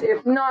this?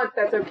 If not,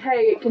 that's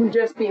okay. It can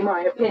just be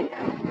my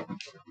opinion.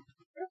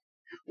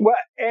 Well,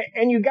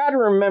 and you got to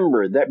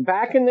remember that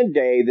back in the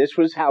day, this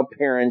was how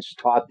parents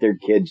taught their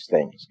kids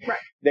things. Right.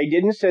 They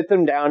didn't sit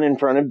them down in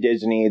front of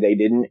Disney. They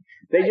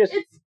just...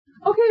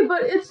 Okay,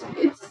 but it's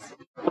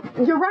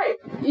you're right.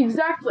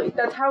 Exactly.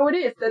 That's how it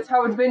is. That's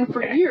how it's been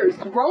for years.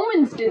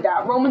 Romans did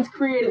that. Romans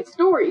created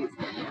stories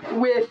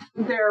with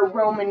their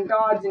Roman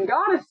gods and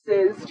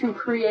goddesses to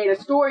create a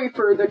story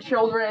for the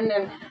children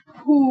and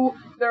who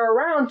they're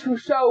around to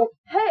show,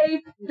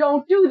 hey,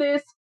 don't do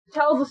this. It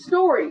tells a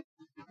story.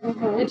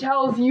 Mm-hmm. It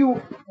tells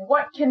you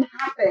what can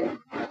happen.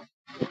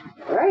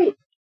 Right.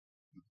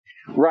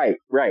 Right.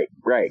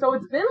 So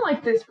it's been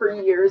like this for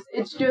years.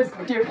 It's just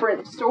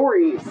different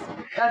stories.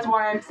 That's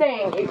why I'm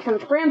saying it can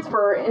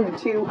transfer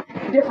into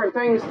different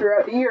things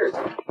throughout the years.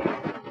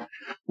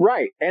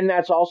 Right. And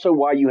that's also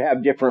why you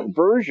have different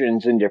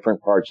versions in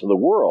different parts of the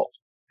world.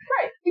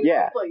 Right.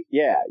 Exactly.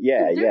 Yeah.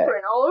 It's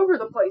different all over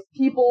the place.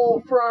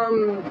 People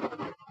from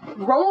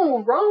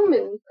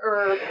Roman,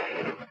 or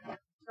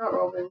not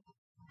Roman.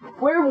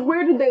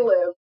 Where did they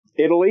live?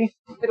 Italy.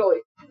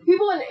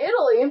 People in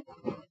Italy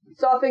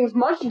saw things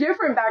much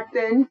different back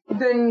then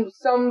than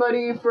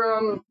somebody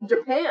from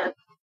Japan.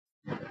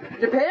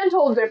 Japan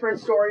told different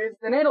stories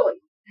than Italy.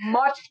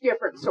 Much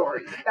different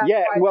stories. That's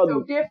why it's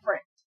so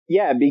different.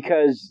 Yeah,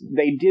 because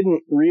they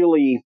didn't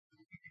really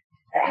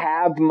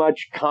have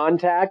much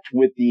contact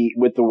with the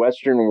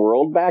Western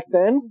world back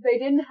then. They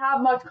didn't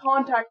have much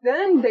contact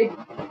then.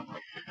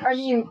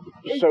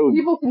 So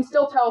people can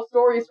still tell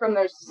stories from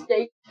their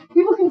state.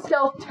 People can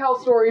still tell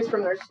stories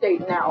from their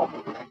state now.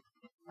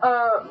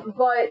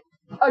 But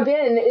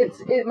again,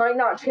 it might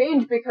not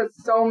change because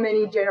so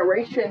many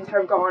generations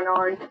have gone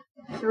on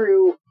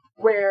through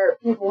where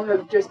people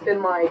have just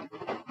been like,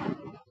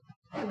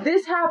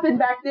 this happened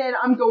back then,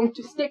 I'm going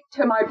to stick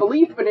to my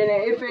belief, but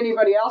if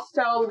anybody else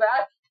tells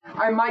that,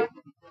 I might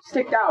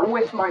stick that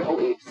with my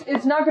beliefs.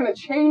 It's not going to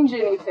change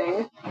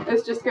anything.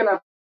 It's just going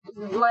to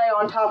lay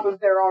on top of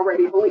their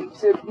already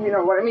beliefs, if you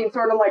know what I mean,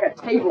 sort of like a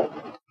table.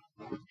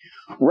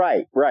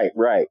 Right.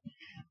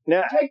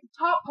 Now, take the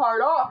top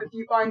part off if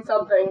you find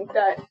something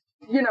that,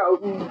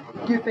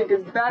 you think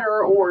is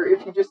better, or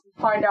if you just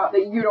find out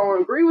that you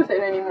don't agree with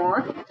it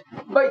anymore.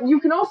 But you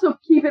can also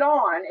keep it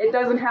on. It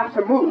doesn't have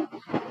to move.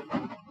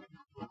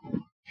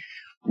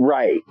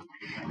 Right.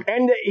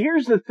 And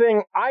here's the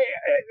thing.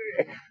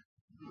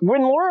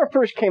 When Laura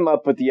first came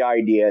up with the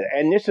idea,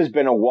 and this has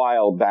been a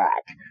while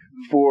back,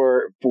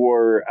 for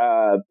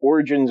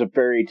Origins of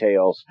Fairy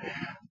Tales,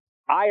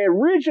 I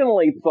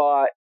originally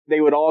thought they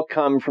would all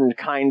come from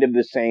kind of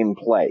the same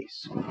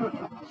place.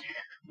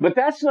 But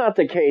that's not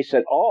the case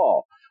at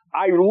all.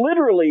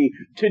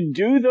 To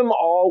do them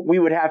all, we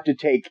would have to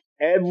take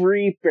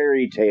every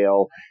fairy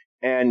tale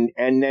and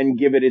then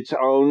give it its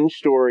own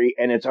story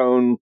and its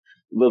own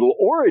little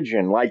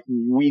origin, like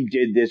we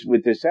did this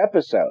with this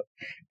episode.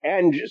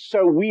 And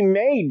so we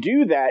may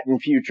do that in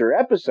future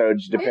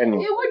episodes, depending.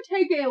 It would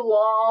take a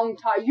long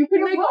time. You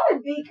could make a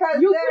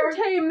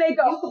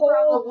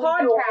whole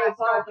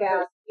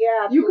podcast.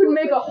 Yeah, you could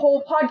make a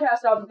whole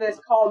podcast of this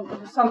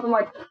called something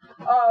like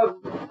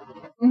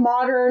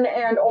Modern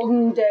and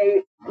Olden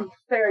Day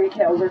Fairy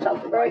Tales or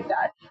something like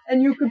that.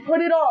 And you could put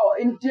it all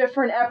in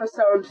different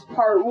episodes.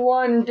 Part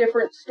 1,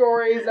 different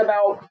stories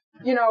about,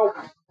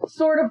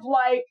 sort of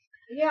like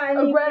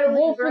a Red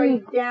Wolf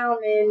down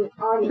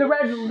on the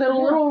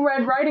Little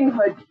Red Riding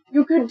Hood.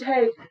 You could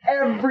take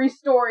every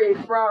story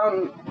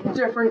from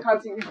different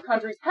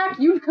countries. Heck,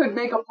 you could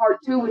make a part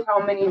 2 with how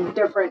many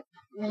different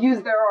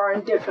views there are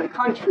in different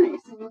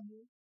countries. Mm-hmm.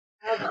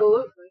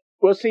 Absolutely.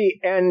 Well, see,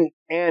 and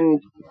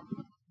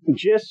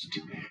just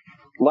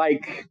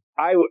like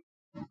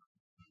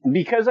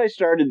because I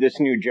started this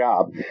new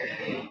job,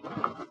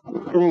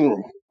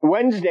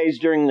 Wednesdays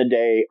during the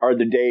day are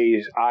the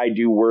days I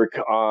do work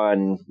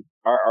on,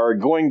 are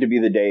going to be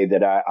the day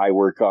that I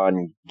work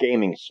on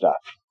gaming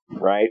stuff,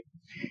 right?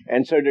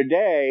 And so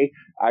today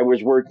I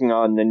was working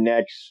on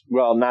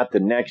not the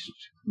next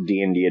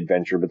D&D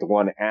adventure, but the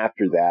one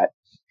after that.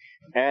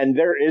 And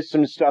there is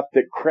some stuff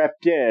that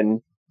crept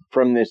in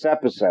from this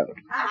episode.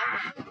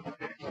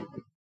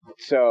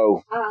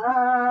 So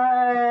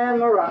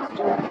I'm a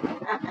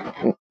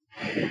rockstar.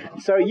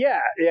 So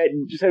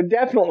so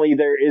definitely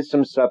there is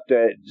some stuff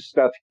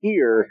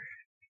here.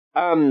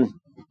 So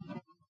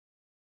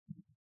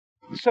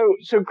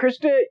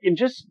Krysta,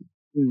 just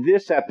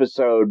this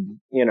episode,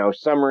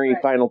 summary,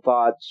 right. Final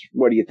thoughts.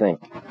 What do you think?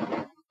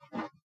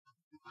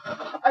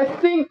 I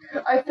think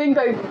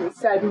I've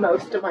said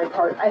most of my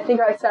part. I think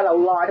I said a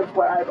lot of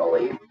what I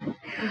believe.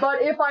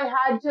 But if I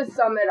had to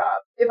sum it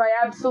up, if I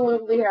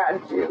absolutely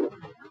had to,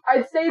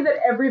 I'd say that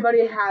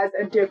everybody has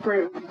a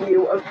different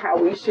view of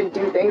how we should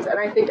do things, and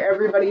I think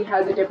everybody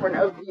has a different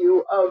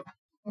view of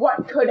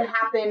what could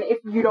happen if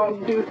you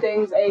don't do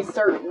things a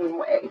certain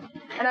way.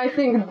 And I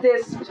think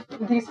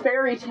these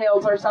fairy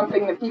tales are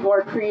something that people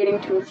are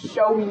creating to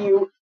show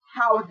you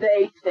how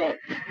they think.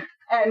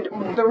 And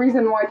the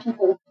reason why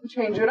people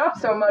change it up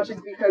so much is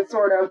because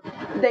sort of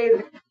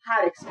they've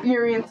had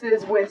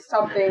experiences with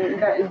something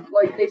that,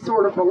 like, they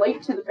sort of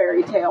relate to the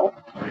fairy tale,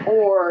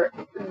 or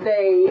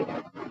they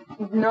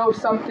know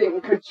something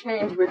could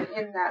change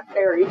within that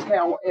fairy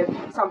tale if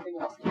something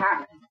else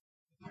happened.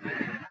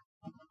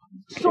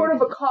 Sort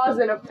of a cause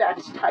and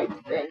effect type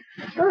thing.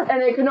 Sure.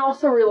 And it can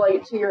also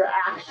relate to your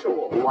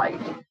actual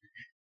life.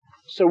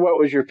 So what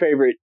was your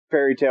favorite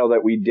fairy tale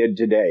that we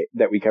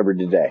covered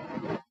today?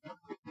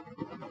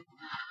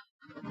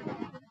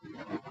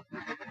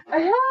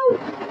 I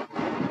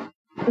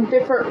have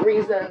different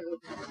reasons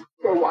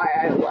for why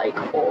I like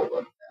all of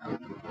them.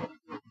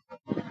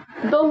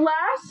 The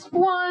last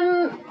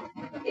one,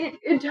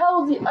 it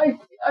tells you, I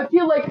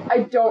feel like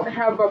I don't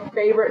have a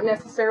favorite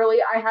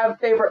necessarily. I have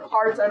favorite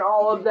parts and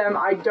all of them.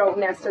 I don't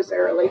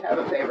necessarily have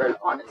a favorite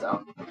on its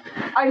own.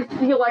 I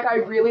feel like I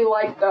really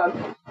like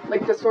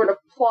the sort of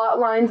plot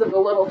lines of The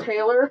Little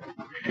Tailor,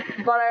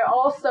 but I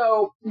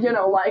also,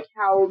 like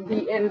how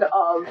the end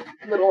of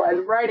Little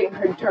Red Riding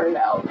Hood turned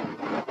out.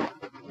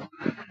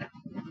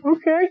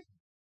 Okay.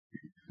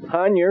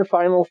 Hun, your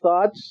final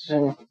thoughts?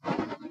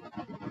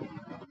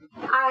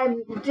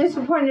 I'm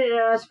disappointed in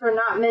us for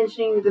not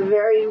mentioning the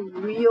very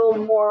real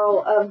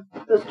moral of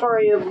the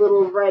story of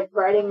Little Red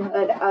Riding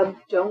Hood of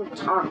don't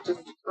talk to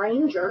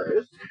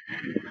strangers.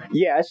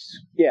 Yes,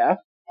 yeah.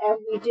 And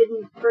we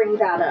didn't bring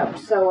that up,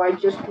 so I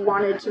just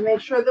wanted to make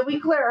sure that we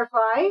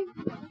clarify.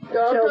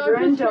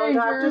 Children, don't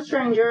talk to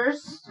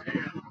strangers.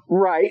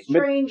 Right.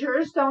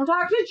 Strangers, don't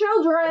talk to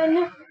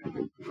children.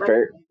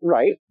 Fair,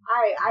 right.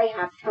 I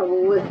have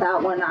trouble with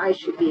that one. I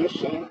should be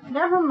ashamed.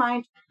 Never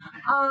mind.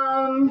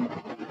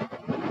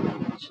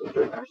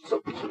 Children are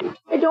so cute.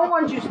 I don't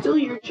want to steal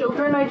your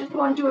children. I just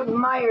want to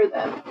admire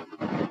them.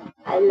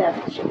 I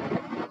love children.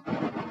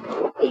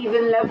 I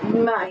even love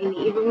mine,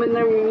 even when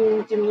they're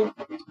mean to me.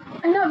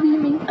 I love you,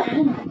 me.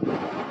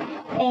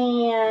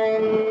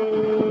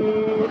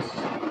 And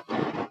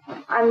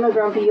I'm a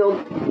grumpy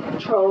old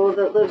troll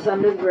that lives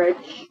under the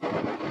bridge.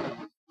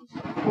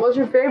 What's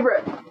your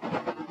favorite?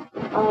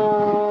 I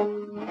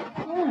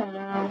don't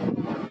know.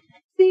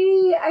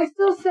 See, I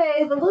still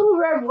say the Little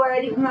Red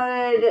Riding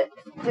Hood.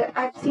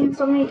 I've seen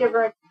so many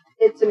different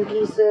bits and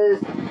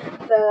pieces.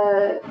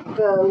 The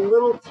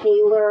Little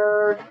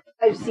Tailor.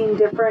 I've seen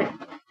different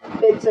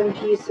bits and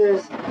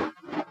pieces. I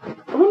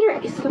wonder,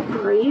 is the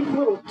Brave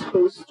Little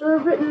Toaster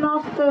written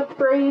off the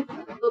Brave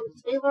Little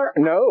Tailor?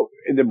 No,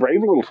 the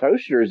Brave Little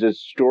Toaster is a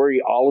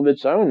story all of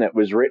its own that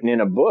was written in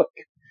a book.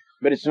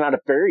 But it's not a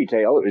fairy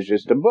tale, it was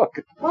just a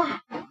book. Wow,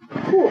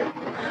 cool.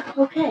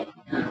 Okay.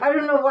 I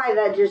don't know why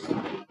that just...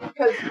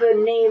 Because the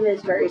name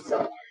is very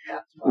similar,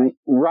 that's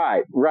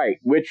why. Right.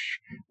 Which,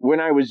 when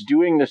I was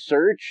doing the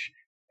search,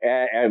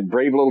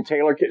 Brave Little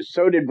Tailor,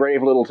 so did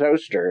Brave Little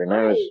Toaster. And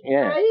I was,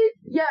 yeah. Right?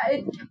 Yeah,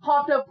 it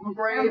popped up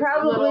Brave And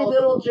probably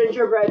Little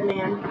Gingerbread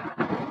Man.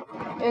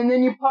 And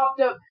then you popped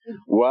up...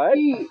 What?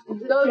 The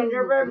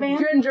Gingerbread Man?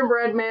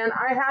 Gingerbread Man.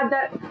 I had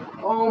that...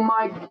 Oh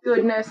my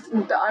goodness.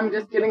 I'm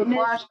just getting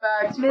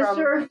flashbacks from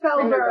Mr.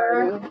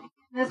 Felber.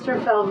 Mr.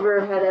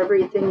 Felber had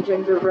everything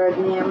Gingerbread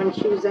Man when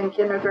she was in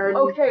kindergarten.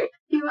 Okay.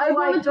 He was I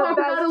want to talk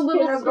about a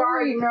little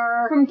story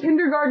from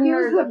kindergarten. He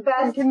was the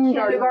best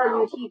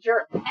kindergarten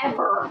teacher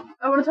ever.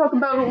 I want to talk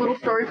about a little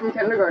story from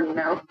kindergarten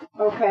now.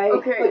 Okay.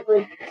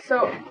 Quickly.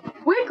 So,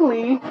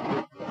 quickly...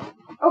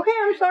 Okay,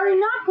 I'm sorry,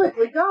 not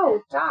quickly. Go,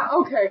 stop.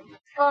 Okay.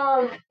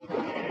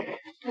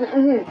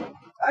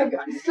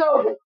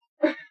 So,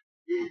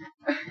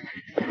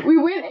 we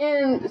went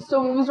in,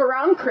 so it was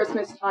around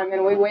Christmas time,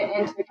 and we went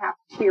into the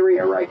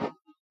cafeteria, right?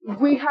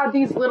 We had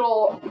these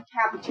little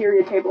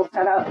cafeteria tables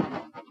set up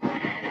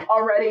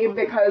already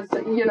because,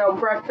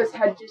 breakfast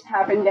had just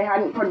happened. They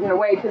hadn't put it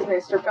away because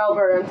Mr.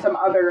 Felber and some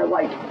other,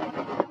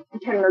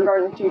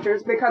 kindergarten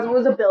teachers, because it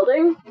was a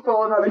building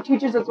full of other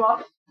teachers as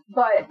well.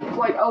 But,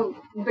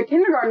 the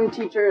kindergarten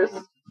teachers'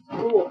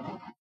 school.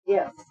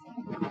 Yes.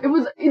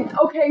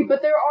 Okay,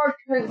 but there are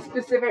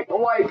specific,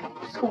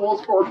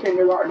 schools for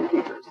kindergarten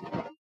teachers.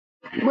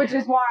 Which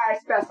is why I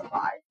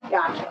specified.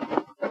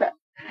 Gotcha. Okay.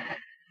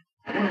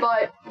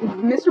 But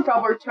Mr.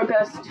 Felber took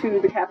us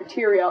to the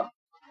cafeteria.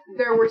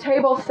 There were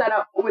tables set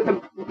up with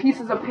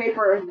pieces of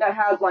paper that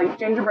had,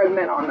 gingerbread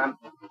men on them.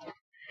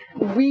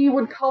 We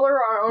would color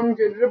our own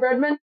gingerbread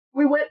men.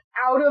 We went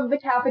out of the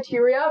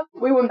cafeteria,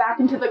 we went back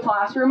into the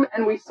classroom,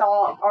 and we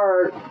saw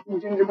our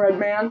gingerbread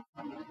man,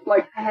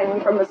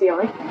 hanging from the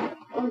ceiling.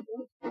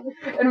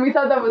 And we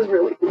thought that was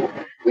really cool.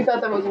 We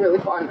thought that was really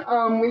fun.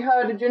 We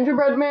had a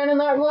gingerbread man in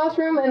that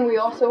classroom, and we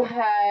also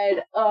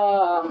had,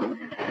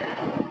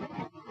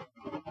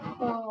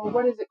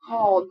 what is it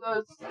called?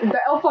 The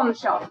Elf on the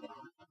Shelf.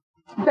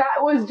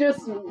 That was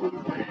just,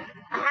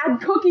 had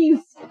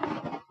cookies.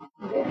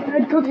 It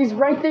had cookies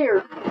right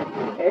there.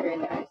 Very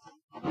nice.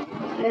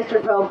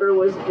 Mr. Felber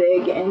was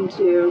big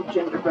into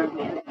gingerbread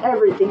man.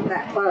 Everything in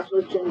that class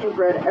was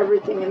gingerbread.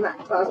 Everything in that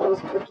class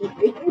was cookie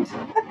themed.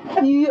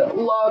 He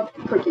loved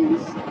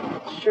cookies.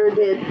 Sure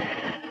did.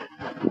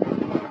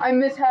 I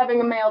miss having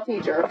a male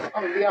teacher,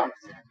 I'm gonna be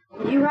honest.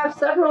 You have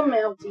several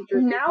male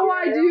teachers. Now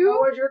I don't do. know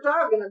what you're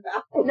talking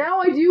about. Now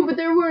I do, but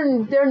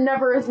they're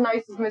never as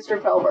nice as Mr.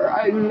 Felber.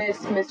 I miss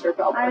Mr.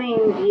 Felber. I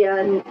mean,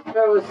 yeah,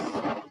 those.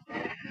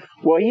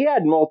 Well, he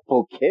had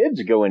multiple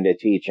kids go into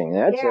teaching.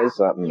 That says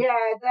something. Yeah,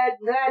 that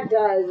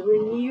does.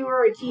 When you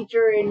are a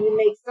teacher and you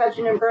make such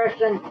an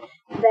impression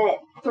that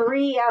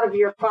 3 out of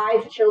your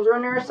 5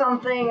 children or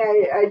something,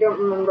 I don't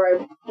remember.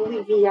 I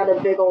believe he had a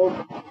big old,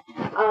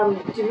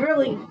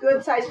 really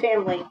good sized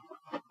family.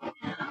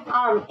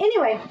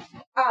 Anyway,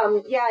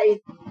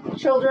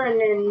 children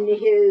and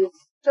his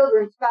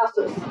children's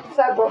spouses,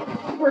 several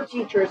were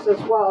teachers as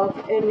well,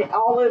 and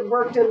all had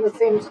worked in the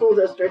same school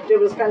district. It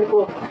was kind of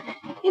cool.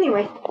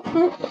 Anyway.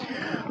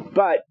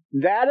 But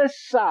that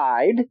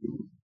aside,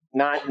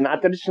 not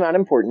that it's not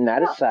important,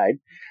 that aside,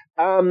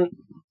 I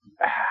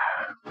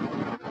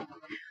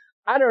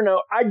don't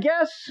know. I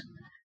guess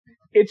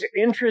it's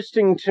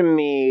interesting to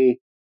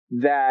me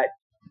that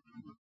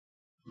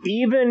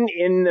even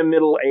in the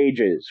Middle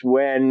Ages,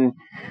 when,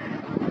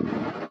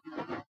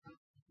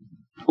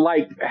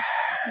 like,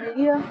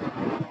 media?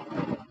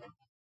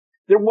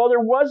 there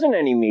wasn't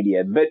any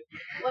media, but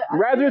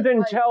rather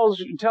than tell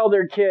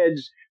their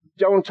kids,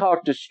 don't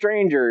talk to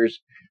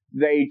strangers,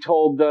 they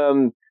told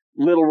them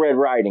Little Red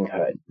Riding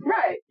Hood.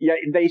 Right. Yeah,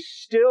 they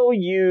still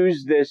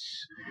use this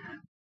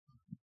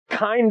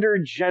kinder,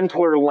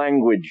 gentler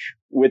language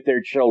with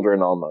their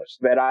children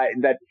almost.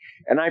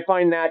 And I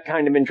find that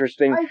kind of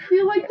interesting. I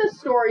feel like the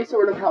story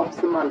sort of helps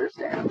them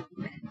understand.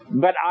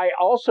 But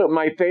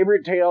my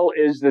favorite tale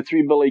is the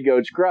 3 Billy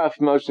Goats Gruff,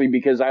 mostly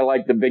because I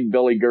like the big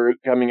Billy Goat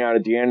coming out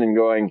at the end and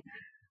going,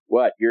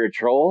 "What, you're a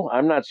troll?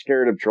 I'm not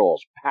scared of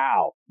trolls.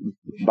 Pow.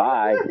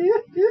 Bye."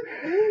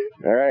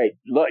 All right,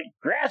 look,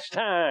 grass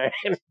time.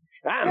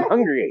 I'm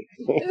hungry.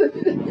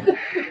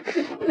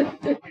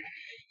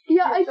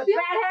 Yeah, I If the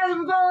fat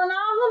hasn't fallen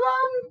off of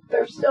them,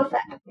 they're still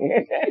fat.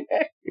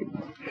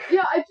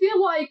 Yeah, I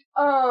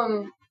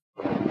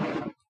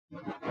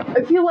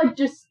feel like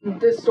just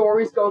the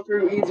stories go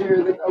through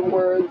easier than the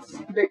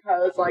words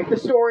because like the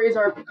stories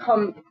are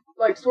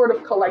sort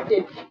of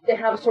collected. They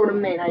have a sort of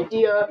main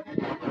idea,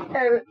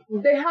 and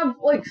they have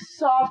like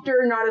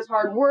softer, not as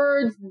hard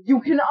words.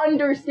 You can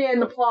understand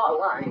the plot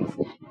lines.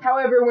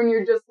 However, when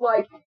you're just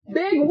like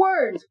big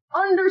words,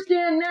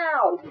 understand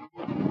now.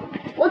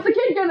 What's the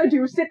kid gonna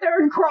do? Sit there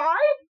and cry?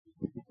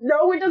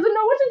 No, it doesn't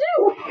know what to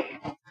do.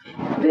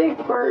 Big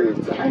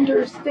words,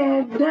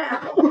 understand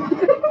now.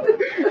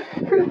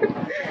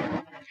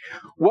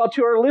 Well,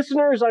 to our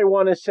listeners, I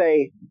want to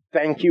say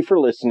thank you for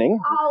listening.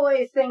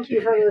 Always thank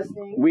you for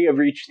listening. We have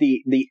reached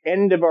the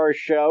end of our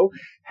show.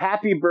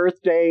 Happy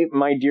birthday,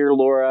 my dear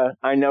Laura.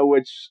 I know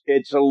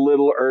it's a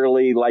little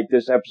early, like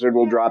this episode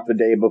will drop the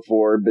day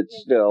before, but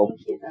still.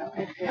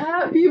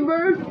 Happy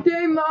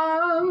birthday,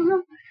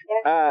 Mom!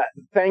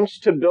 Thanks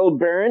to Bill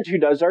Barrett, who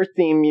does our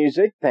theme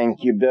music.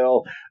 Thank you,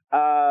 Bill.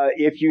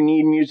 If you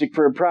need music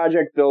for a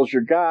project, Bill's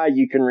your guy.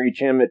 You can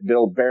reach him at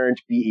Bill Barrett,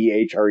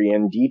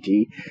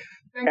 BEHRENDT,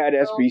 at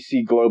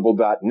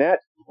sbcglobal.net.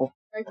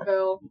 Thanks,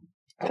 Bill.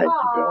 Thank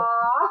you, Bill.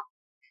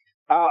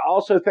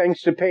 Also,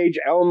 thanks to Paige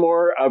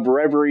Elmore of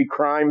Reverie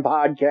Crime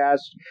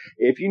Podcast.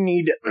 If you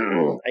need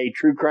a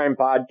true crime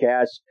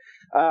podcast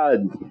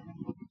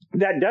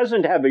that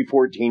doesn't have a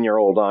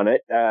 14-year-old on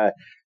it,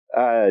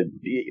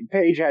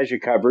 Paige has you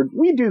covered.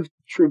 We do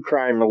true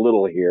crime a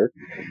little here.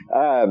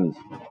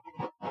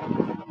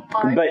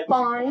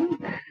 Fine.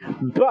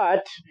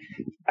 But,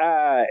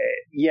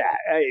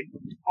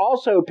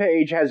 also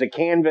Paige has a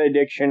Canva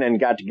addiction and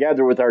got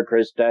together with our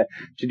Krysta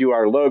to do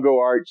our logo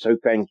art, so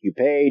thank you,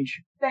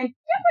 Paige. Thank you,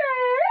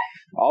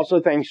 Paige.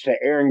 Also thanks to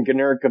Aaron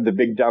Gnerk of the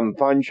Big Dumb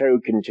Fun Show,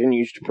 who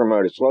continues to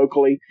promote us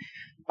locally.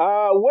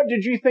 What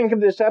did you think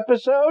of this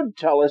episode?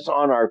 Tell us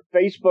on our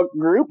Facebook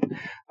group.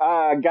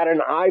 Got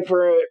an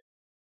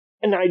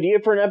idea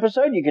for an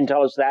episode? You can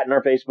tell us that in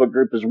our Facebook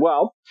group as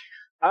well.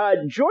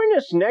 Join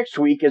us next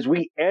week as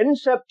we end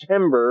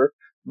September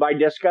by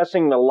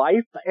discussing the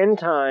life and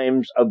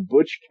times of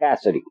Butch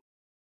Cassidy.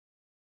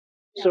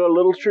 So a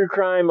little true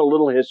crime, a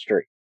little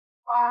history.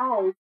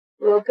 Wow.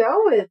 We'll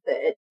go with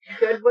it.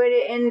 Good way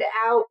to end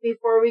out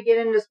before we get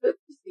into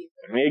spooky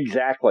season.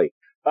 Exactly.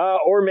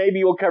 Or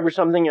maybe we'll cover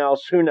something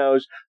else. Who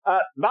knows?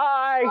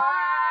 Bye!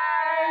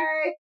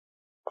 Bye!